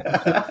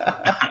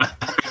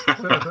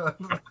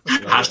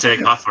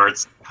 Hashtag hot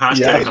farts.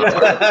 Hashtag hot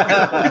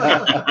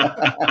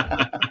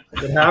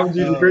farts. It happens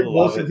to be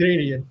most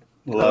Canadian.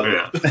 Love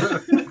it.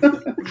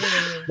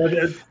 But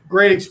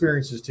great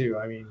experiences too.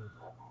 I mean,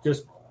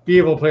 just be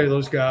able to play with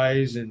those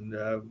guys, and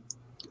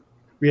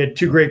we had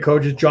 2 great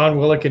coaches, John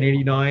Willick in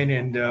 89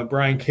 and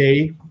Brian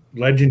Kay,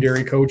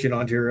 legendary coach in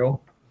Ontario,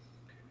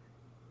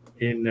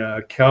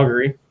 in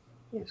Calgary.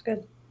 Yeah, it's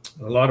good.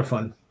 A lot of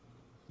fun.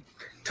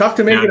 Tough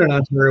to make it in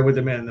Ontario with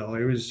the men, though.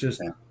 It was just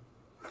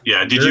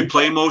Yeah. Did you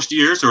play most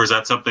years, or is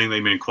that something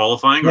they made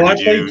qualifying? No, or I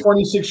played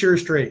 26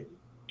 years straight.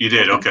 You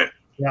did? Okay.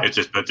 Yeah.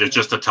 It's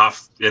just a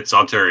tough. It's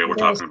Ontario we're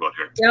talking about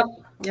here.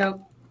 Yep.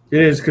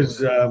 It is, because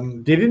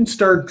they didn't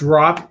start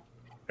drop.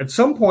 At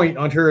some point,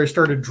 Ontario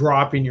started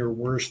dropping your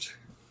worst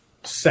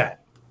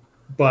set,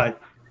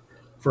 but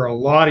for a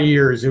lot of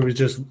years, it was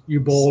just you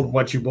bowled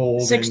what you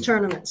bowled. 6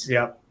 tournaments.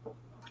 Yeah.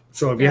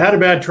 So if you had a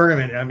bad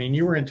tournament, I mean,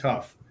 you were in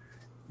tough.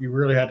 You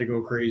really had to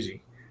go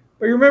crazy.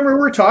 But you remember, we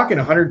were talking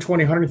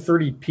 120,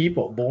 130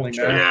 people bowling.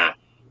 Yeah.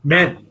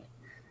 Men.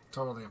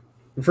 Totally.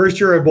 The first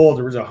year I bowled,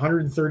 there was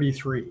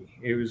 133.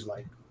 It was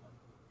like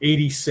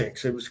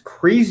 86. It was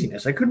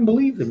craziness. I couldn't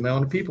believe the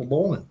amount of people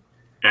bowling.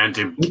 And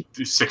to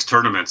 6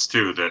 tournaments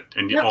too,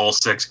 all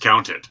 6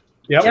 counted.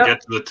 Yep. To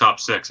get to the top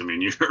 6, I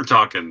mean, you're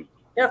talking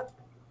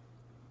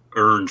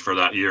earned for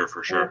that year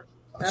for sure.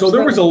 So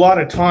there was a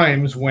lot of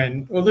times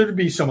when, there'd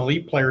be some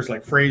elite players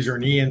like Fraser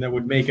and Ian that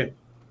would make it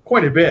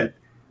quite a bit,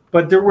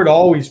 but there would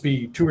always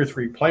be 2 or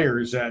 3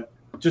 players that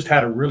just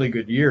had a really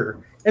good year,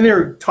 and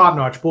they're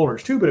top-notch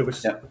bowlers too. But it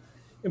was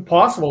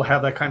impossible to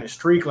have that kind of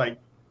streak like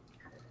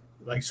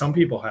some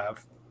people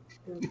have.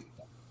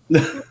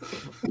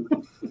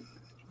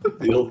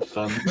 The old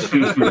thumb.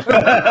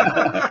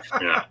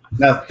 Yeah.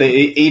 Now,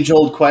 the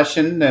age-old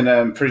question, and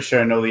I'm pretty sure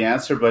I know the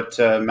answer, but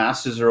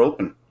Masters are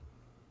open.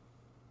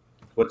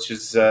 Which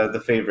is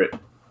the favorite?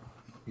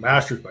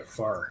 Masters by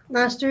far.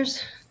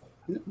 Masters.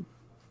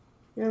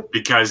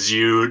 Because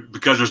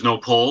there's no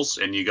polls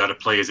and you got to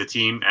play as a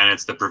team, and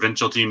it's the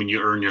provincial team and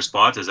you earn your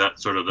spot. Is that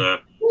sort of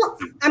the? Well,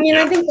 I mean,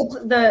 I think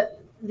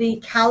the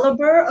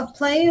caliber of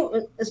play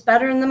is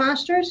better in the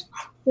Masters,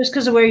 just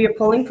because of where you're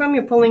pulling from.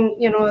 You're pulling,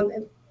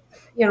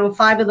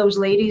 5 of those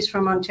ladies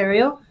from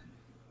Ontario,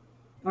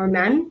 or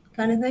men,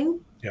 kind of thing.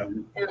 Yeah.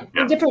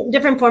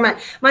 Different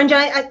format. Mind you,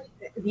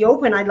 the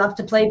Open I'd love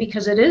to play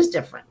because it is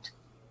different.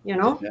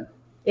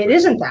 It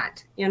isn't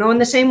that. In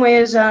the same way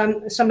as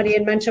somebody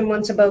had mentioned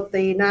once about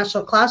the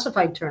National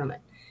Classified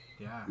Tournament.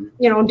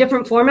 Yeah.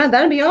 Different format.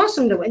 That'd be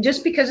awesome to win,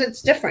 just because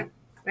it's different,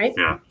 right?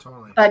 Yeah.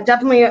 Totally. But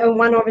definitely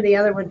one over the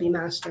other would be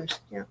Masters.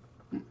 Yeah.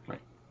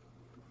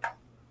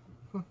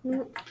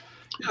 Yeah,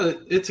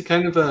 it's a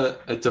kind of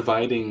a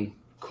dividing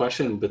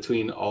question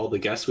between all the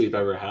guests we've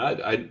ever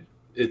had.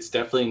 It's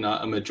definitely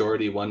not a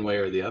majority one way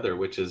or the other,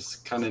 which is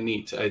kind of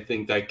neat. I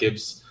think that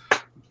gives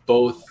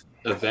both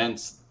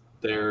events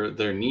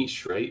their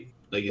niche, right?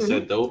 Like you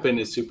said, the Open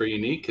is super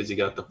unique because you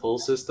got the pull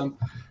system,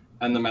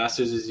 and the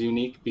Masters is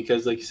unique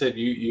because, like you said,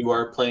 you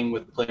are playing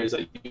with players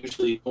that you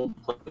usually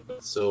don't play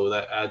with, so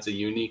that adds a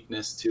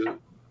uniqueness to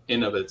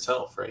in of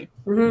itself, right?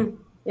 Mm-hmm.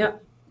 Yeah.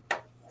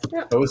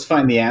 I always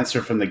find the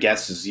answer from the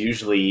guests is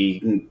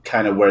usually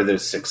kind of where the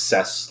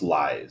success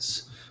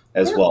lies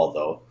as well,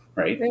 though,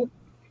 right?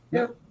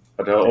 Yeah.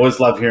 But I always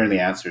love hearing the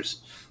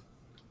answers.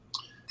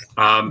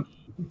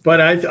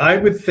 But I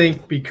would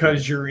think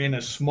because you're in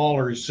a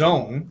smaller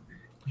zone,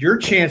 your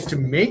chance to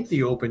make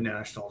the Open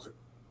Nationals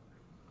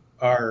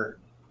are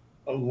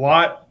a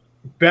lot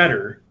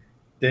better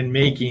than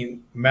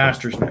making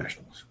Masters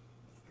Nationals.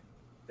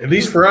 At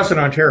least for us in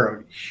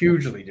Ontario,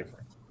 hugely different.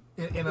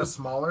 In a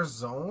smaller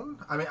zone?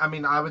 I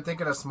mean, I would think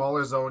in a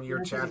smaller zone,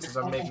 your chances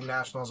of making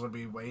nationals would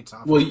be way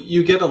tougher. Well,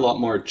 you get a lot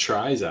more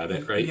tries at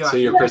it, right? Yeah. So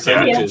your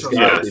percentage is going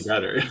to be Yes.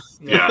 better.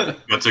 Yeah,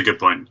 that's a good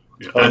point.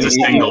 Yeah. As a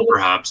single,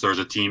 perhaps, or as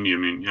a team, you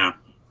mean, yeah.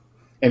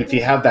 And if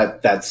you have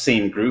that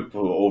same group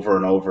over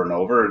and over and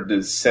over,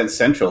 it's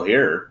Central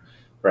here,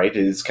 right?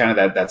 It's kind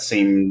of that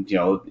same,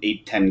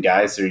 8-10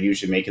 guys that are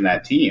usually making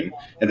that team.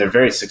 And they're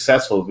very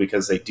successful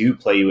because they do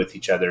play with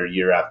each other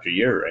year after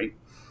year, right?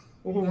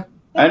 Mhm.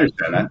 I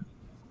understand that.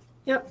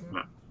 Yep.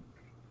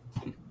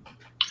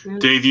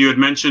 Dave, you had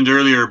mentioned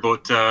earlier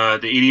about the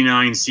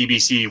 '89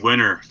 CBC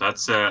winner.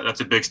 That's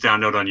a big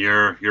standout on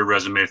your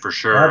resume for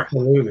sure.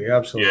 Absolutely.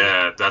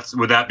 Yeah,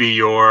 would that be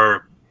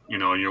your, in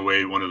your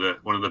way, one of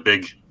the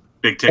big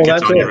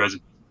tickets on your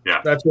resume?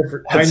 Yeah, That's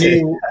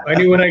it. I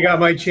knew when I got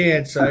my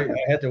chance, I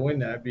had to win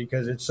that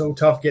because it's so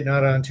tough getting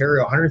out of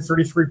Ontario.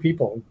 133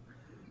 people,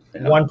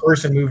 one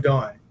person moved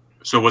on.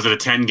 So was it a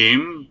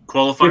 10-game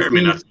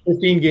qualifier?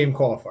 15 game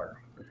qualifier.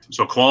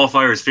 So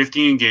qualifier is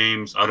 15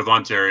 games out of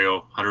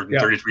Ontario,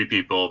 133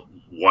 people,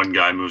 one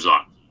guy moves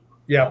on.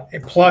 Yeah,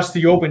 and plus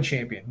the Open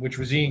champion, which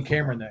was Ian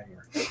Cameron that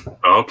year.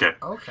 Oh, okay.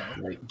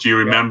 Okay. Do you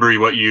remember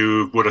what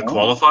you would have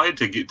qualified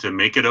to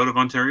make it out of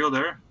Ontario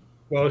there?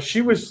 Well,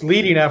 she was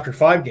leading after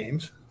 5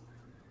 games.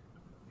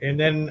 And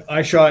then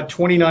I shot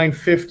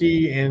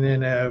 2950 and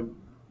then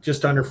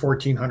just under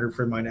 1400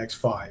 for my next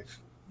 5.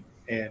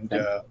 And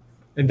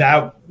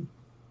that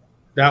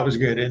was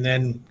good. And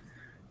then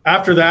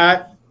after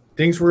that,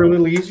 things were a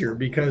little easier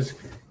because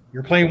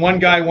you're playing one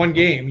guy, one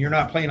game. You're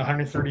not playing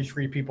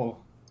 133 people.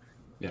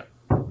 Yeah.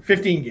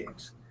 15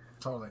 games.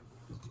 Totally.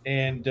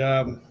 And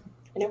And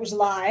it was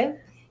live. It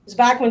was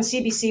back when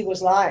CBC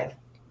was live.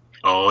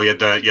 Oh, you had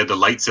the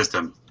light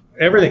system.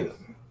 everything.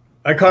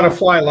 I caught a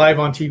fly live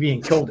on TV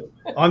and killed it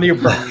on the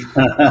approach.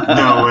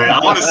 No way. I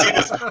want to see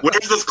this.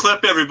 Where's this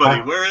clip,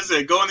 everybody? Where is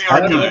it? Go in the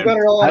How do you- archive.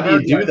 How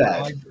do you do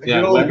that?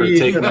 Yeah, remember,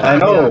 take it I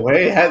know.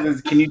 Hey,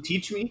 can you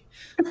teach me?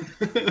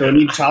 Do I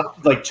need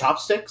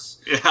chopsticks?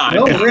 Yeah.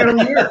 No, ran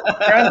them here.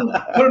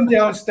 Put them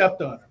down,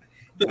 stepped on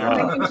them.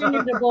 I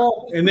continued to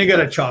bowl. And they got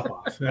a chop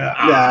off.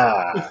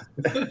 Yeah.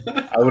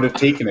 Yeah, I would have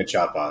taken a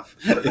chop off.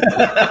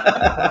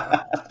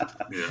 Yeah.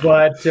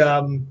 But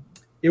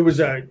it was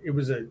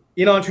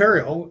in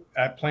Ontario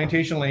at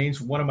Plantation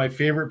Lanes, one of my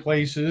favorite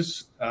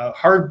places.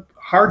 Hard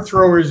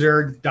throwers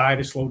there died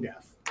a slow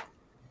death.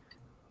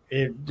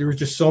 There was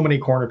just so many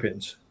corner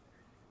pins.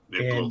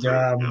 They pulled And through,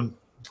 yeah.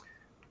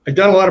 I'd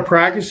done a lot of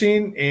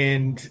practicing,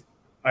 and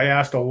I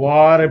asked a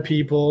lot of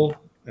people,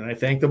 and I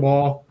thanked them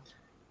all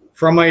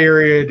from my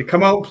area to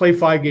come out and play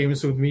 5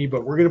 games with me,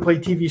 but we're going to play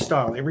TV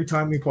style every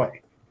time we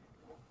play.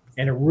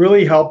 And it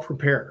really helped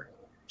prepare.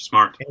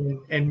 Smart.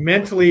 And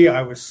mentally,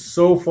 I was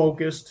so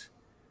focused.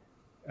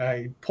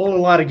 I pulled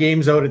a lot of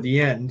games out at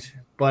the end.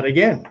 But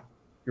again,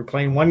 you're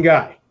playing one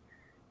guy.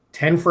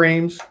 10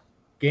 frames.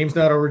 Game's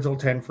not over until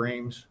 10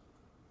 frames.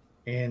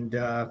 And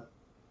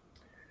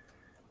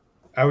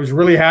I was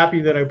really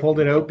happy that I pulled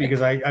it out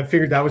because I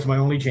figured that was my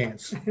only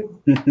chance.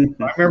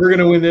 If I'm ever going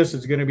to win this,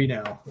 it's going to be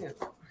now. Yeah.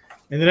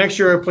 And the next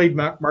year I played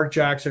Mark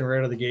Jackson right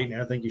out of the gate,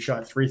 and I think he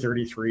shot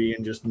 333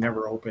 and just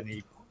never opened.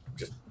 He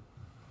just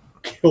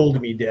killed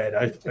me dead.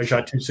 I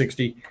shot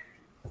 260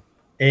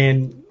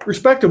 and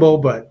respectable,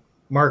 but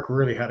Mark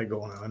really had it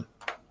going on.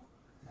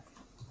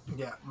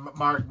 Yeah,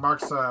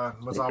 Mark's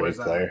was always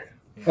Great player.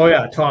 Yeah. Oh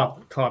yeah,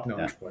 top notch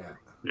Yeah. player.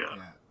 Yeah.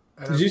 Yeah.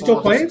 And Is his he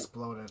still ball just playing?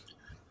 Exploded.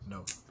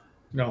 No.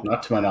 No,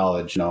 Not to my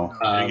knowledge, no.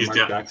 I think he's Mark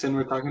down. Jackson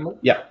we're talking about?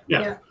 Yeah.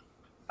 Yeah.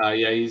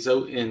 Yeah, he's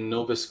out in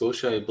Nova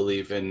Scotia, I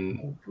believe, and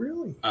oh,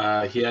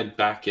 really? he had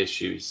back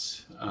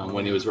issues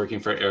when he was working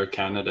for Air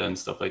Canada and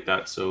stuff like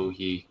that. So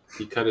he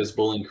cut his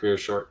bowling career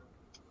short.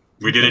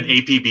 We did an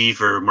APB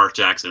for Mark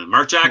Jackson.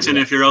 Mark Jackson,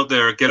 if you're out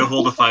there, get a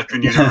hold of 5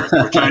 Pin Universe.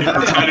 We're trying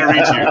to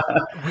reach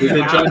you. We've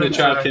been trying to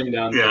track him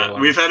down. For a Yeah,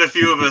 while. we've had a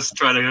few of us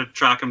try to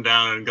track him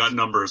down and got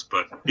numbers,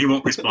 but he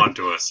won't respond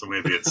to us. So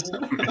maybe it's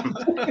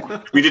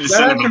we need to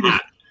send him a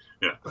hat.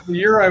 The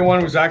year I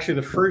won was actually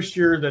the first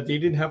year that they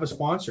didn't have a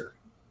sponsor,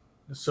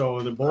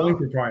 so the bowling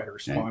proprietor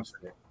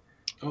sponsored it.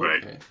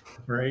 Right. Okay.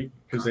 Right,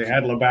 because they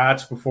had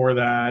Labatt's before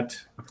that.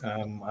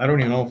 I don't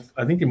even know.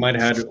 I think they might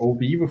have had OB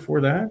before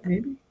that,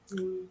 maybe.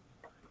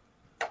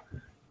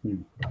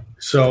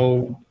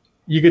 So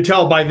you could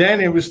tell by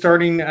then it was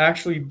starting to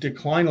actually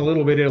decline a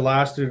little bit. It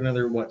lasted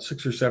another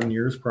 6 or 7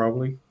 years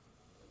probably.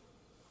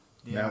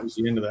 Yeah. That was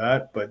the end of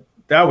that. But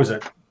that was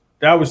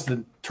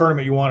the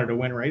tournament you wanted to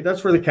win, right?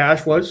 That's where the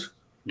cash was,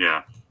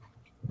 Yeah,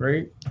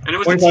 right? and it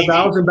was a TV.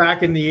 25,000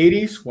 back in the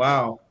 80s.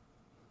 Wow.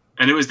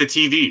 And it was the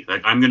TV.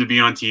 Like, I'm going to be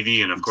on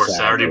TV. And, of course,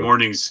 Exactly. Saturday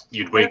mornings,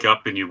 you'd wake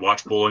up and you'd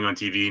watch bowling on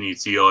TV and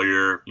you'd see all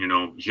your,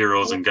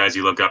 heroes and guys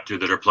you look up to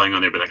that are playing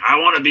on there. But like, I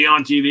want to be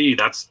on TV.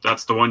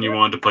 That's the one you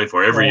wanted to play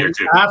for every year,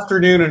 too.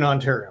 Afternoon in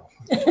Ontario.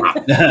 When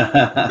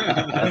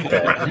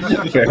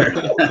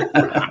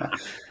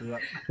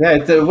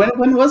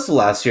was the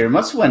last year? It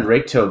must have went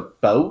right to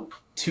about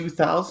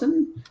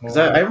 2000. Because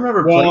I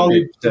remember playing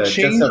it just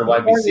out of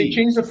YBC. They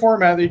changed the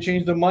format. They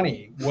changed the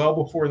money well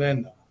before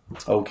then, though.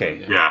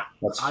 Okay. Yeah.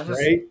 That's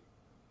right.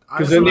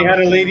 Because then they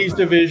had a ladies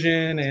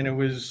division, and it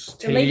was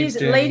The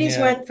ladies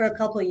went for a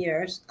couple of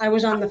years. I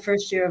was on the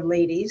first year of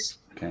ladies.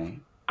 Okay.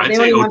 I'd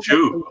say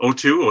 02,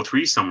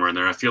 03, somewhere in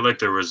there. I feel like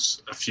there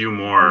was a few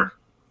more.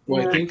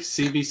 Well, I think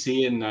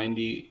CBC in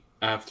 90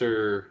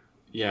 after,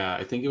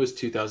 I think it was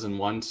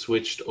 2001,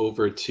 switched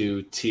over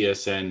to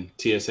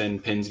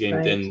TSN Pins Game,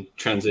 Right. then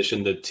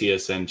transitioned to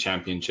TSN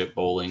Championship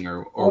Bowling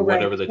or Oh, right.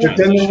 whatever the But then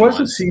transition there was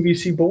a was.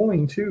 CBC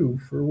bowling too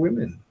for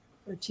women.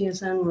 Or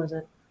TSN, was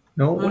it?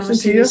 No, it Oh, wasn't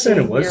CBC, TSN.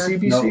 It was yeah.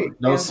 CBC.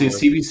 No, Yeah.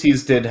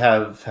 CBCs did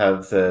have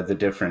the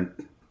different,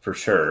 for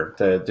sure,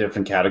 the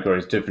different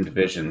categories, different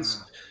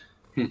divisions.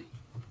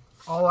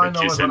 All I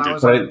know is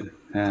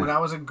when I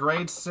was in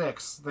grade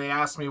 6, they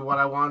asked me what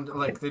I wanted.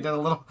 Like, they did a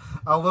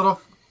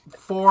little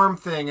form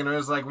thing, and it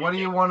was like, "What do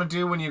you want to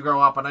do when you grow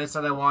up?" And I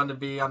said I wanted to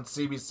be on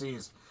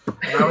CBCs.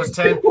 And I was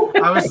 10.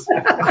 I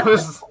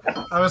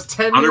was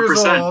 10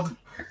 years 100%. old.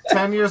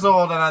 10 years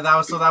old, and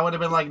that would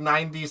have been like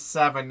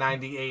 97,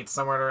 98,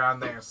 somewhere around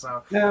there.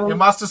 So No. it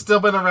must have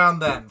still been around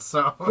then.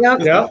 So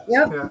Yep. Yeah.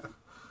 Yep.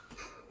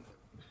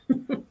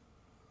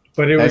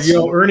 But it was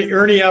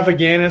Ernie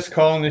Afghanis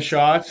calling the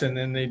shots, and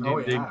then they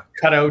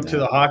cut out to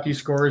the hockey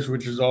scores,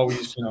 which is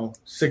always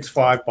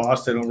 6-5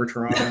 Boston over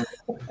Toronto.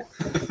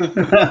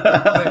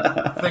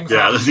 things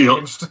have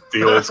changed.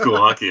 The old school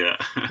hockey. Yeah.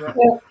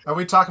 Are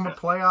we talking about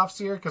playoffs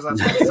here? Because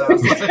that's what it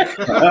sounds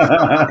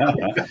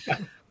like.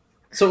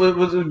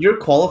 So you're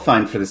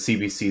qualifying for the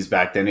CBCs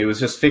back then. It was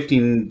just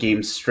 15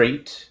 games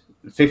straight.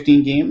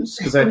 15 games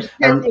because It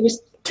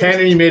was 10,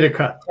 and he made a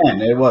cut.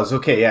 10. It was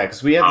okay, yeah,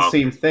 because we had the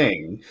same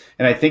thing,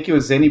 and I think it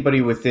was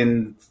anybody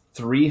within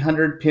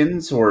 300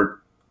 pins or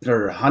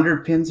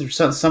 100 pins or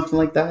something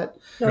like that.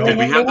 No,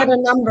 they had a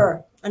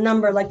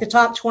number like the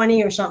top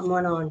 20 or something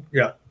went on.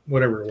 Yeah,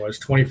 whatever it was,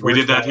 24. We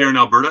did that here in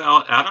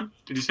Alberta, Adam?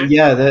 Did you say?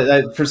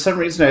 Yeah, for some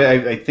reason,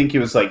 I think it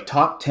was like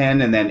top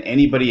 10 and then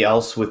anybody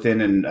else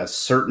within a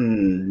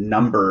certain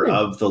number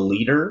of the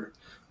leader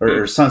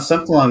or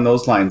something along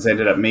those lines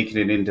ended up making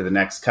it into the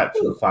next cut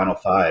for the final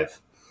 5.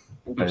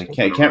 I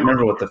can't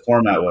remember what the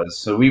format was.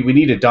 So we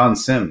needed Don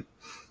Sim.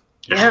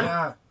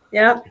 Yeah.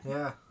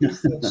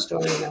 That's the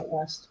story out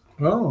west.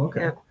 Oh,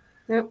 okay. Yeah.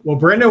 Yep. Well,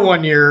 Brenda,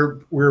 one year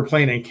we were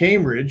playing in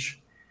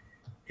Cambridge,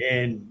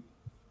 and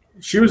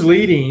she was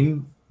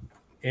leading,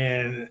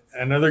 and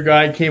another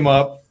guy came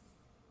up,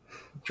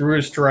 threw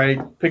a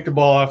strike, picked the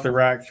ball off the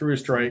rack, threw a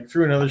strike,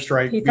 threw another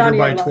strike, beat her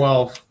by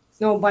 12.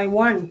 No, by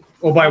 1.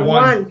 Oh, by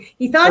 1.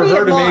 He thought for he her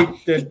had to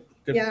lost. make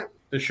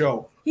the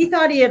show. He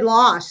thought he had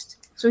lost.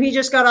 So he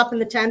just got up in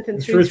the 10th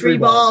and threw 3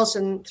 balls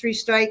and 3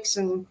 strikes,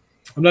 and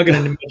I'm not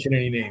going to mention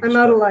any names. I'm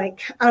out of luck.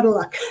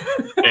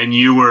 And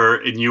you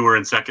were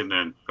in second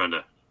then,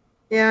 Brenda.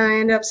 Yeah, I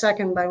ended up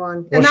second by 1.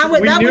 Well, And that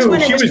was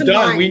when she it was was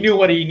done. We knew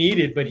what he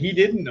needed, but he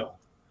didn't know.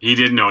 He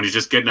didn't know, and he's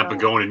just getting up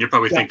and going, and you're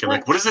probably thinking,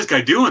 like, what is this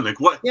guy doing? Like,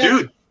 what?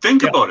 Dude,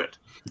 think about it.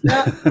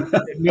 Yeah.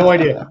 No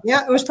idea.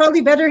 Yeah, it was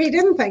probably better he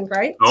didn't think,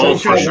 right? Oh,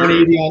 so for sure.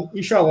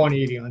 He shot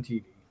 180 on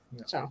TV.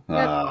 Yeah. So,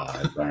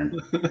 darn.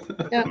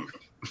 Yeah.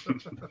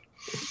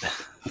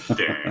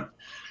 Dang.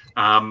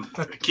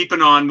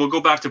 Keeping on, we'll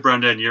go back to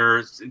Brenda and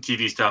your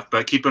TV stuff,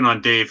 but keeping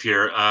on Dave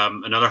here.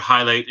 Another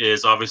highlight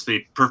is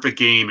obviously Perfect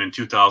Game in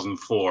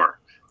 2004.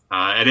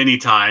 At any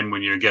time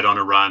when you get on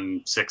a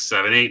run, 6,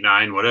 7, 8,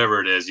 9, whatever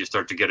it is, you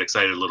start to get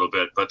excited a little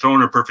bit. But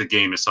throwing a perfect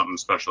game is something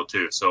special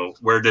too. So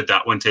where did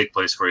that one take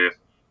place for you?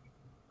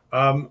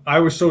 I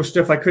was so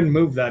stiff I couldn't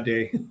move that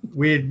day.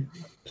 We had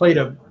played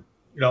a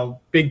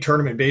big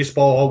tournament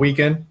baseball all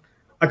weekend.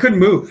 I couldn't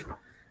move.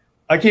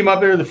 I came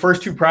up there, the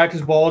first 2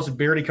 practice balls had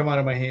barely come out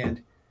of my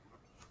hand.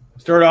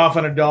 Started off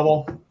on a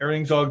double.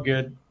 Everything's all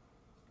good.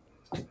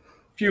 A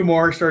few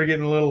more, started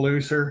getting a little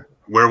looser.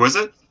 Where was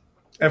it?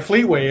 At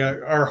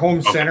Fleetway, our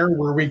home center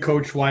where we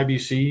coach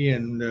YBC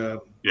and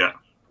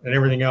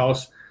everything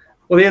else.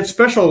 Well, they had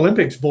Special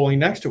Olympics bowling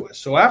next to us.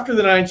 So after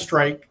the 9th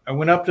strike, I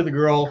went up to the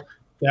girl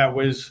that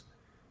was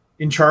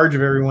in charge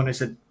of everyone. I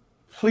said,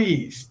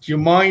 please, do you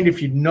mind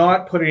if you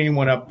not put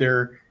anyone up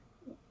there?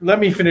 Let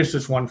me finish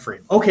this one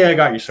frame. Okay, I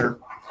got you, sir.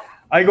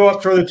 I go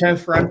up, throw the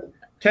 10th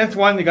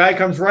one. The guy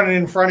comes running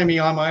in front of me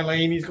on my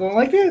lane. He's going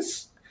like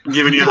this.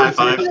 Giving you a high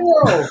five.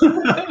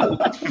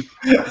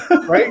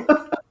 Right?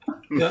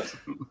 Yes.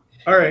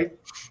 All right.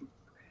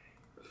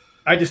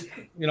 I just,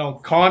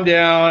 calmed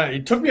down.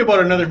 It took me about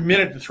another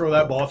minute to throw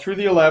that ball through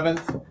the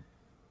 11th.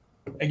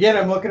 Again,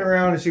 I'm looking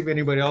around to see if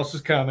anybody else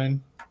is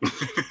coming.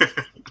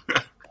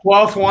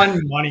 12th one,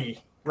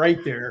 money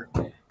right there.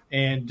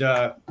 And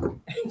I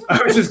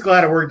was just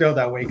glad it worked out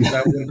that way because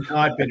I would have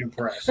not been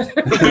impressed.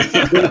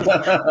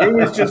 It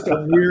was just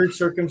a weird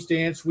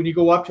circumstance. When you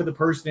go up to the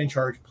person in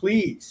charge,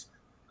 please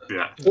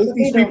put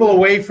these people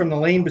away from the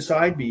lane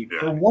beside me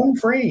for one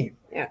frame.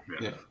 Yeah.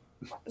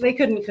 They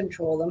couldn't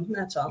control them.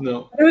 That's all.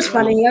 No. It was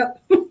funny.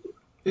 Yep.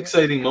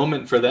 Exciting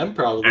moment for them,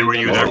 probably. And were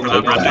you there for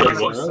that,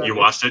 Brenda? You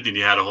watched it and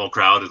you had a whole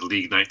crowd at the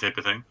league night type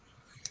of thing?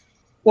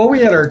 Well, we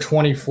had our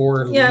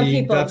 24 league.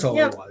 People. That's all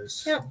it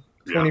was. Yeah.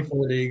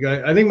 24 league.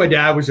 I think my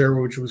dad was there,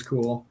 which was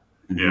cool.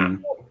 Yeah.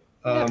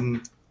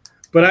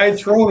 But I had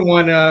thrown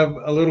one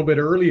a little bit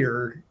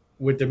earlier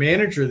with the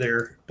manager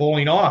there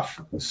bowling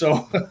off.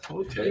 So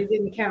It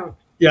didn't count.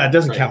 Yeah, it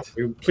doesn't count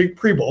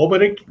pre-bowl,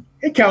 but it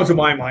counts in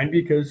my mind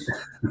because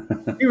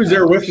he was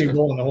there with me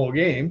bowling the whole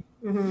game.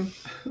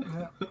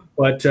 Mm-hmm.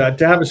 But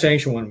to have a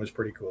sanctioned one was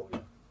pretty cool.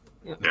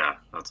 Yeah,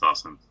 that's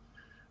awesome.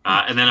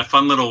 And then a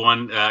fun little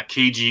one,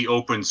 KG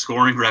Open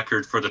scoring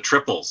record for the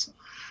triples.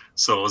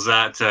 So was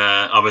that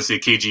obviously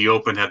KG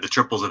Open had the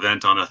triples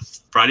event on a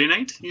Friday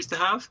night used to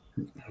have?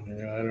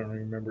 Yeah, I don't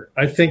remember.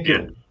 I think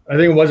it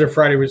was a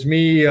Friday. It was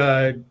me,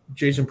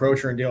 Jason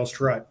Procher, and Dale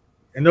Strutt.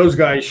 And those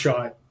guys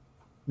shot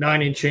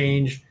 9 and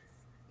change.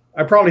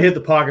 I probably hit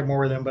the pocket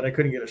more than them, but I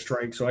couldn't get a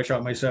strike. So I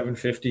shot my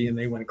 750 and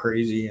they went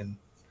crazy.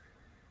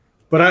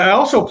 But I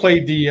also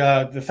played the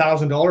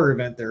 $1,000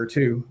 event there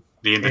too.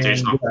 The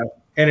Invitational. And,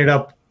 ended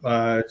up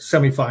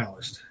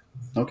semifinalist.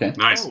 Okay.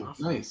 Nice. Oh,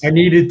 nice. I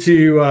needed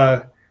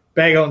to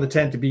bag out in the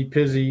tent to beat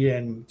Pizzy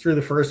and threw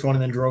the first one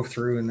and then drove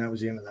through, and that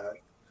was the end of that.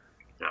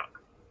 Yeah.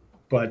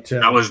 But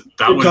that was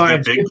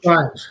times, the big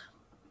times.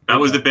 That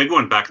was the big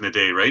one back in the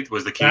day, right?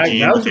 Was the KG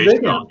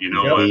Invitational? You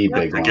know,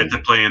 to get to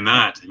play in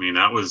that. I mean,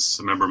 that was.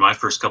 I remember my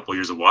first couple of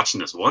years of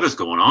watching this. What is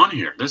going on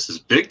here? This is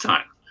big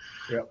time.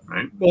 Yep.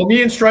 Right. Well,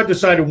 me and Strutt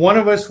decided one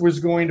of us was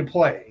going to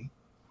play,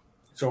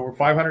 so we're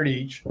 500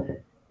 each.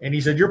 And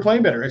he said, "You're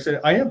playing better." I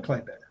said, "I am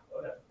playing better,"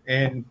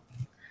 and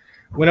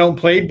went out and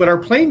played. But our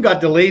plane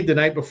got delayed the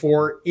night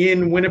before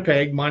in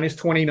Winnipeg, minus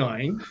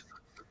 29.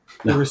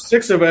 There were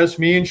 6 of us: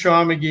 me and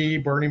Sean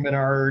McGee, Bernie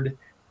Menard,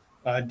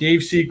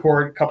 Dave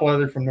Seacourt, a couple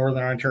other from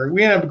Northern Ontario.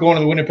 We ended up going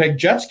to the Winnipeg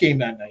Jets game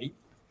that night.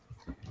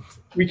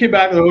 We came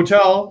back to the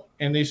hotel,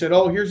 and they said,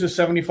 "Oh, here's a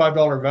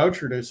 $75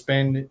 voucher to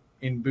spend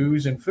in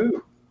booze and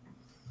food."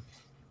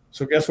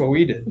 So guess what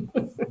we did?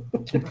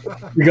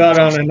 We got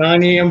on a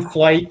 9 a.m.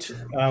 flight.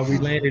 We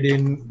landed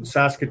in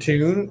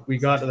Saskatoon. We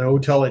got to the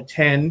hotel at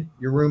 10.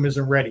 Your room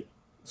isn't ready.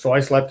 So I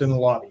slept in the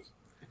lobby.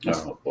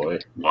 Oh, boy.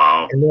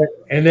 Wow.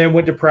 And then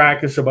went to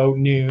practice about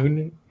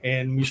noon,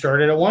 and we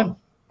started at 1.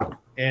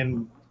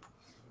 And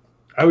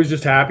I was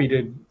just happy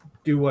to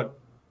do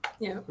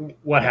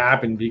what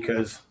happened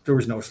because there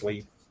was no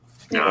sleep.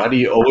 Why do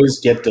you always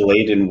get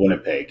delayed in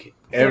Winnipeg?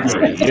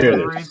 Every year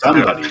there's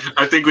somebody.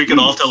 I think we can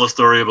all tell a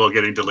story about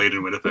getting delayed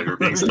in Winnipeg or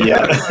being stuck.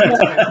 Yeah.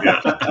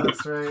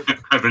 That's right.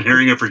 I've been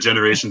hearing it for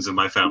generations in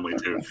my family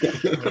too.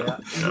 Yeah.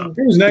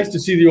 It was nice to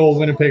see the old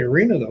Winnipeg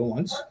Arena, though,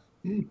 once.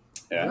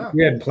 Yeah.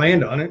 We hadn't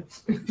planned on it.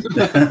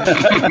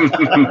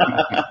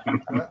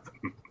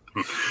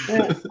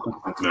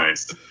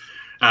 Nice.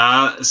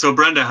 So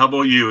Brenda, how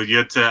about you? You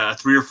had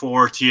 3 or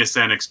 4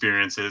 TSN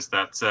experiences.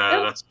 That's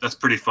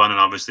pretty fun, and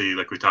obviously,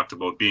 like we talked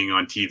about, being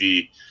on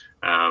TV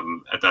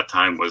at that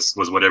time was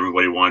what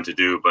everybody wanted to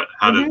do. But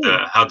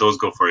how'd those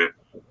go for you?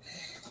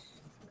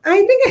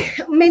 I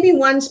think maybe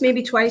once,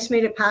 maybe twice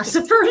made it past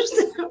the first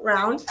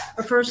round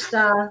or first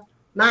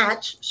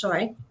match.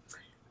 Sorry,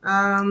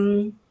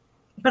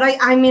 but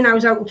I mean, I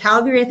was out in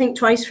Calgary, I think,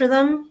 twice for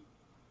them,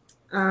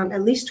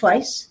 at least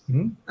twice.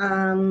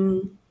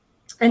 Mm-hmm.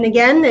 And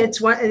again,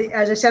 it's one,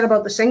 as I said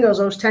about the singles,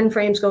 those 10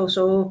 frames go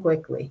so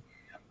quickly.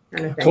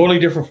 Kind of thing. Totally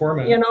different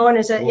format. You know, and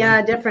is it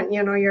different?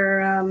 You know,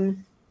 your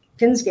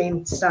pins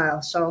game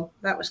style. So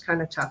that was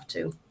kind of tough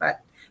too,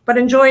 but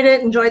enjoyed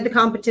it. Enjoyed the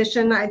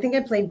competition. I think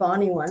I played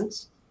Bonnie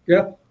once.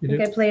 Yeah, I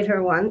think I played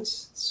her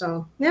once.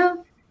 So yeah,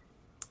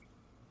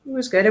 it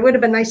was good. It would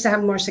have been nice to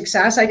have more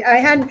success. I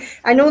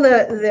know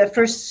the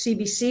first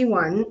CBC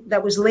one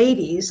that was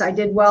ladies. I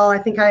did well. I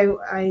think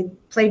I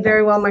played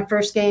very well my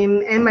first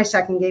game and my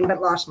second game,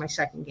 but lost my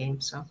second game.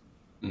 So.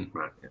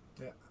 Right.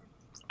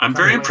 I'm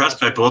very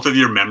impressed by both of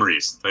your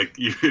memories, like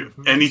you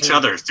and each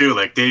other's too.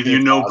 Like Dave, you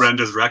know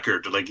Brenda's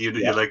record, like you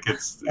like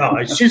it's.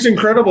 Oh, she's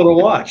incredible to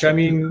watch. I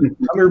mean,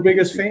 I'm her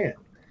biggest fan.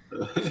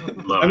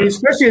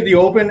 Especially at the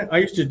Open, I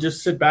used to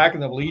just sit back in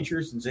the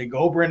bleachers and say,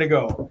 "Go, Brenda,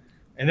 go,"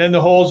 and then the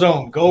whole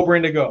zone, "Go,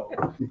 Brenda, go,"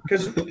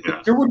 because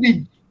there would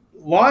be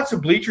lots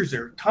of bleachers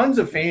there, tons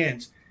of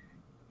fans.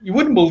 You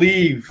wouldn't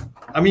believe.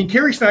 I mean,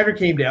 Kerry Snyder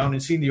came down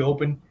and seen the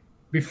Open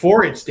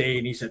before its day,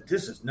 and he said,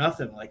 "This is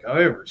nothing like I've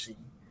ever seen."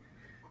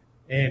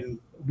 And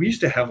we used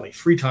to have like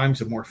 3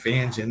 times more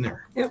fans in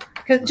there. Yeah,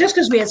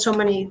 because we had so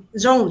many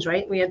zones,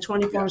 right? We had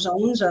 24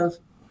 zones of,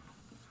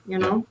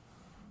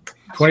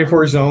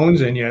 24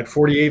 zones, and you had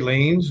 48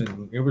 lanes,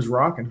 and it was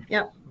rocking.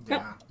 Yeah,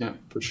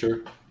 for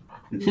sure.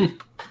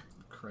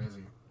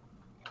 Crazy.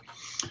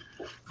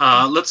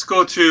 Let's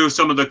go to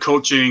some of the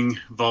coaching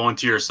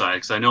volunteer side,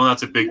 because I know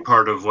that's a big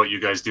part of what you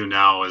guys do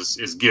now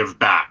is give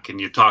back. And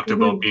you talked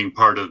about being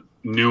part of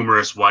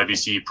numerous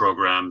YBC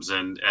programs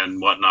and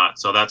whatnot.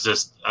 So that's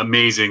just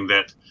amazing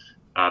that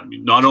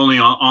not only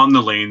on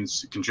the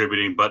lanes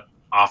contributing, but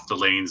off the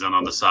lanes and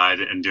on the side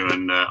and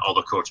doing all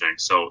the coaching.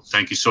 So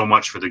thank you so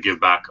much for the give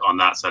back on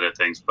that side of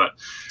things. But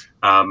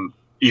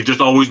you've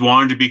just always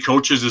wanted to be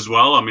coaches as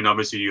well. I mean,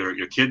 obviously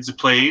your kids have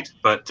played,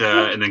 but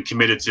and then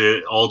committed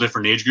to all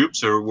different age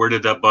groups. Or where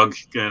did that bug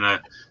kind of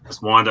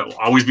just wanted to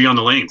always be on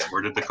the lanes?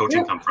 Where did the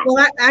coaching come from?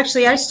 Well,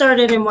 actually, I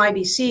started in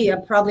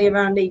YBC probably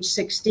around age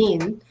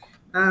 16.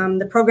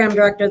 The program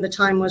director at the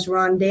time was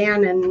Ron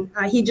Dan, and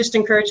he just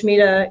encouraged me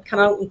to come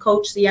out and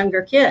coach the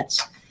younger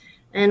kids.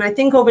 And I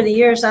think over the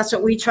years, that's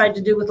what we tried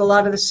to do with a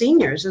lot of the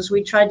seniors, is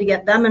we tried to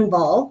get them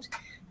involved.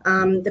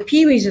 The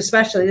Pee-wees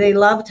especially, they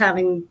loved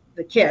having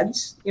the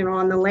kids,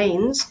 on the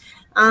lanes.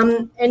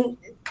 And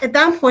at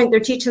that point,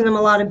 they're teaching them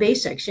a lot of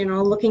basics,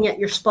 looking at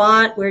your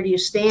spot, where do you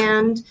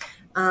stand.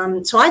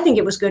 So I think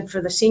it was good for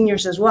the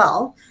seniors as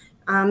well.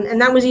 And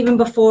that was even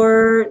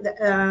before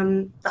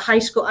the high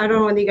school. I don't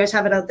know whether you guys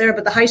have it out there,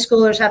 but the high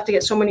schoolers have to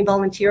get so many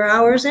volunteer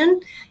hours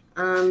in.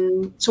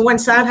 So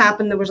once that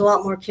happened, there was a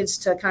lot more kids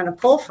to kind of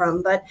pull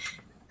from. But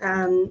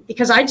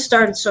because I'd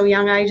started so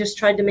young, I just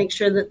tried to make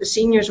sure that the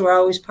seniors were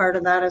always part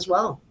of that as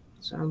well.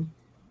 So.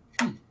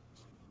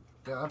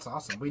 Yeah, that's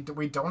awesome. We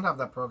don't have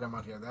that program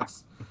out here.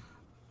 That's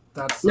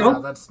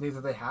Nope. That's neither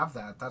they have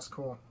that. That's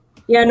cool.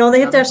 Yeah, no, they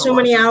have to have makes a so lot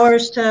of many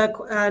sense.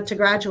 hours to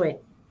graduate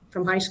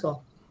from high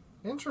school.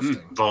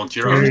 Interesting.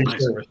 Volunteer hours,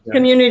 nice.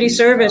 Community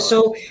service.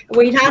 So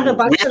we'd have a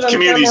bunch We of have them.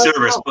 community come out-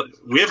 service, but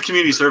we have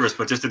community service,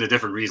 but just in a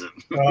different reason.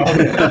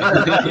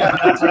 Yeah,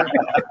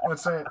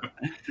 that's it.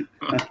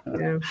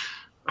 Yeah.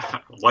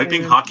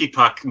 Wiping hockey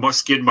puck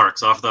skid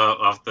marks off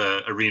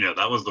the arena.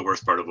 That was the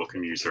worst part about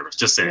community service.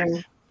 Just saying.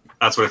 Yeah.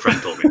 That's what a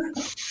friend told me.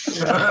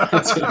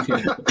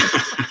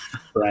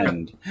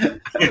 Friend.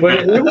 But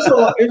it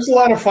was a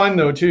lot of fun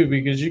though too,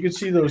 because you could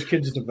see those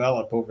kids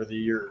develop over the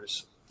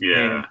years.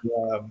 Yeah.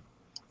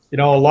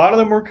 And, a lot of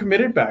them were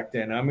committed back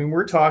then. I mean,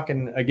 we're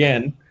talking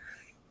again,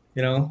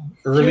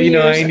 early Few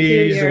years, a few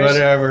 90s, years.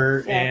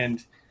 whatever. Yeah.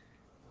 And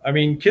I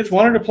mean, kids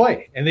wanted to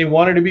play and they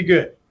wanted to be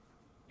good.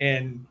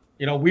 And,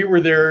 we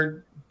were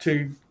there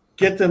to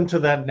get them to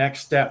that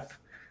next step,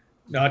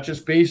 not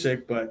just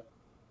basic, but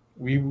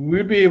we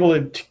would be able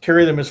to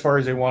carry them as far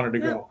as they wanted to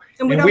go.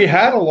 And we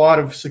had a lot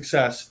of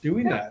success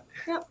doing that.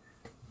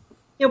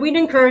 Yeah, we'd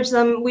encourage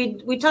them.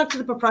 We talked to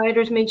the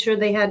proprietors, made sure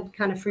they had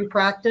kind of free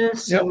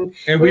practice. Yep.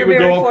 And we would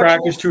go and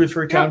practice 2 or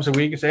 3 times a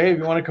week and say, hey, if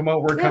you want to come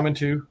out, we're coming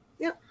too.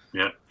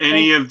 Yeah.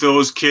 Any of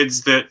those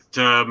kids that,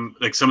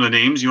 like some of the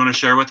names you want to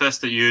share with us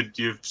that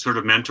you've sort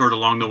of mentored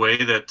along the way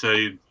that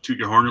you toot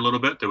your horn a little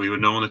bit that we would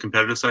know on the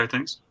competitive side of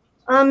things?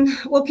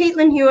 Well,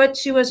 Caitlin Hewitt,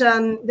 she was,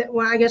 I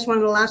guess one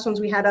of the last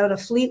ones we had out of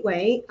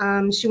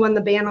Fleetway. She won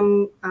the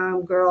Bantam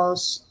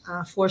girls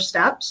 4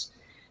 steps.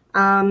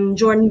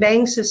 Jordan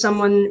Banks is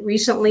someone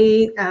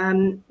recently,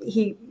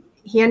 he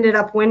ended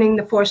up winning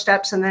the 4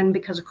 steps and then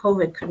because of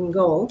COVID couldn't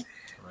go.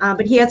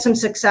 But he had some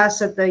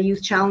success at the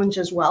Youth Challenge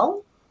as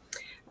well.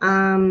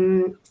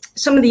 Some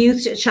of the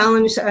Youth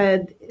Challenge,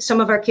 some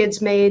of our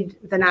kids made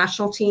the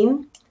national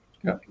team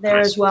there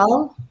as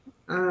well.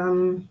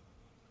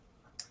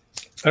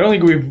 I don't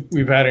think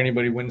we've had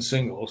anybody win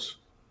singles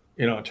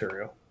in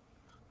Ontario.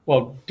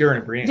 Well, Darren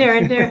and Brian.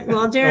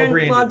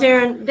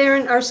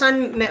 Darren, our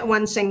son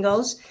won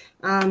singles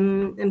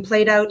and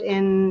played out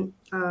in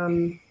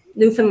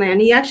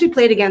Newfoundland. He actually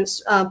played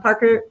against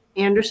Parker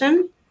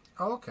Anderson,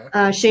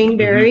 Shane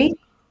Berry,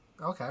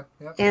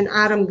 and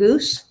Adam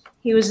Goose.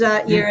 He was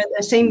that year,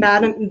 the same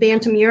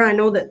Bantam year.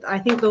 I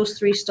think those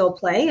 3 still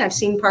play. I've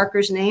seen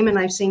Parker's name and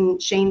I've seen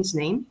Shane's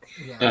name.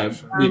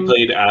 We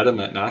played Adam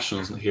at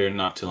Nationals here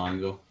not too long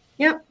ago.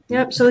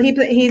 Yep. So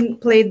he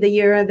played the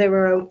year they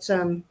were out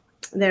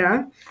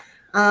there.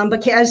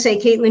 But as I say,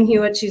 Caitlin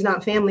Hewitt, she's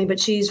not family, but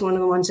she's one of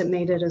the ones that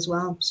made it as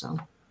well. So,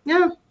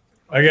 yeah.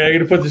 I got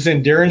to put this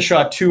in. Darren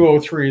shot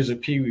 203 as a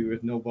Pee-wee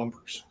with no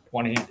bumpers,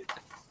 one-handed.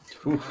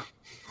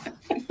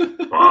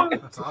 Wow.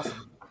 That's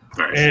awesome.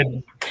 Nice.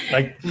 And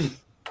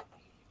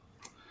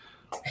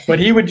but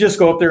he would just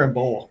go up there and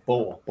bowl.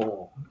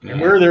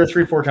 And we were there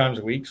 3-4 times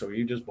a week, so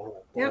you just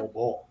bowl.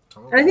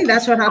 I think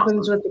that's what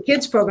happens with the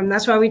kids program.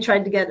 That's why we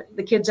tried to get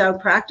the kids out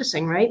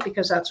practicing, right?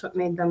 Because that's what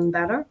made them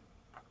better.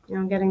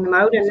 Getting them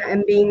out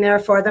and being there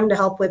for them to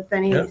help with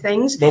any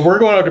things. But we're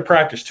going out to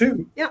practice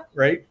too.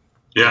 Right?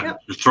 Yeah.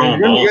 Just throwing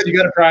balls. You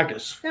got to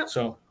practice. Yep.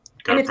 So.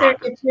 And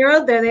if you're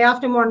out there, they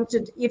often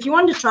if you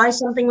wanted to try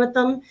something with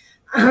them,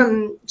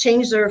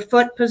 change their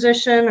foot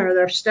position or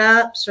their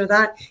steps or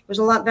that, it was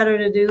a lot better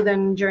to do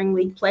than during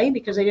league play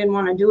because they didn't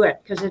want to do it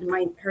because it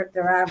might hurt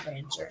their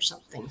average or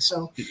something.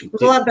 So it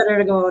was a lot better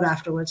to go out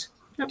afterwards.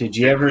 Did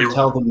you ever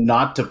tell them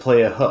not to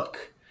play a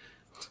hook?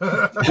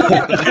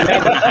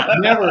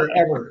 Never,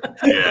 ever.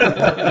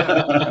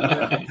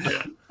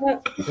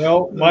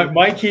 Well,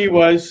 my key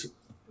was,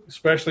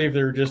 especially if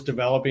they're just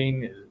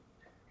developing,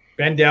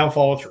 bend down,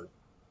 follow through.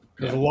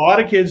 Because a lot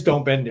of kids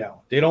don't bend down.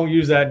 They don't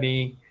use that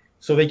knee.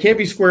 So they can't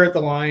be square at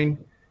the line.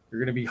 They're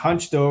going to be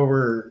hunched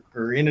over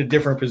or in a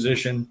different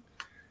position.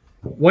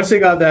 Once they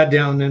got that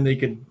down, then they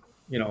could,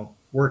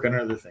 work on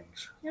other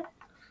things. Yeah.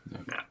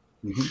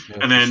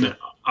 And then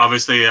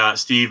obviously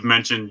Steve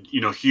mentioned,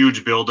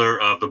 huge builder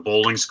of the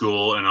bowling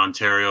school in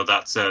Ontario.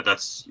 That's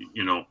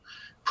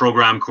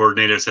program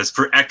coordinator says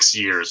for X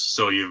years.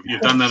 So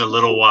you've done that a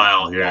little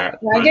while here. Yeah,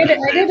 I did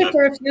it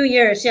for a few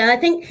years. Yeah, I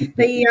think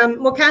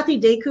Kathy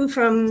Deku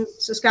from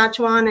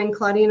Saskatchewan and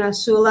Claudina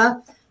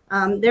Sula,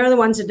 they're the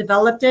ones that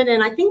developed it.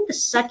 And I think the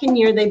second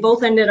year they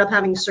both ended up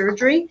having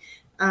surgery.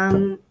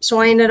 So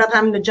I ended up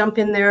having to jump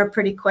in there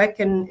pretty quick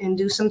and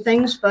do some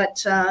things.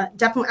 But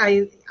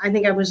definitely, I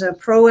think I was a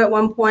pro at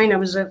one point. I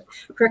was a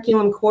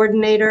curriculum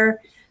coordinator.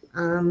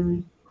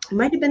 I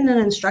might have been an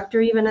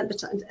instructor even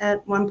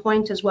at one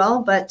point as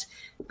well. But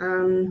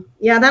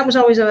that was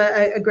always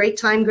a great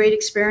time, great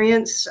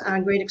experience,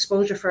 great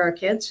exposure for our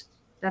kids.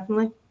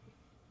 Definitely.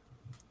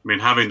 I mean,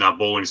 having that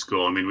bowling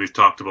school, we've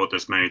talked about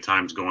this many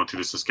times, going to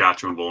the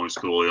Saskatchewan Bowling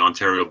School, the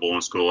Ontario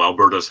Bowling School,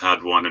 Alberta's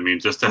had one.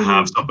 Just to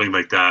have something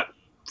like that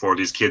for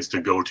these kids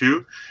to go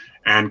to,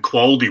 and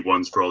quality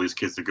ones for all these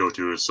kids to go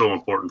to, is so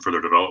important for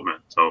their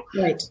development. So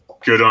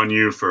good on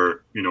you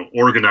for,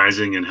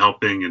 organizing and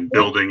helping and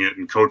building it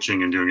and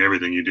coaching and doing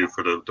everything you do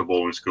for the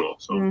bowling school.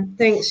 So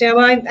thanks. Yeah,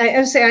 well,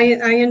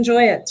 I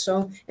enjoy it.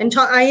 So, and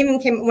I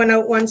even went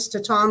out once to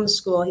Tom's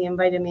school. He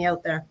invited me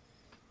out there,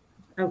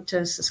 out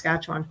to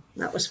Saskatchewan.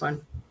 That was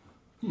fun.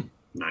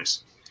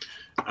 Nice.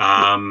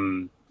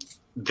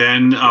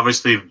 Then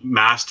obviously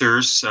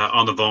masters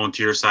on the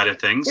volunteer side of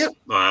things.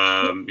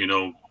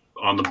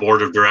 On the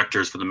board of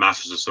directors for the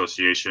Masters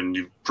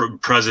Association,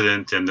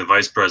 president and the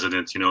vice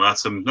president.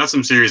 That's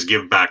some serious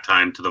give back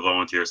time to the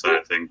volunteer side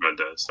of things,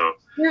 Brenda. So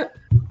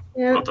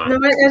well done.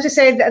 No, as I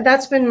say,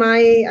 that's been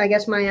my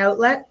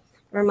outlet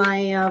or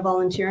my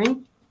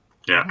volunteering.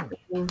 Yeah,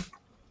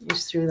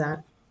 just through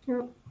that.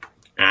 Yeah.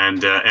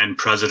 And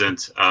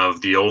president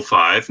of the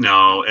O5.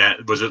 Now,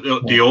 was it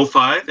the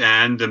O5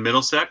 and the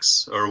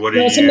Middlesex, or what?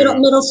 It's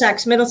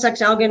Middlesex.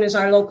 Middlesex Elgin is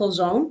our local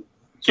zone.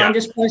 So I'm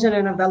just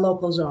president of the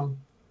local zone.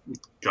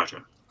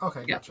 Gotcha.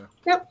 Okay, gotcha.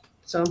 Yep.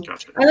 So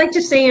I like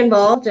to stay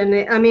involved,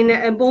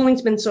 and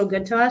bowling's been so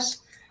good to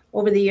us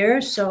over the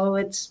years, so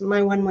it's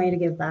my one way to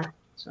give back.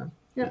 So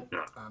yeah,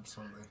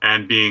 absolutely.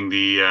 And being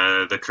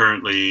the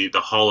currently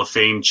the Hall of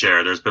Fame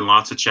chair, there's been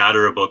lots of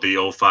chatter about the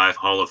O5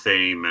 Hall of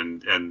Fame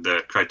and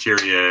the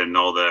criteria and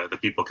all the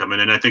people come in,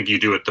 and I think you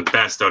do it the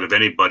best out of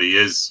anybody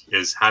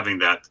is having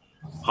that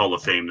Hall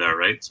of Fame there,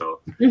 right?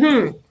 So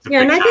and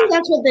I think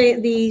that's what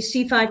the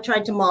C5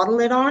 tried to model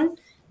it on.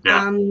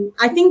 Yeah.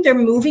 I think they're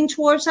moving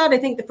towards that. I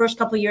think the first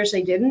couple of years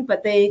they didn't,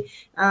 but they,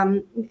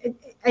 and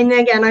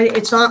again,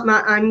 it's not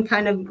I'm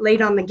kind of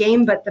late on the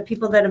game, but the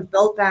people that have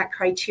built that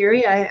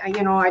criteria,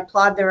 I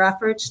applaud their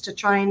efforts to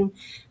try and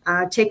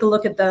take a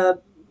look at the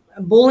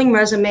bowling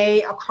resume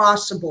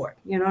across the board,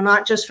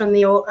 not just from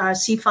the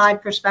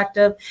C5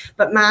 perspective,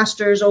 but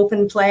masters,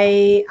 open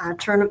play,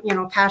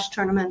 cash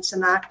tournaments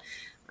and that,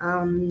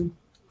 and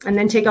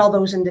then take all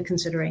those into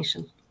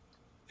consideration.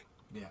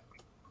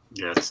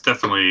 Yeah, it's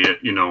definitely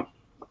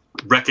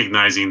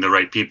recognizing the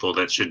right people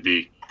that should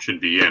be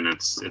in.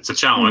 It's a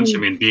challenge.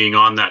 Being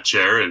on that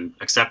chair and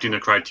accepting the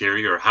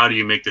criteria, or how do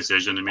you make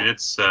decision?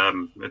 It's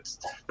there's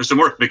some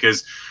work,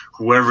 because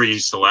whoever you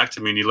select,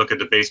 you look at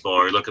the baseball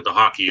or you look at the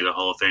hockey, the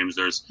Hall of Fames.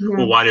 There's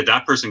well, why did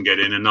that person get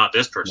in and not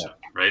this person?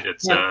 Right?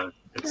 It's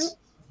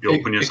you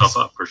open yourself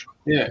up for sure.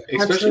 Yeah,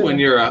 especially when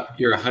you're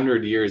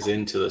 100 years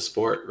into the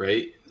sport,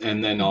 right?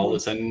 And then all of a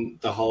sudden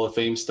the Hall of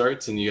Fame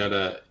starts, and you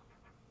gotta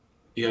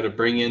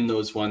bring in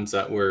those ones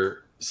that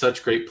were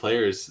such great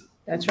players.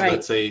 That's right.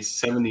 Let's say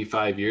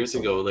 75 years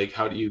ago. Like,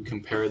 how do you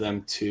compare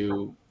them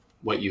to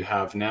what you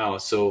have now?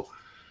 So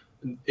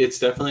it's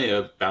definitely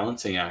a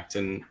balancing act,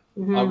 and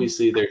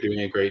obviously they're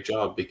doing a great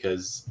job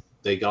because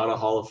they got a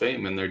Hall of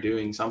Fame and they're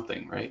doing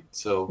something, right?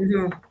 So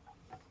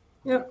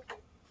Yep.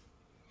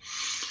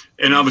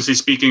 And obviously,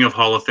 speaking of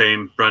Hall of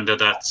Fame, Brenda,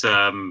 that's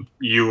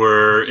you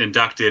were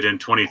inducted in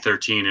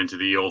 2013 into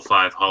the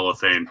O5 Hall of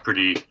Fame.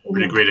 Pretty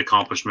great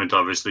accomplishment.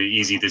 Obviously,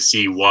 easy to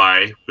see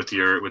why with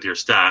your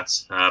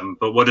stats.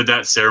 But what did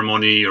that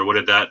ceremony, or what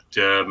did that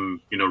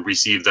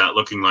receive that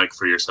looking like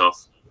for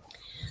yourself?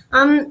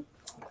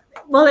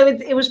 Well,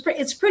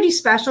 it's pretty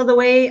special the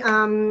way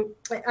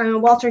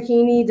Walter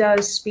Heaney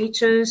does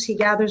speeches. He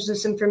gathers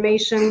this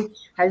information,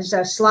 has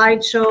a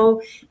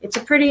slideshow. It's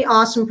a pretty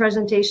awesome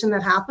presentation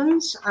that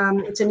happens.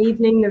 It's an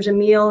evening, there's a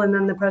meal, and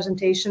then the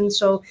presentation.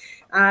 So,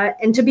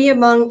 and to be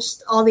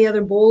amongst all the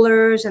other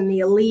bowlers and the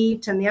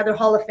elite and the other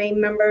Hall of Fame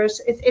members,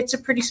 it's a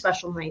pretty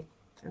special night.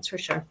 That's for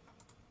sure.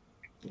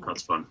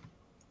 That's fun.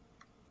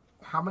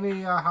 How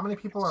many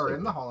people are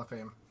in the Hall of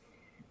Fame?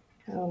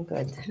 Oh,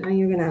 good. Now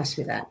you're going to ask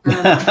me that.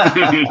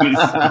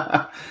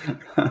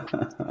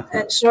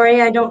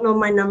 Sorry, I don't know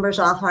my numbers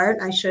off heart.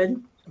 I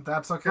should.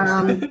 That's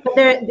okay.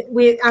 But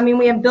we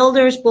have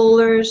builders,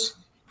 bowlers,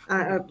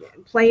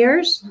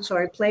 players,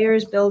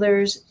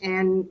 builders,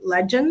 and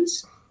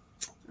legends.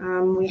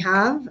 we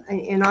have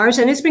in ours,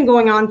 and it's been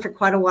going on for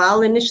quite a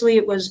while. Initially,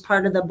 it was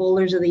part of the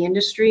Bowlers of the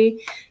Industry,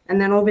 and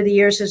then over the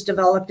years has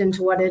developed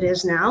into what it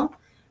is now.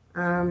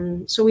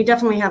 So we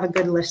definitely have a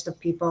good list of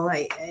people.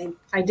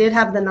 I did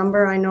have the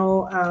number. I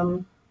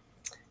know,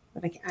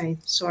 but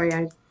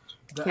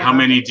How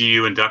many do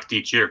you induct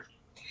each year?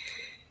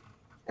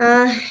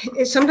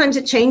 Sometimes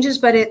it changes,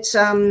 but it's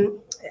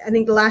I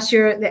think last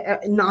year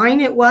 9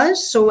 it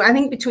was. So I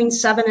think between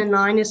 7 and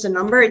 9 is the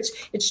number.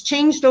 It's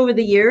changed over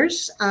the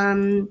years.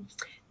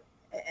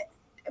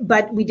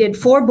 But we did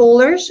 4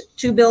 bowlers,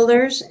 2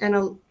 builders,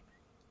 and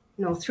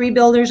 3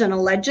 builders and a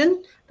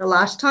legend the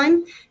last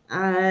time.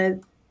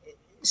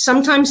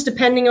 Sometimes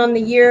depending on the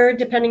year,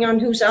 depending on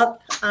who's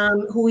up,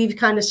 who we've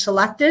kind of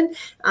selected,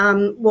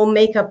 we'll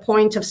make a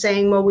point of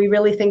saying, well, we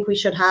really think we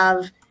should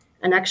have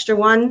an extra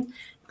one.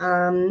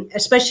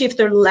 Especially if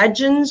they're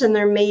legends and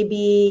there may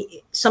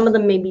be, some of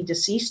them may be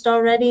deceased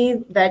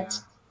already, that,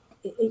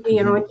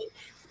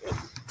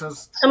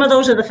 some of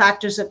those are the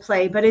factors that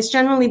play, but it's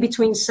generally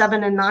between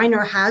 7 and 9,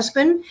 or has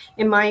been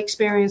in my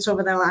experience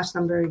over the last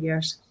number of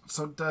years.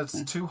 So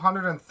does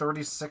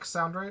 236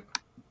 sound right?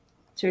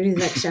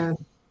 36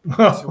 sound.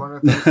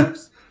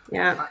 236?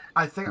 Yeah.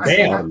 I think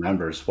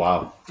numbers.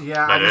 Wow.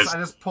 Yeah, I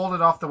just pulled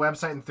it off the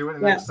website and threw it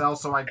in Excel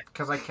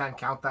because I can't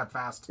count that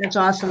fast. That's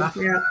awesome.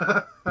 Yeah.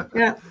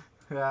 Yeah.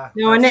 Yeah.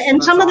 No,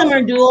 and some of them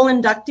are dual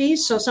inductees.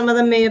 So some of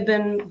them may have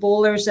been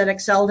bowlers that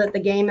excelled at the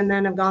game and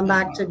then have gone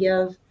back to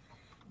give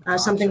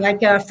something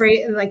like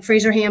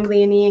Fraser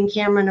Hambly and Ian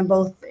Cameron are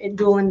both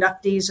dual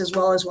inductees, as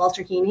well as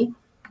Walter Keeney.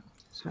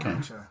 So,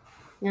 Gotcha.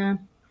 Yeah.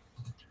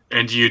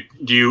 And do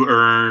you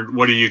earn,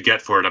 what do you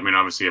get for it? I mean,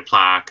 obviously a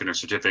plaque and a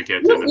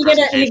certificate. Yeah,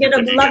 you get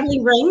a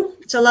lovely ring.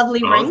 It's a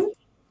lovely ring.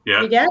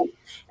 Yeah. You get.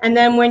 And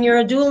then when you're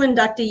a dual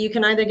inductee, you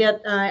can either get,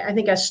 I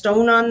think, a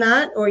stone on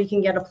that, or you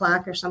can get a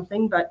plaque or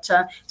something. But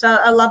it's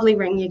a lovely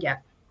ring you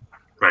get.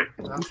 Right.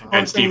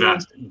 And Steve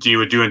asked, do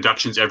you do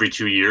inductions every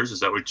 2 years? Is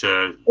that what?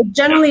 It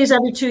generally is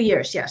every 2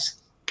 years.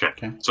 Yes.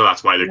 Okay. So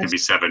that's why there can be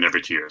 7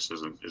 every 2 years.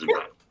 Isn't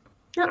bad.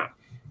 Yeah,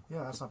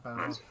 that's not bad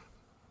at all.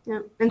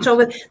 Yeah, and so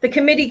with the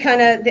committee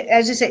kind of,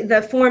 as you say,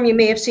 the form, you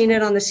may have seen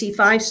it on the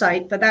C5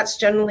 site, but that's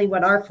generally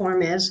what our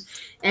form is.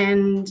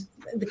 And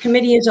the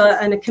committee is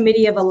a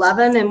committee of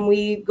 11, and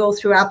we go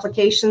through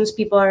applications.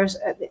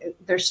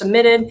 They're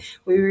submitted.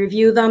 We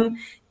review them.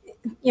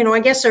 I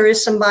guess there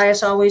is some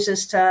bias always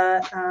as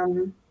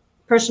to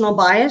personal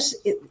bias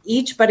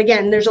each, but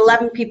again, there's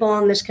 11 people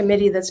on this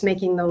committee that's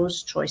making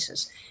those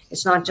choices.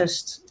 It's not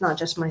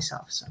just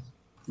myself. So.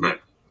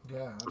 Right.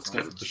 Yeah, that's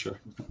good for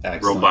sure.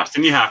 Robust,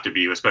 and you have to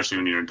be, especially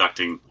when you're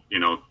inducting,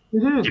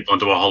 people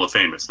into a Hall of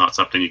Fame. It's not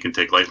something you can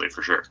take lightly,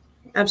 for sure.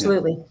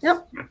 Absolutely.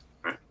 Yep. Yeah.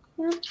 Right.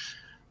 Yep.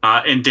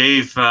 And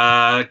Dave,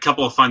 a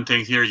couple of fun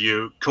things here.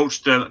 You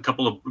coached a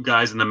couple of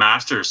guys in the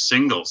Masters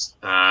singles,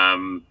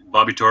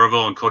 Bobby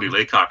Torville and Cody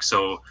Laycock.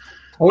 So.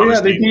 Oh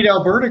yeah, they beat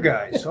Alberta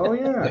guys. Oh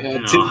yeah.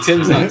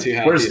 Tim's not too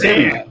happy. Where's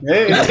Tim?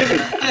 Hey,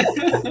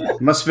 Timmy.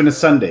 Must have been a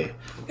Sunday.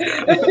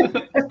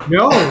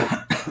 No,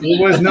 it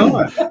was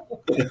not.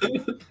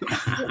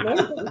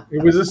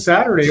 It was a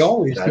Saturday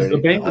always, because the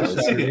bank was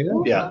Saturday.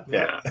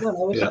 Yeah.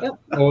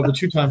 Oh, the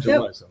 2 times it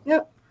was.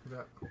 Yep.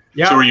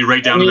 Yeah. So were you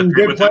right down to the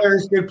good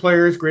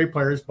players, great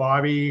players.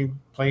 Bobby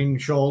playing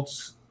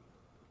Schultz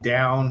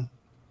down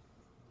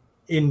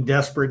in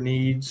desperate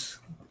needs,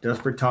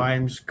 desperate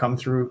times, come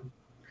through.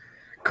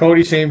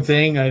 Cody, same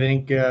thing. I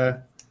think.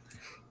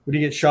 Would he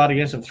get shot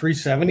against him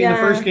 370 in the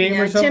first game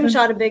or something? Tim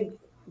shot a big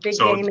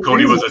so game.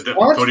 Cody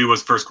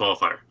was first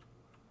qualifier.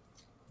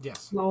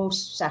 Yes. No,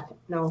 second.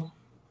 No.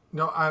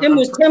 No. Tim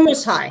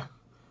was high.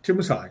 Tim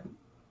was high,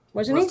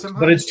 wasn't he?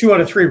 But it's 2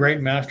 out of 3, right,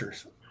 in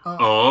Masters.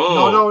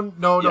 No.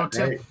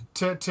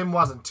 Yeah, Tim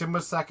wasn't. Tim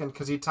was second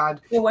because he tied.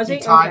 He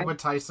tied with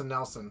Tyson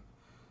Nelson.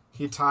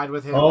 He tied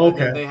with him. Oh,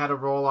 okay. And they had a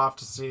roll off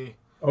to see.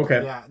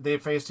 Okay. Yeah, they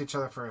faced each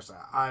other first.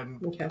 I'm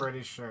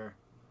pretty sure.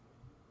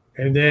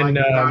 And then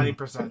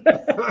 90%.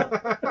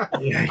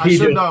 I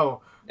should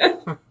know.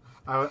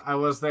 I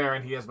was there,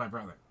 and he is my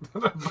brother.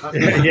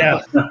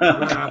 Yeah.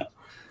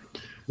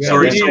 So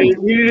we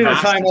needed a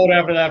timeout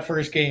after that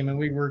first game, and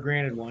we were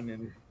granted one.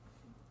 And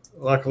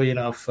luckily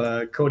enough,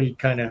 Cody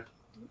kind of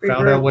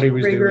found out what he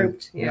was doing.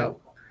 Yeah.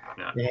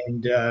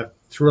 And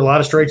threw a lot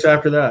of strikes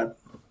after that.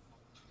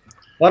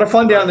 A lot of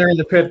fun down there in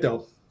the pit,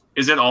 though.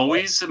 Is it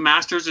always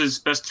Masters is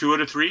best 2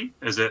 out of 3?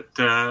 Is it?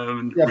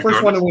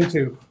 First one to win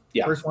 2.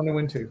 Yeah. First one to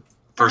win 2.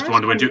 First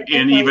one to win 2,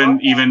 and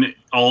even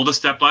all the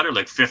step ladder,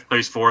 like 5th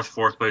place,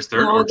 4th place,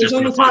 3rd, or just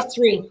in the top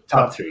 3.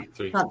 Top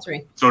 3. Top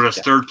 3. So does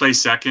 3rd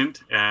place,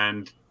 2nd,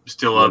 and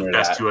still a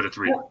best 2 out of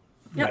 3.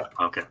 Yeah.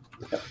 Okay.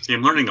 See,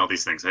 I'm learning all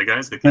these things. Hey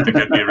guys, they think they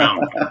could be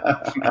around.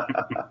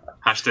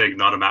 Hashtag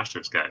not a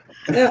Masters guy.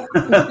 Yeah.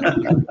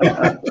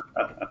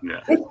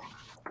 Yeah.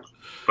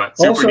 But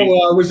also,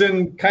 I was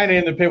in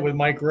the pit with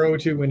Mike Rowe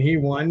too when he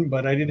won,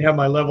 but I didn't have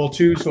my level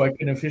 2, so I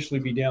couldn't officially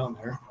be down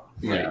there.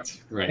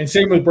 Right. And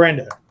same with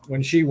Brenda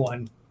when she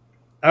won.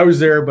 I was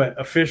there, but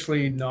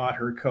officially not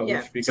her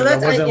coach because I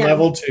wasn't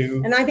level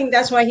 2. And I think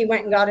that's why he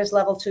went and got his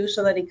level 2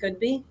 so that he could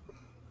be.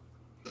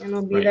 And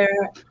it'll be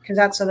there because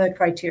that's the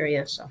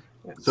criteria. So.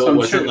 Yeah. So it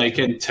wasn't like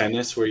in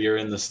tennis where you're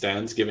in the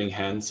stands giving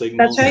hand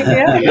signals. That's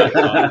right.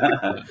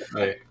 Yeah.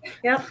 Right.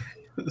 Yep.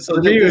 So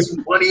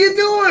what are you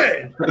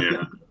doing?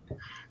 Yeah.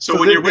 So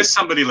when you're with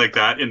somebody like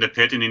that in the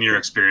pit and in your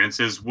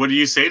experiences, what do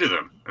you say to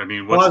them? I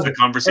mean, what's positive. The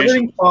conversation?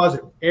 Everything's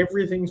positive.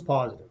 Everything's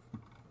positive.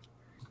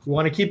 You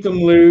want to keep them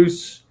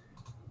loose,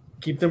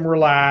 keep them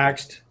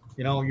relaxed.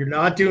 You know, you're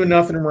not doing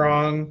nothing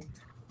wrong.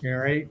 All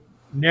right.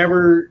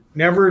 Never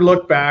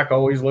look back.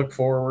 Always look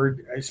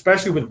forward,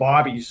 especially with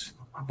Bobby's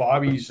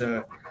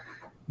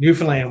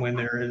Newfoundland win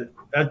there.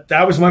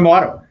 That was my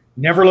motto.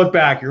 Never look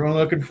back. You're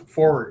only looking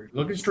forward,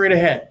 looking straight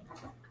ahead.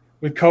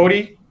 With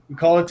Cody, we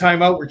call it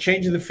timeout. We're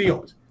changing the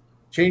field,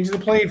 changing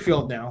the playing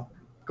field now.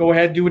 Go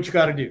ahead, do what you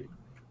got to do.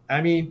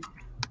 I mean,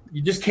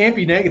 you just can't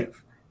be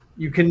negative.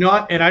 You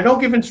cannot, and I don't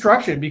give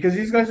instruction because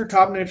these guys are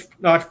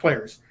top-notch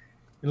players.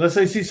 Unless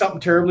I see something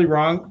terribly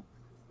wrong,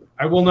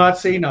 I will not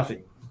say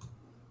nothing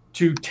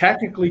to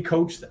technically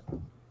coach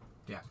them.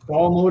 Yeah.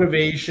 Ball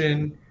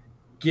motivation,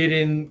 get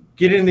in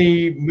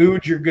the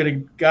mood you're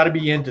got to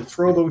be in to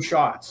throw those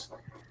shots.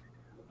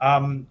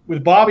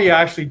 With Bobby,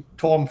 I actually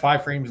told him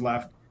 5 frames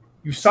left.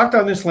 You sucked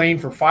on this lane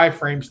for 5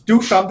 frames.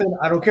 Do something.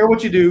 I don't care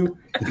what you do.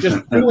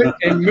 Just do it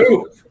and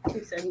move.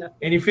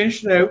 And he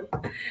finished it out.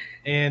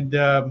 And,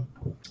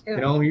 you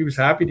know, he was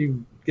happy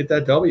to get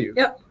that W.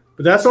 Yep.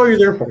 But that's all you're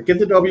there for. Get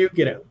the W,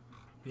 get out.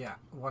 Yeah,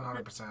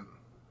 100%.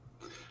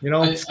 You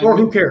know, score,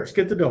 who cares?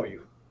 Get the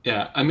W.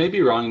 Yeah, I may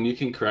be wrong, and you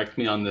can correct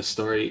me on this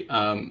story.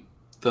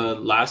 The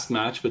last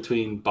match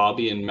between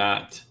Bobby and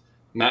Matt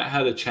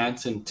had a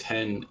chance in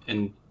 10,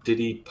 and did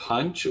he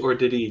punch or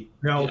did he?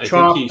 No, I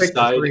chop, think he pick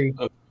the 3.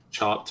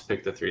 Chop to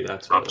pick the 3.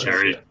 That's Chop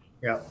cherry.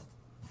 Yeah.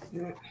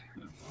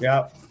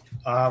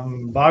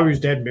 Bobby was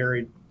dead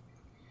married,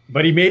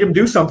 but he made him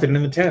do something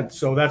in the 10th.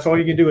 So that's all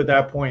you can do at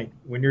that point.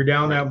 When you're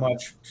down that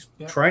much,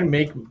 try and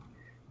make him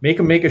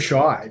make a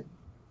shot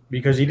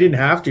because he didn't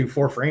have to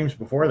 4 frames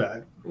before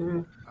that.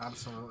 Mm-hmm.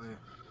 Absolutely.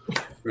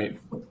 Right.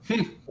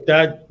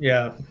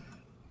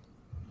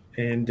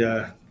 And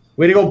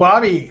way to go,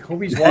 Bobby.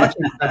 Hope he's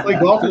watching. I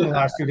played golf in the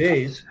last 2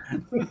 days.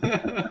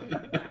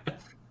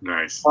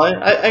 Nice.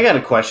 Well, I got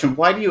a question.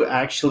 Why do you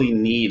actually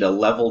need a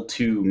level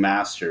 2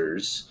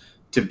 Masters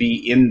to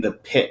be in the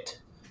pit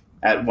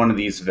at one of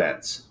these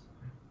events?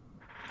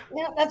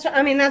 Yeah,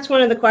 that's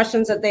one of the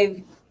questions that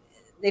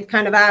they've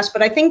kind of asked.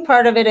 But I think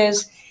part of it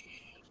is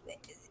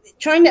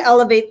trying to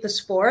elevate the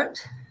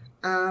sport.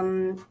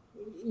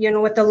 You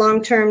know, with the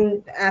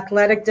long-term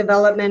athletic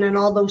development and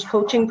all those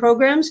coaching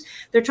programs,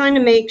 they're trying to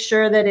make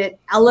sure that it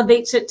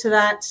elevates it to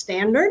that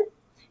standard.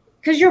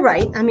 Because you're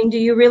right. I mean, do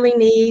you really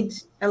need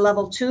a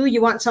level 2?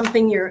 You want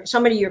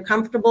somebody you're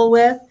comfortable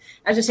with.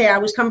 As I say, I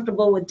was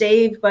comfortable with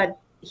Dave, but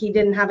he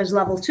didn't have his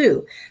level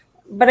 2.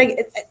 But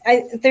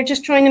they're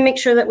just trying to make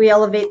sure that we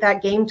elevate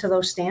that game to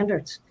those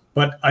standards.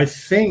 But I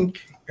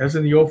think,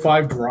 hasn't the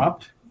 05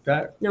 dropped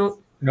that? No,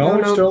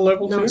 it's still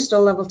level 2? No, it's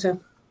still level 2.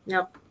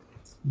 Yep.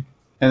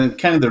 And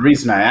kind of the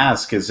reason I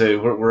ask is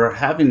we're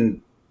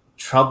having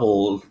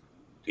trouble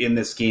in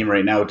this game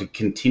right now to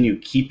continue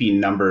keeping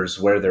numbers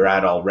where they're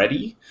at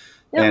already.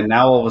 Yep. And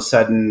now all of a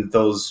sudden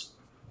those,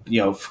 you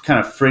know, kind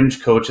of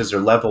fringe coaches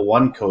or level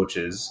 1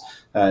 coaches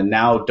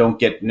now don't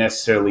get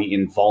necessarily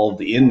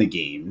involved in the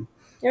game.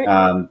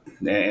 Right.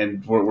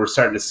 And we're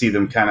starting to see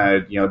them kind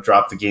of, you know,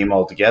 drop the game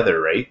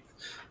altogether, right?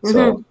 Mm-hmm.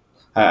 So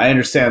I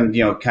understand,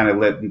 you know, kind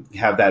of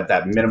have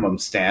that minimum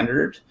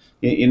standard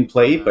in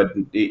play, but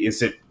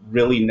is it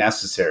really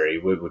necessary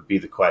would be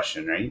the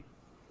question, right?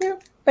 Yeah.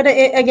 But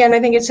again, I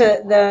think it's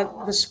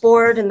the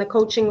sport and the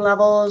coaching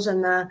levels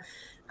and the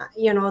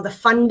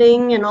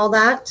funding and all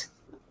that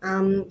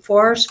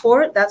for our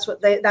sport. That's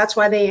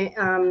why they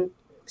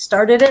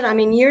started it. I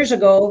mean, years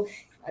ago,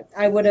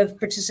 I would have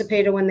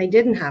participated when they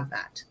didn't have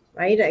that,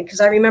 right? Because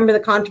I remember the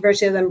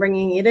controversy of them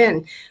bringing it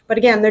in. But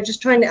again, they're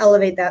just trying to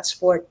elevate that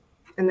sport.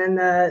 And then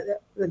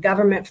the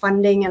government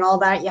funding and all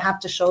that, you have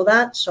to show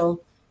that.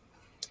 So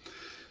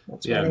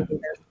that's why they do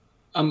that.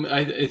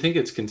 I think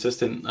it's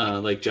consistent.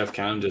 Like Jeff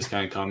Cannon just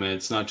kind of commented,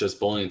 it's not just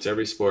bowling; it's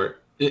every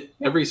sport.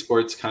 Every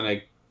sport's kind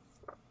of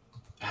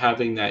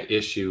having that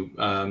issue.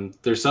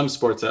 There's some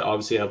sports that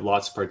obviously have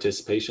lots of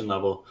participation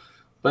level,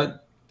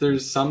 but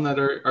there's some that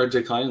are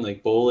declining,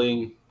 like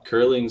bowling,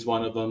 curling's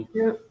one of them.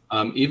 Yeah.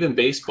 Even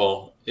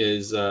baseball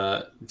is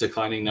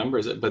declining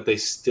numbers, but they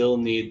still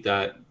need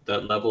that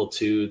level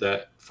 2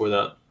 that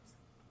for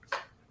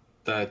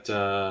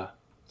that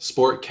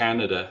Sport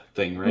Canada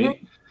thing, right?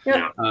 Mm-hmm.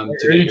 Yeah. Are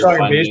you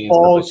talking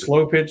baseball,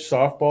 slow pitch,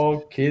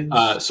 softball, kids?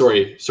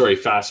 Sorry,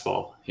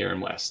 fastball here in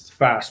West.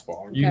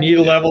 Fastball. You need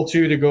a level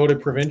 2 to go to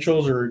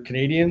provincials or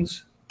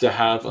Canadians? To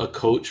have a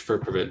coach for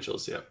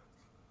provincials, yeah.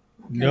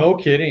 No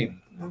kidding.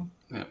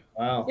 Yeah.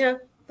 Wow. Yeah,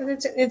 but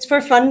it's for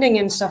funding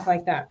and stuff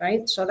like that,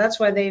 right? So that's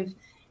why they've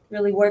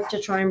really worked to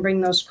try and bring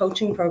those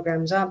coaching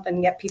programs up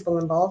and get people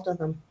involved with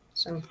them.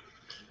 So.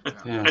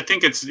 I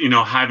think it's,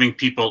 having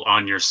people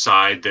on your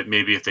side that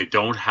maybe if they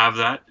don't have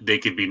that, they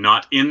could be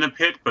not in the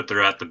pit, but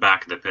they're at the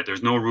back of the pit.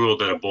 There's no rule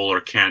that a bowler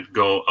can't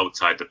go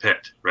outside the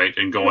pit, right?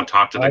 And go and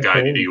talk to the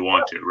guy that you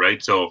want to,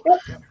 right? So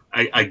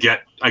I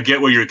get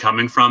where you're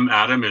coming from,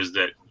 Adam, is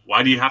that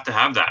why do you have to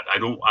have that?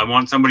 I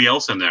want somebody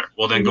else in there.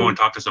 Well, then go and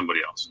talk to somebody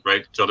else,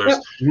 right? So there's,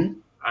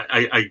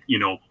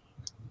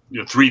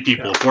 3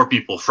 people, 4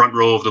 people, front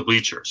row of the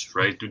bleachers,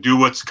 right? To do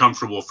what's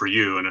comfortable for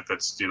you. And if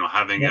it's,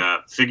 having a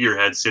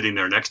figurehead sitting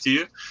there next to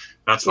you,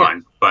 that's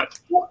fine. But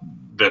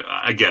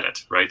I get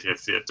it, right?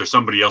 If there's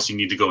somebody else you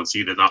need to go and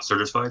see that's not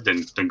certified,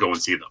 then go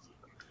and see them,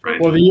 right?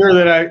 Well, the year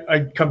that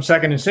I come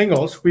second in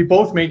singles, we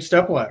both made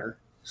stepladder.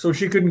 So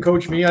she couldn't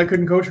coach me, I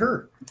couldn't coach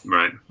her.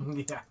 Right.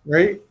 Yeah.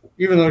 Right?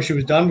 Even though she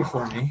was done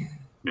before me.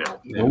 Yeah.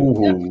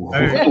 Ooh.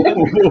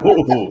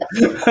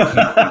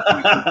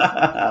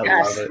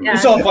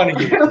 It's all fun and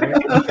games, right?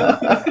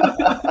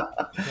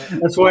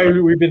 That's why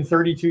we've been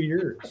 32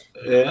 years.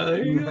 Yeah,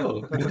 there you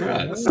go.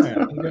 Congrats.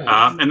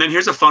 And then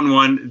here's a fun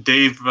one,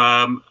 Dave.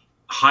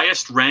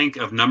 Highest rank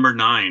of number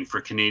 9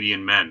 for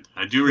Canadian men.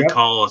 I do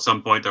recall at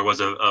some point there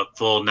was a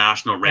full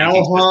national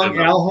ranking system.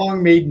 Al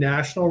Hong made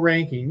national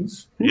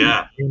rankings.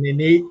 Yeah. And in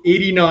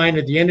 89,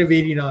 at the end of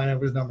 89, I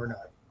was number 9.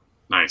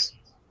 Nice.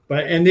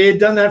 And they had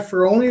done that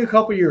for only a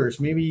couple of years,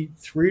 maybe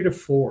 3 to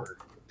 4,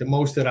 the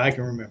most that I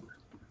can remember.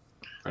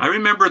 I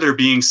remember there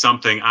being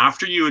something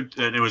after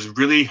and it was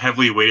really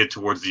heavily weighted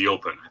towards the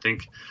Open. I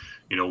think,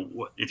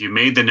 if you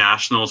made the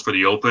nationals for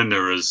the Open,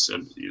 there was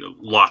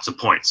lots of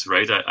points,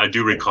 right? I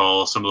do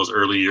recall some of those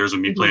early years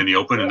when we played in the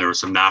Open, and there were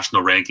some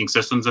national ranking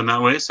systems in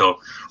that way. So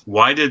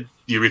why did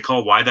you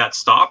recall why that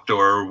stopped,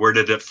 or where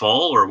did it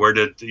fall, or where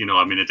did,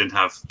 it didn't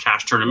have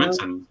cash tournaments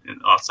and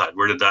outside.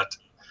 Where did that?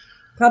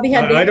 Probably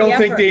had I don't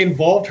think they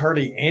involved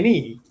hardly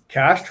any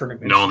cash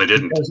tournaments. No, they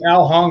didn't. Because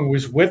Al Hong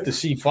was with the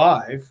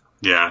C5.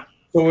 Yeah.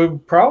 So it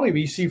would probably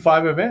be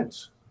C5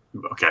 events.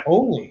 Okay.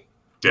 Only.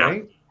 Yeah.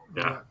 Right?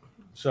 Yeah.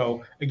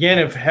 So again,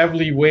 if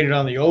heavily weighted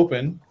on the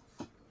Open,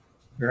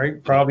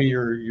 right, probably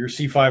your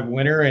C5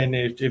 winner, and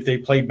if they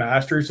played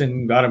Masters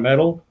and got a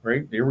medal,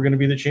 right, they were going to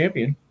be the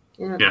champion.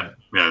 Yeah.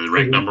 The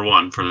rank number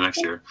 1 for the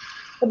next year.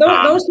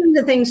 But those kinds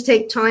of things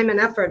take time and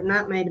effort, and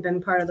that might have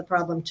been part of the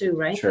problem too,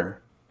 right?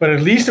 Sure. But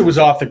at least it was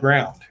off the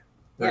ground,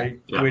 right?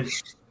 Yeah.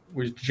 Which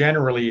was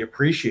generally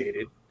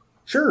appreciated.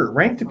 Sure,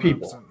 rank the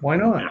people. 100%. Why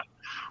not? Yeah.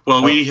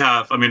 Well, we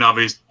have,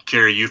 obviously,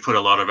 Kerry, you've put a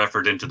lot of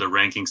effort into the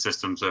ranking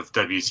systems of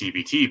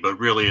WCBT, but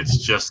really it's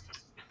just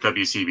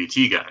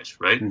WCBT guys,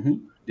 right? Mm-hmm.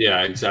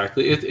 Yeah,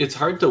 exactly. It's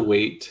hard to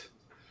weight.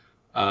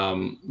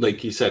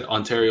 Like you said,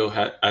 Ontario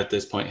at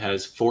this point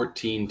has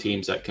 14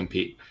 teams that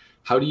compete.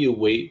 How do you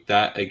weight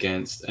that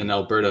against an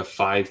Alberta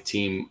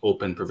 5-team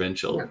Open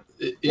Provincial?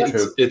 Yeah.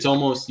 It's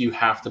almost you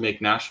have to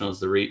make nationals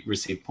to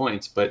receive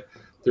points, but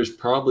there's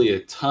probably a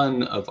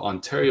ton of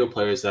Ontario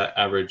players that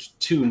average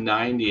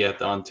 290 at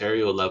the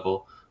Ontario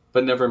level,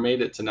 but never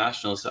made it to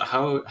nationals. So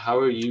how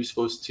are you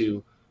supposed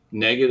to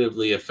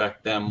negatively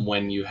affect them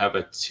when you have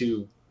a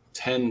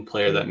 210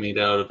 player that made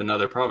it out of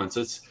another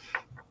province?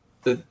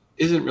 That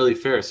isn't really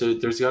fair. So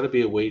there's got to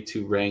be a way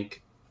to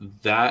rank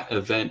that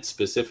event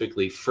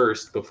specifically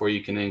first before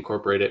you can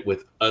incorporate it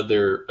with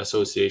other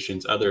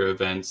associations, other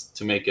events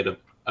to make it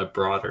a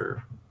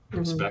broader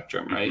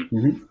spectrum, right?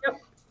 Mm-hmm.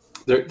 Yep.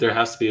 There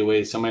has to be a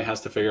way. Somebody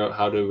has to figure out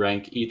how to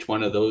rank each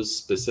one of those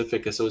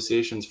specific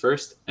associations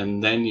first,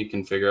 and then you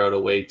can figure out a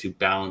way to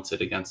balance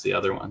it against the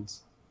other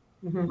ones.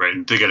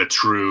 Right, to get a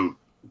true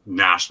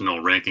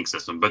national ranking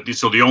system. But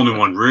so the only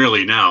one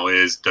really now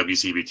is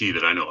WCBT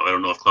that I know. I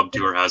don't know if Club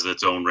Tour has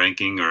its own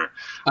ranking or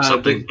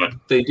something, but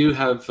they do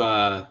have.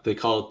 They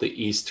call it the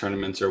East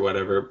tournaments or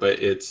whatever, but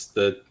it's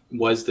the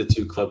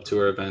 2 Club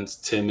Tour events: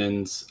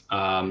 Timmins,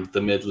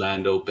 the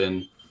Midland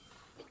Open,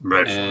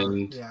 right,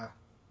 and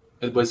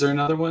was there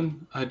another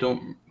one? I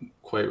don't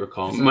quite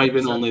recall. It might have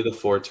been only the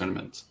 4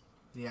 tournaments.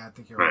 Yeah, I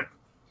think you're right.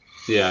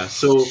 Yeah.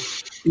 So,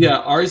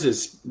 ours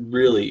is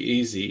really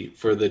easy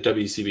for the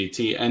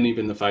WCBT and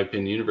even the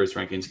 5-pin universe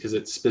rankings because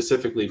it's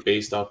specifically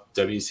based off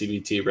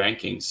WCBT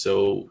rankings.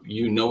 So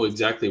you know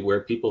exactly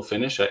where people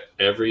finish at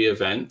every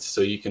event.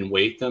 So you can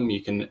weight them.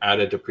 You can add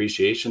a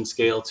depreciation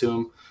scale to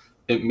them.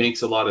 It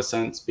makes a lot of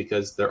sense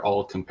because they're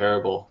all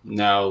comparable.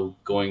 Now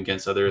going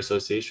against other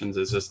associations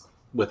is just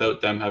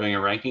without them having a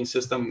ranking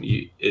system,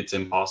 it's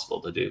impossible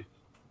to do.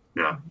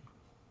 Yeah.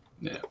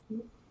 Yeah.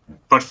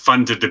 But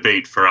fun to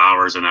debate for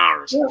hours and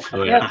hours.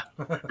 Oh, yeah.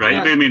 Right?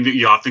 Yeah. I mean,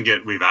 you often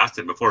we've asked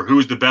it before,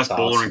 who's the best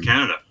bowler in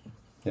Canada?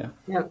 Yeah.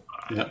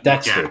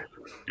 Dexter.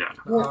 Yeah.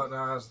 Oh, no,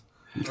 I was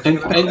going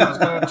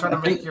to try to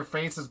make your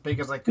face as big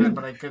as I could,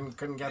 but I couldn't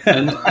get that.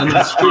 And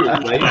that's true,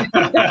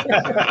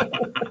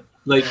 right?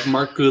 Like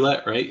Mark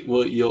Goulet, right?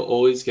 Well, you'll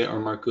always get, or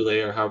Mark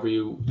Goulet, or however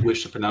you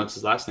wish to pronounce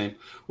his last name,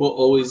 will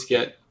always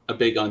get a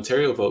big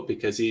Ontario vote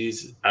because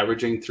he's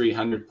averaging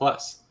 300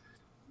 plus.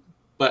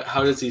 But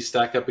how does he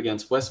stack up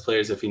against West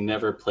players if he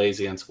never plays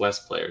against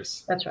West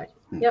players? That's right.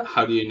 Yep.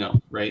 How do you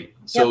know, right?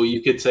 So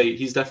you could say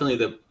he's definitely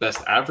the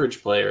best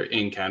average player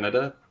in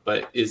Canada,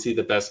 but is he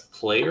the best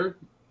player?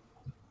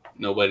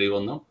 Nobody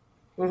will know.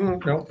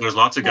 Mhm. No. There's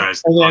lots of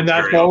guys. And then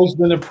that's Ontario. always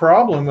been the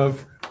problem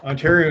of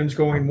Ontarians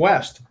going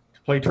west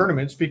to play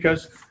tournaments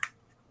because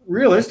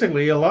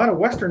realistically, a lot of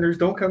Westerners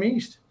don't come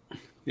east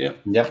Yeah.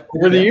 Yep.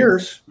 over the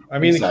years. I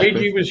mean, Exactly. the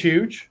KG was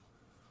huge.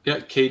 Yeah,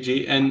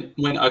 KG. And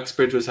when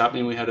Uxbridge was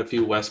happening, we had a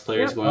few West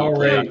players Yeah. going to Oh,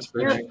 play right.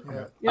 Uxbridge.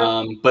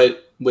 Yeah.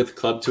 But with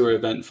Club Tour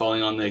event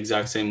falling on the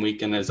exact same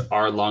weekend as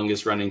our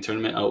longest running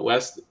tournament out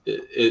west,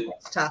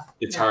 It's tough.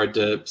 it's hard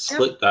to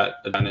split that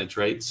advantage,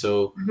 right?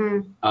 So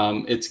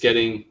Mhm. it's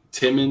getting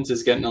Timmins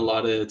is getting a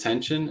lot of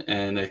attention,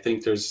 and I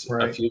think there's a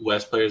Right. few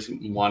West players who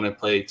want to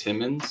play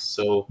Timmins.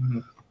 So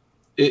Mhm.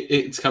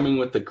 it's coming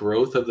with the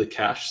growth of the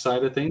cash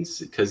side of things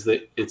because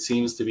it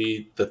seems to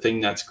be the thing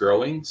that's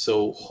growing.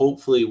 So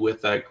hopefully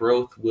with that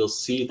growth, we'll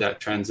see that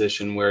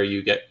transition where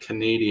you get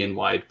Canadian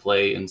wide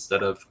play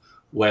instead of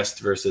West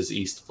versus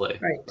East play.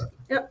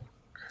 Right.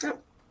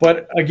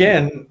 But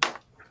again,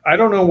 I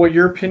don't know what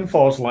your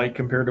pinfall's like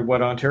compared to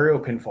what Ontario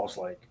pinfall's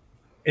like.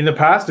 In the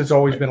past, it's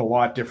always been a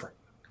lot different.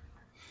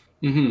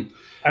 Mm-hmm.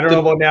 I don't know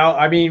about now.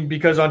 I mean,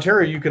 because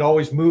Ontario, you could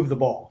always move the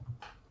ball.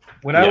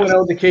 When I Yes. went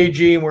out to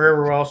KG and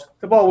wherever else,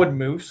 the ball wouldn't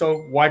move. So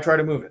why try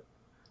to move it?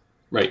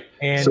 Right.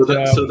 And So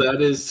that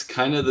is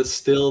kind of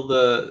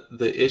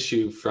the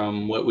issue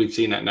from what we've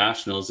seen at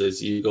nationals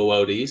is you go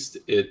out east,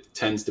 it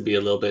tends to be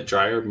a little bit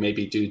drier,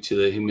 maybe due to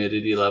the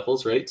humidity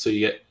levels, right? So you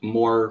get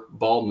more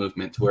ball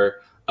movement where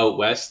out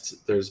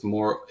west there's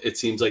more. It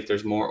seems like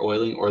there's more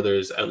oiling, or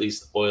there's at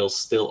least oil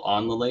still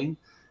on the lane,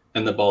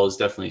 and the ball is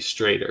definitely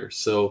straighter.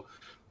 So,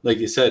 like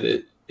you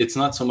said, it's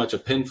not so much a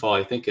pinfall.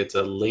 I think it's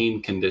a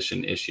lane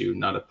condition issue,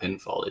 not a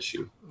pinfall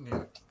issue.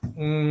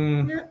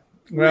 Yeah.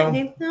 Well,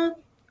 No.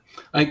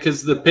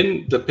 Because the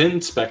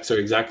pin specs are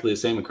exactly the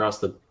same across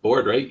the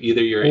board, right?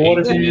 Either you're what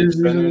if 18 you're inch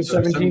using spinners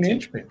or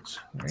 17-inch pins?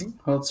 Right?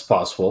 Well, it's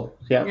possible.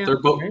 Yeah. Yeah.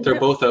 They're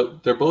both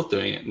out. They're both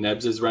doing it.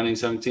 Nebs is running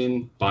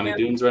 17. Bonnie Yeah.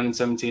 Doon's running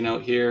 17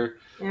 out here.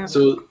 Yeah.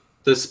 So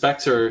the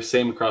specs are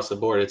same across the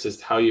board. It's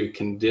just how you're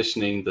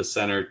conditioning the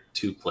center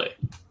to play.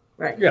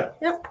 Right. Yeah.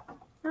 Yep.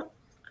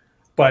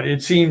 But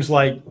it seems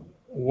like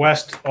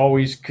West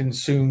always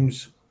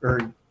consumes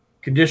or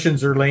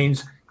conditions their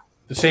lanes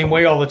the same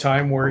way all the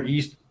time, where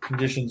East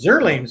conditions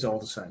their lanes all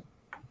the same.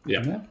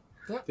 Yeah.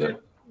 Yeah.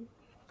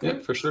 Yeah,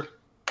 for sure.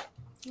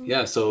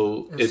 Yeah,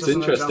 so it's just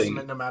an interesting.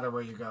 adjustment no matter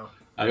where you go.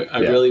 I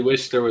really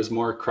wish there was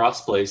more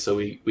crossplay so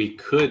we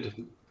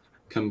could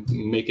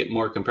make it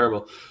more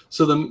comparable.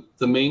 So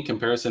the main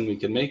comparison we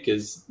can make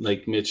is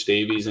like Mitch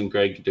Davies and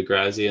Greg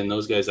DeGrazia and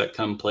those guys that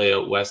come play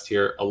out west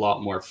here a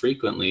lot more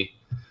frequently.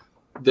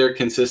 They're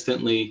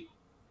consistently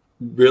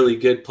really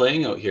good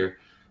playing out here,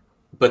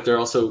 but they're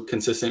also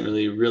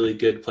consistently really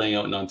good playing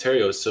out in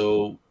Ontario.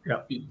 So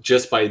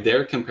just by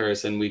their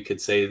comparison, we could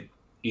say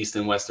East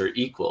and West are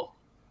equal.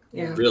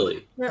 Yeah.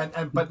 Really.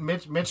 But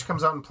Mitch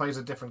comes out and plays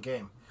a different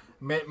game.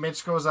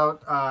 Mitch goes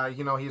out,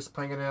 he's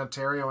playing in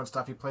Ontario and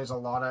stuff. He plays a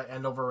lot of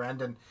end over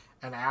end and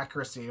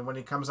accuracy. And when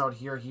he comes out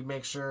here, he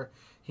makes sure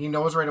he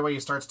knows right away he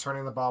starts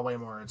turning the ball way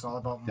more. It's all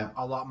about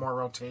a lot more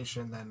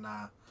rotation than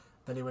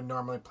he would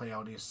normally play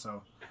out east.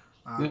 So,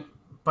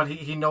 but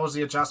he knows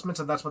the adjustments,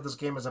 and that's what this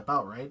game is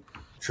about, right?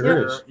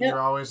 Sure is. You're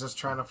always just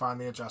trying to find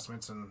the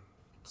adjustments and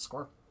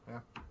score. Yeah.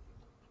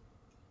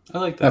 I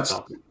like that.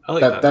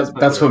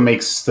 That's what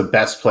makes the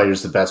best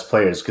players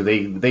because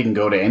they can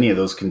go to any of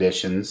those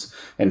conditions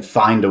and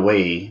find a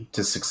way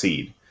to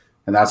succeed,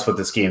 and that's what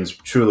this game's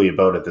truly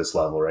about at this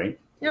level, right?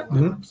 Yep.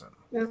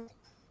 Mm-hmm. Yeah.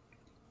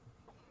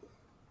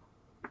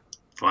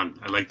 Fun.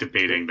 I like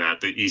debating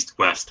that the East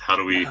West. How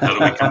do we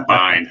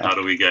combine? How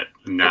do we get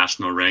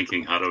national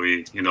ranking? How do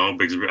we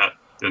because at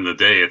the end of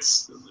the day,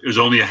 there's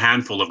only a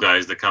handful of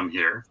guys that come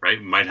here, right?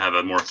 We might have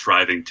a more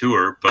thriving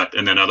tour,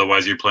 and then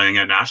otherwise you're playing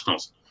at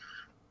nationals.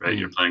 Right,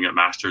 you're playing at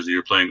Masters, or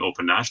you're playing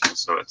Open Nationals,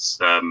 so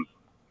it's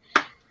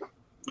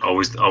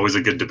always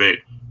a good debate.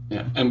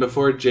 Yeah, and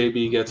before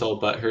JB gets all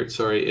butthurt,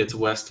 sorry, it's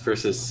West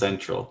versus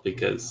Central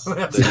because.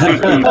 That's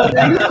there's-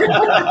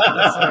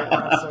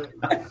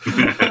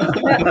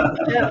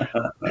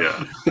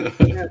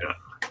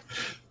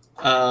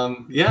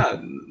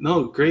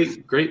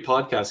 Great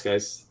podcast,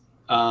 guys.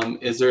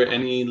 Is there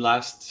any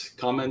last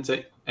comments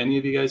that any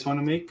of you guys want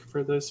to make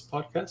for this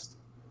podcast?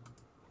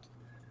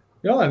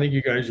 No, I think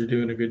you guys are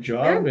doing a good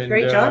job. Yeah, and,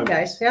 great job,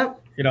 guys. Yep.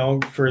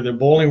 For the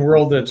bowling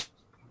world, that's.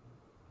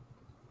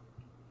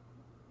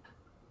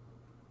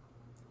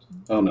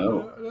 Oh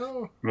no!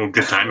 No. Well,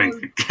 good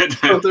timing. Good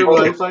Oh, timing. their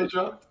Wi-Fi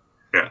dropped?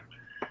 Yeah.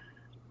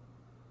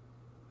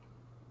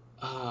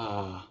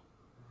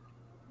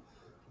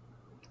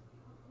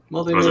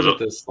 Well, they Was made it it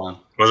this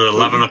long. Was it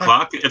 11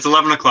 o'clock? It's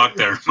 11 o'clock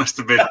there. Must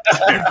have been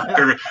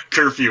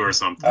curfew or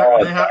something.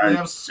 They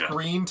have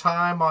screen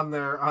time on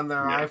their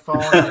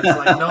iPhone. And it's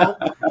like, nope,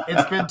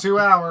 it's been 2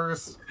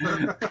 hours.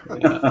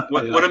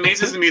 What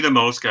amazes me the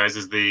most, guys,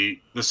 is the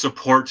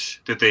support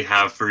that they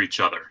have for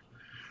each other.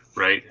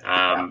 Right?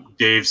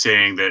 Dave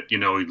saying that, he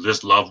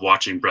just love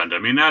watching Brenda. I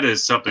mean, that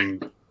is something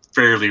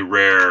fairly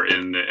rare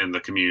in the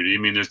community. I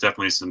mean, there's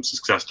definitely some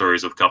success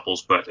stories of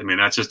couples, but I mean,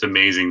 that's just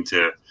amazing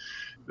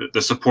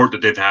the support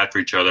that they've had for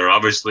each other,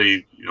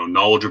 obviously,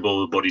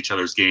 knowledgeable about each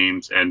other's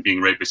games and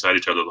being right beside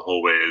each other the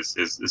whole way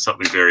is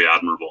something very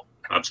admirable.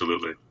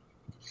 Absolutely.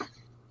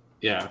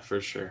 Yeah,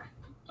 for sure.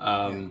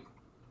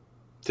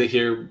 To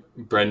hear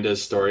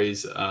Brenda's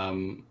stories,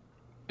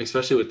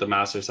 especially with the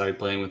master side,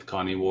 playing with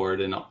Connie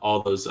Ward and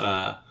all those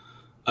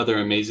other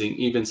amazing,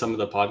 even some of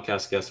the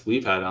podcast guests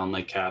we've had on,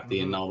 like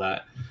Kathy and all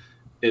that,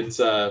 it's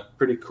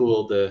pretty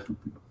cool to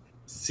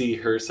see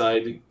her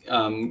side.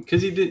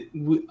 Because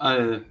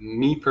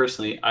me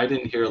personally, I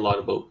didn't hear a lot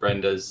about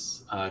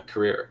Brenda's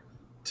career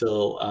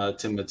till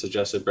Tim had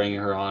suggested bringing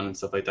her on and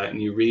stuff like that.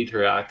 And you read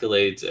her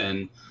accolades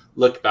and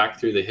look back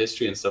through the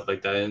history and stuff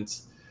like that. And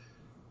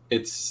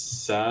it's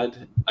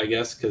sad, I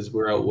guess, because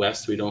we're out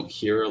west. We don't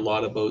hear a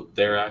lot about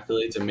their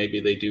accolades, and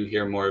maybe they do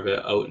hear more of it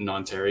out in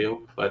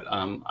Ontario. But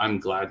I'm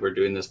glad we're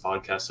doing this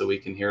podcast so we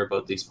can hear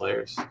about these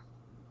players.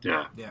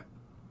 Yeah.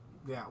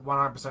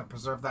 100%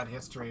 preserve that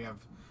history of,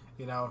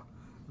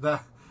 the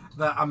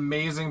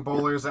amazing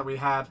bowlers that we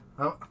had.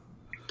 Oh,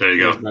 there you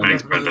go.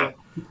 Thanks, Brenda.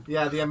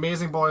 Yeah, the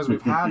amazing bowlers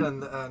we've had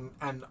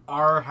and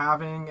are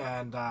having,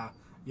 and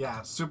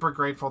super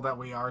grateful that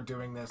we are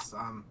doing this.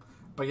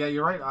 But yeah,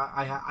 you're right.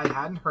 I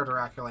hadn't heard her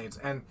accolades,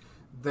 and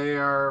they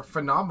are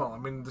phenomenal. I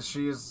mean,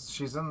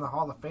 she's in the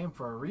Hall of Fame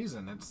for a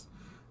reason.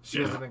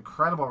 She has an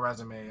incredible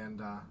resume,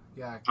 and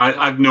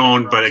I've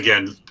known, but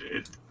again,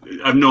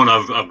 I've known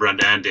of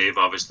Brenda and Dave,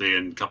 obviously,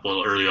 and a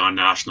couple early on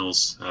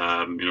nationals,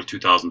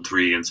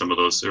 2003 and some of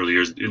those early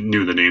years,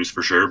 knew the names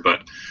for sure.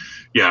 But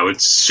yeah,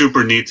 it's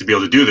super neat to be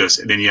able to do this,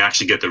 and then you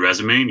actually get the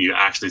resume and you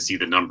actually see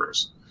the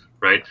numbers.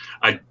 Right,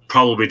 I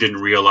probably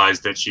didn't realize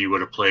that she would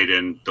have played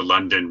in the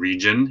London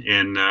region.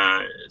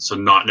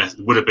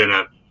 Would have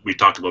been we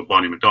talked about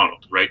Bonnie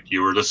McDonald, right?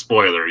 You were the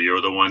spoiler, you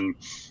were the one,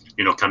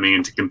 coming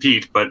in to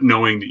compete, but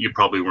knowing that you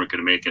probably weren't going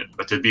to make it.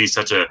 But to be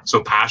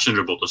so passionate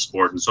about the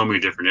sport in so many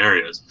different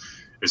areas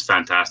is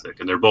fantastic,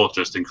 and they're both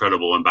just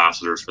incredible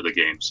ambassadors for the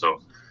game.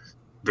 So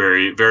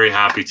very, very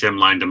happy Tim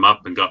lined them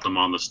up and got them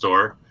on the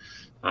store,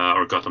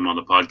 or got them on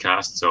the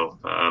podcast. So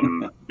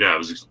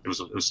it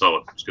was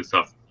solid. It was good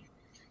stuff.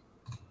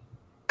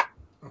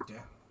 Okay.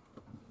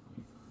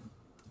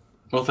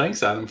 Well,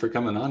 thanks, Adam, for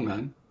coming on,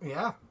 man.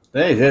 Yeah.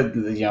 Hey,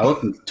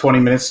 20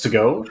 minutes to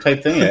go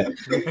type thing.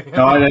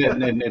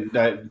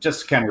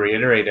 Just to kind of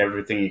reiterate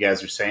everything you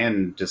guys are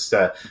saying, just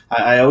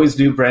I always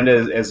knew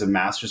Brenda as a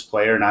Masters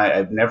player, and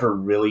I've never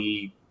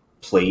really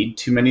played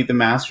too many of the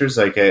Masters.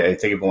 Like I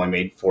think I've only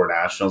made 4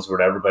 nationals or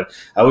whatever, but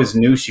I always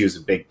knew she was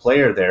a big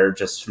player there,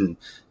 just from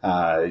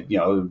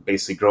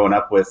basically growing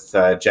up with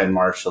Jen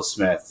Marshall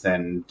Smith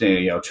and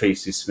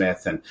Tracy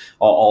Smith and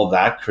all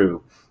that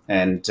crew.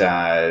 And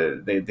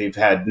they've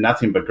had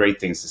nothing but great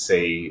things to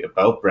say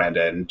about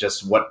Brenda and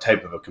just what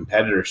type of a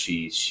competitor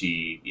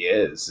she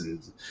is,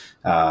 and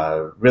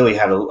really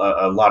had a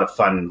lot of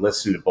fun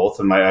listening to both of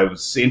them. I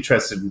was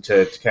interested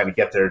to kind of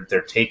get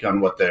their take on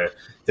what the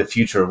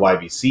future of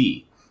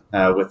YBC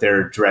with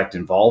their direct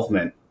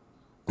involvement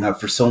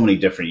for so many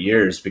different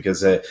years,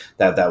 because that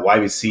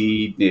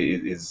YBC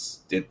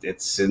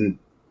it's in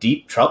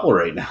deep trouble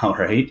right now,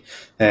 right?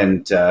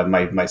 And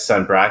my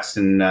son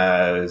Braxton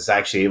is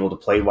actually able to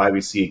play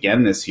YBC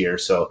again this year,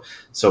 so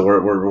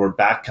we're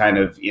back kind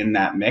of in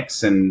that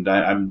mix, and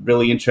I'm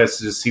really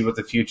interested to see what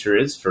the future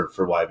is for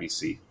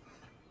YBC.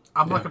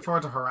 I'm looking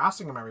forward to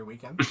harassing him every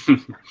weekend.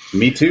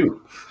 Me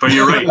too. But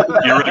you're right.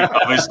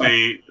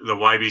 Obviously, the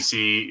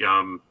YBC,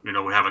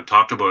 we haven't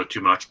talked about it too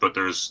much, but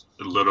there's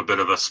a little bit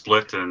of a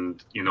split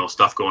and,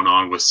 stuff going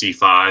on with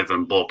C5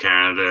 and Bowl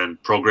Canada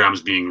and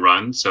programs being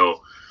run.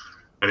 So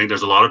I think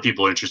there's a lot of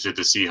people interested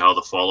to see how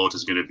the fallout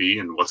is going to be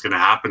and what's going to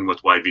happen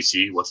with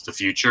YBC. What's the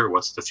future?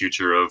 What's the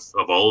future of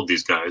all of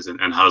these guys, and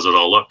how does it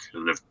all look?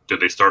 And do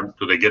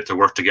they get to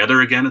work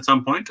together again at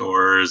some point,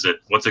 or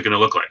what's it going to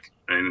look like?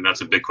 And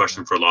that's a big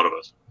question for a lot of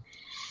us.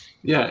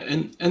 Yeah,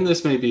 and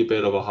this may be a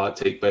bit of a hot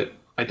take, but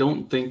I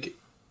don't think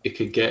it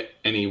could get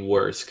any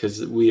worse,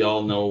 because we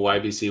all know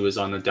YBC was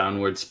on a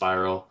downward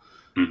spiral.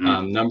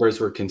 Mm-hmm. Numbers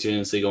were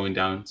continuously going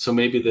down. So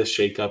maybe this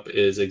shakeup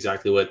is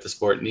exactly what the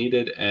sport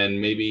needed, and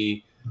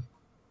maybe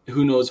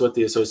who knows what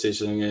the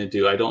association is going to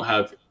do. I don't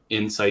have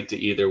insight to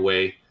either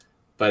way,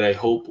 but I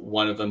hope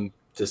one of them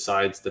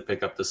decides to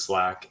pick up the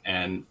slack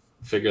and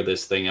figure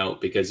this thing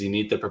out, because you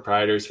need the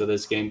proprietors for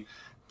this game,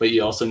 but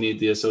you also need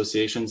the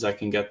associations that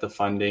can get the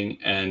funding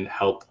and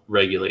help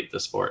regulate the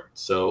sport.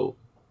 So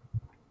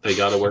they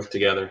got to work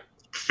together.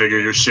 Figure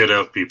your shit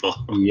out, people.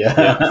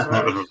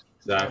 Yeah.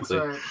 Exactly.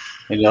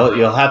 And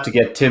you'll have to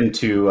get Tim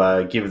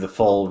to give the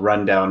full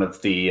rundown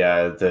of the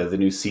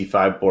new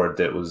C5 board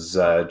that was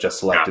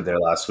just elected there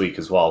last week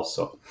as well.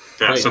 So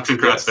so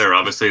congrats there.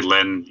 Obviously,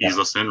 Len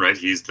Iselson, right?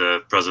 He's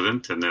the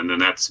president, and then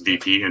Nanette's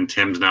VP, and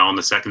Tim's now on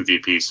the second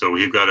VP. So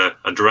we've got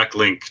a direct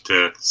link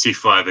to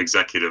C5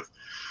 executive.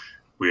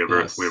 We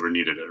ever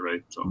needed it,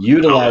 right? So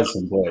utilize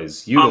them,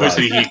 boys.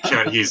 Obviously,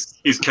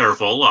 he's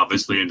careful,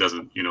 obviously, and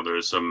doesn't.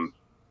 There's some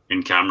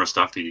in-camera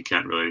stuff that you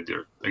can't really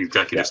do,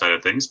 executive side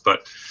of things,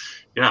 but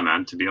yeah,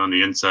 man, to be on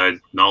the inside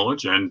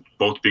knowledge and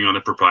both being on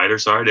the proprietor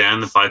side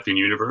and the 5pin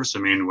universe. I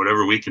mean,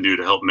 whatever we can do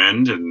to help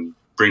mend and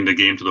bring the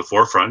game to the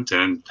forefront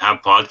and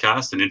have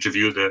podcasts and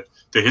interview the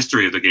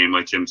history of the game,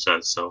 like Jim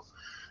says. So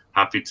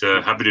happy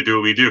to do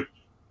what we do.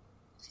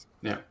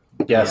 Yeah.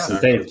 Yes.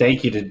 Yeah.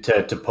 Thank you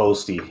to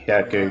Posty.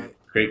 Yeah.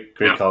 Great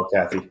call,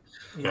 Kathy.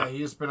 Yeah,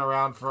 he's been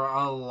around for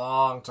a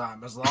long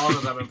time. As long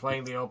as I've been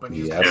playing the Open,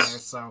 he's been there.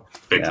 So,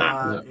 big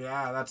time.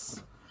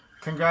 That's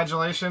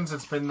congratulations.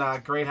 It's been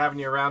great having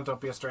you around. Don't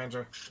be a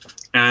stranger.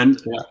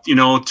 And, you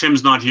know,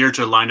 Tim's not here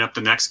to line up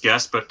the next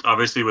guest, but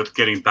obviously with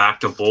getting back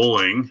to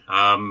bowling,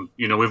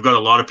 you know, we've got a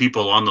lot of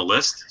people on the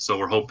list. So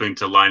we're hoping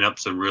to line up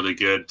some really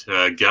good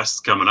guests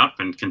coming up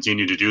and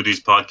continue to do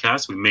these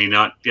podcasts. We may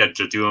not get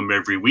to do them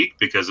every week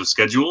because of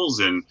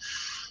schedules and,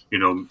 you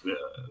know,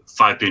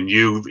 5pin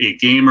U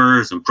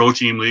gamers and pro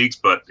team leagues,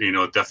 but, you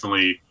know,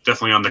 definitely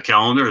on the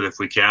calendar. If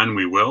we can,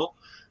 we will.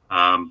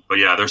 But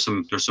yeah, there's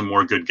some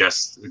more good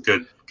guests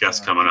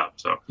coming up.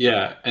 So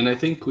yeah, and I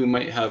think we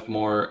might have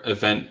more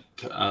event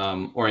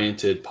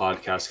oriented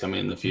podcasts coming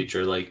in the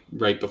future. Like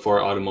right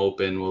before Autumn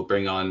Open, we'll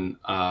bring on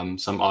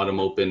some Autumn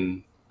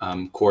Open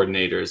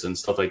coordinators and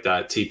stuff like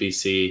that,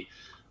 TPC,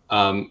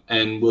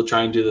 and we'll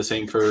try and do the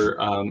same for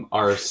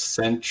our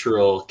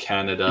Central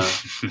Canada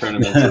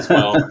tournaments as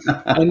well.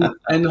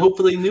 And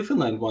hopefully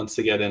Newfoundland wants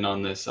to get in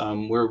on this.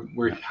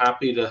 We're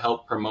happy to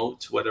help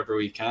promote whatever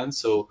we can.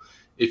 So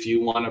if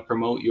you want to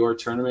promote your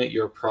tournament,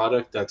 your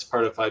product that's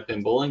part of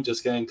 5pin Bowling,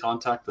 just get in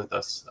contact with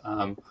us.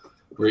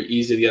 We're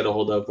easy to get a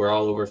hold of. We're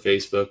all over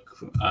Facebook,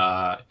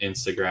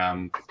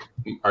 Instagram.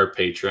 Our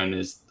Patreon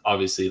is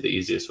obviously the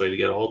easiest way to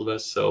get a hold of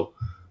us. So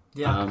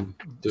do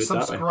it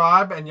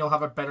subscribe that way. And you'll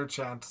have a better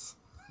chance.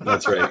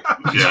 That's right.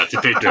 Yeah, to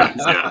Patreons.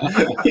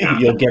 Yeah.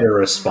 You'll get a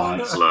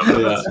response. Love it.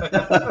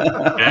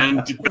 Yeah.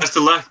 And best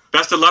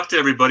of luck to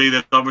everybody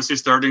that's obviously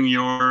starting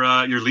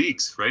your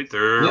leagues, right?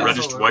 They're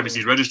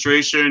YBC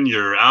registration,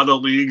 your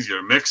adult leagues,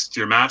 your mixed,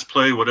 your match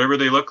play, whatever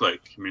they look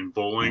like. I mean,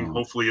 bowling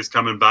hopefully is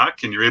coming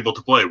back and you're able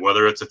to play,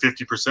 whether it's a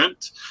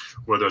 50%,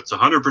 whether it's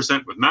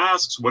 100% with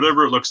masks,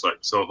 whatever it looks like.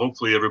 So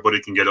hopefully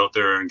everybody can get out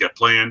there and get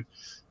playing,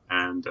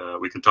 and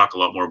we can talk a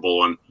lot more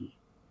bowling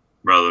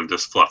rather than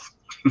just fluff.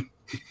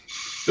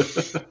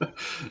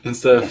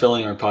 Instead of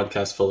filling our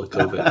podcast full of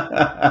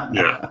COVID.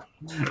 Yeah.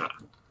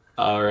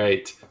 All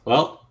right.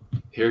 Well,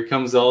 here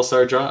comes the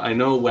All-Star draw. I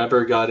know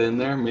Weber got in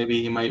there.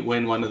 Maybe he might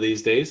win one of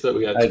these days, but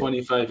we got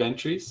 25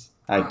 entries.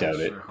 I doubt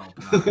it.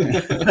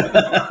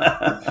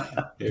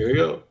 Here we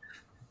go.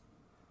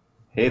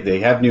 Hey,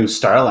 they have new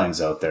star lines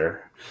out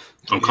there.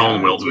 I'm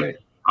calling Wilton. Right.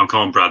 I'm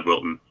calling Brad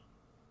Wilton.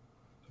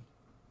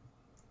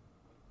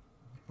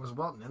 Was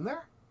Wilton in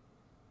there?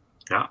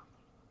 Yeah.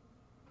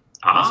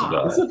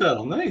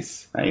 Isabel,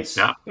 nice.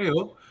 Yeah. There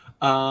you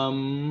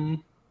go.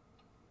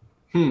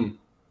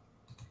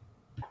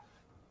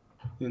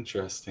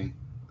 Interesting.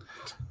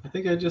 I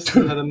think I just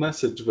had a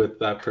message with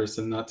that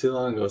person not too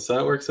long ago, so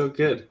that works out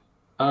good.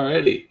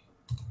 Alrighty.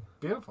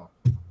 Beautiful.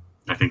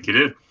 I think you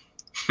did.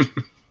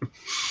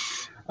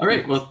 All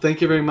right. Well,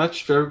 thank you very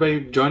much for everybody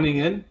joining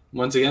in.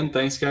 Once again,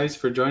 thanks, guys,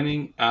 for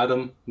joining.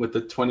 Adam, with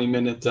the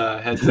 20-minute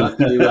heads up.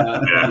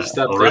 You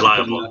stepped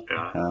reliable.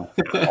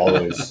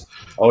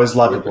 Always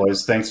love it,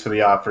 boys. Thanks for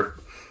the offer.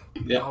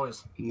 Yeah,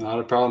 always. Not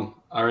a problem.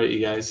 All right, you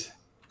guys.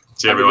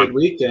 See everyone. Have a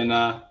good week, and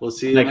we'll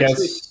see you next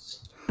week.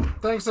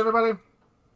 Thanks, everybody.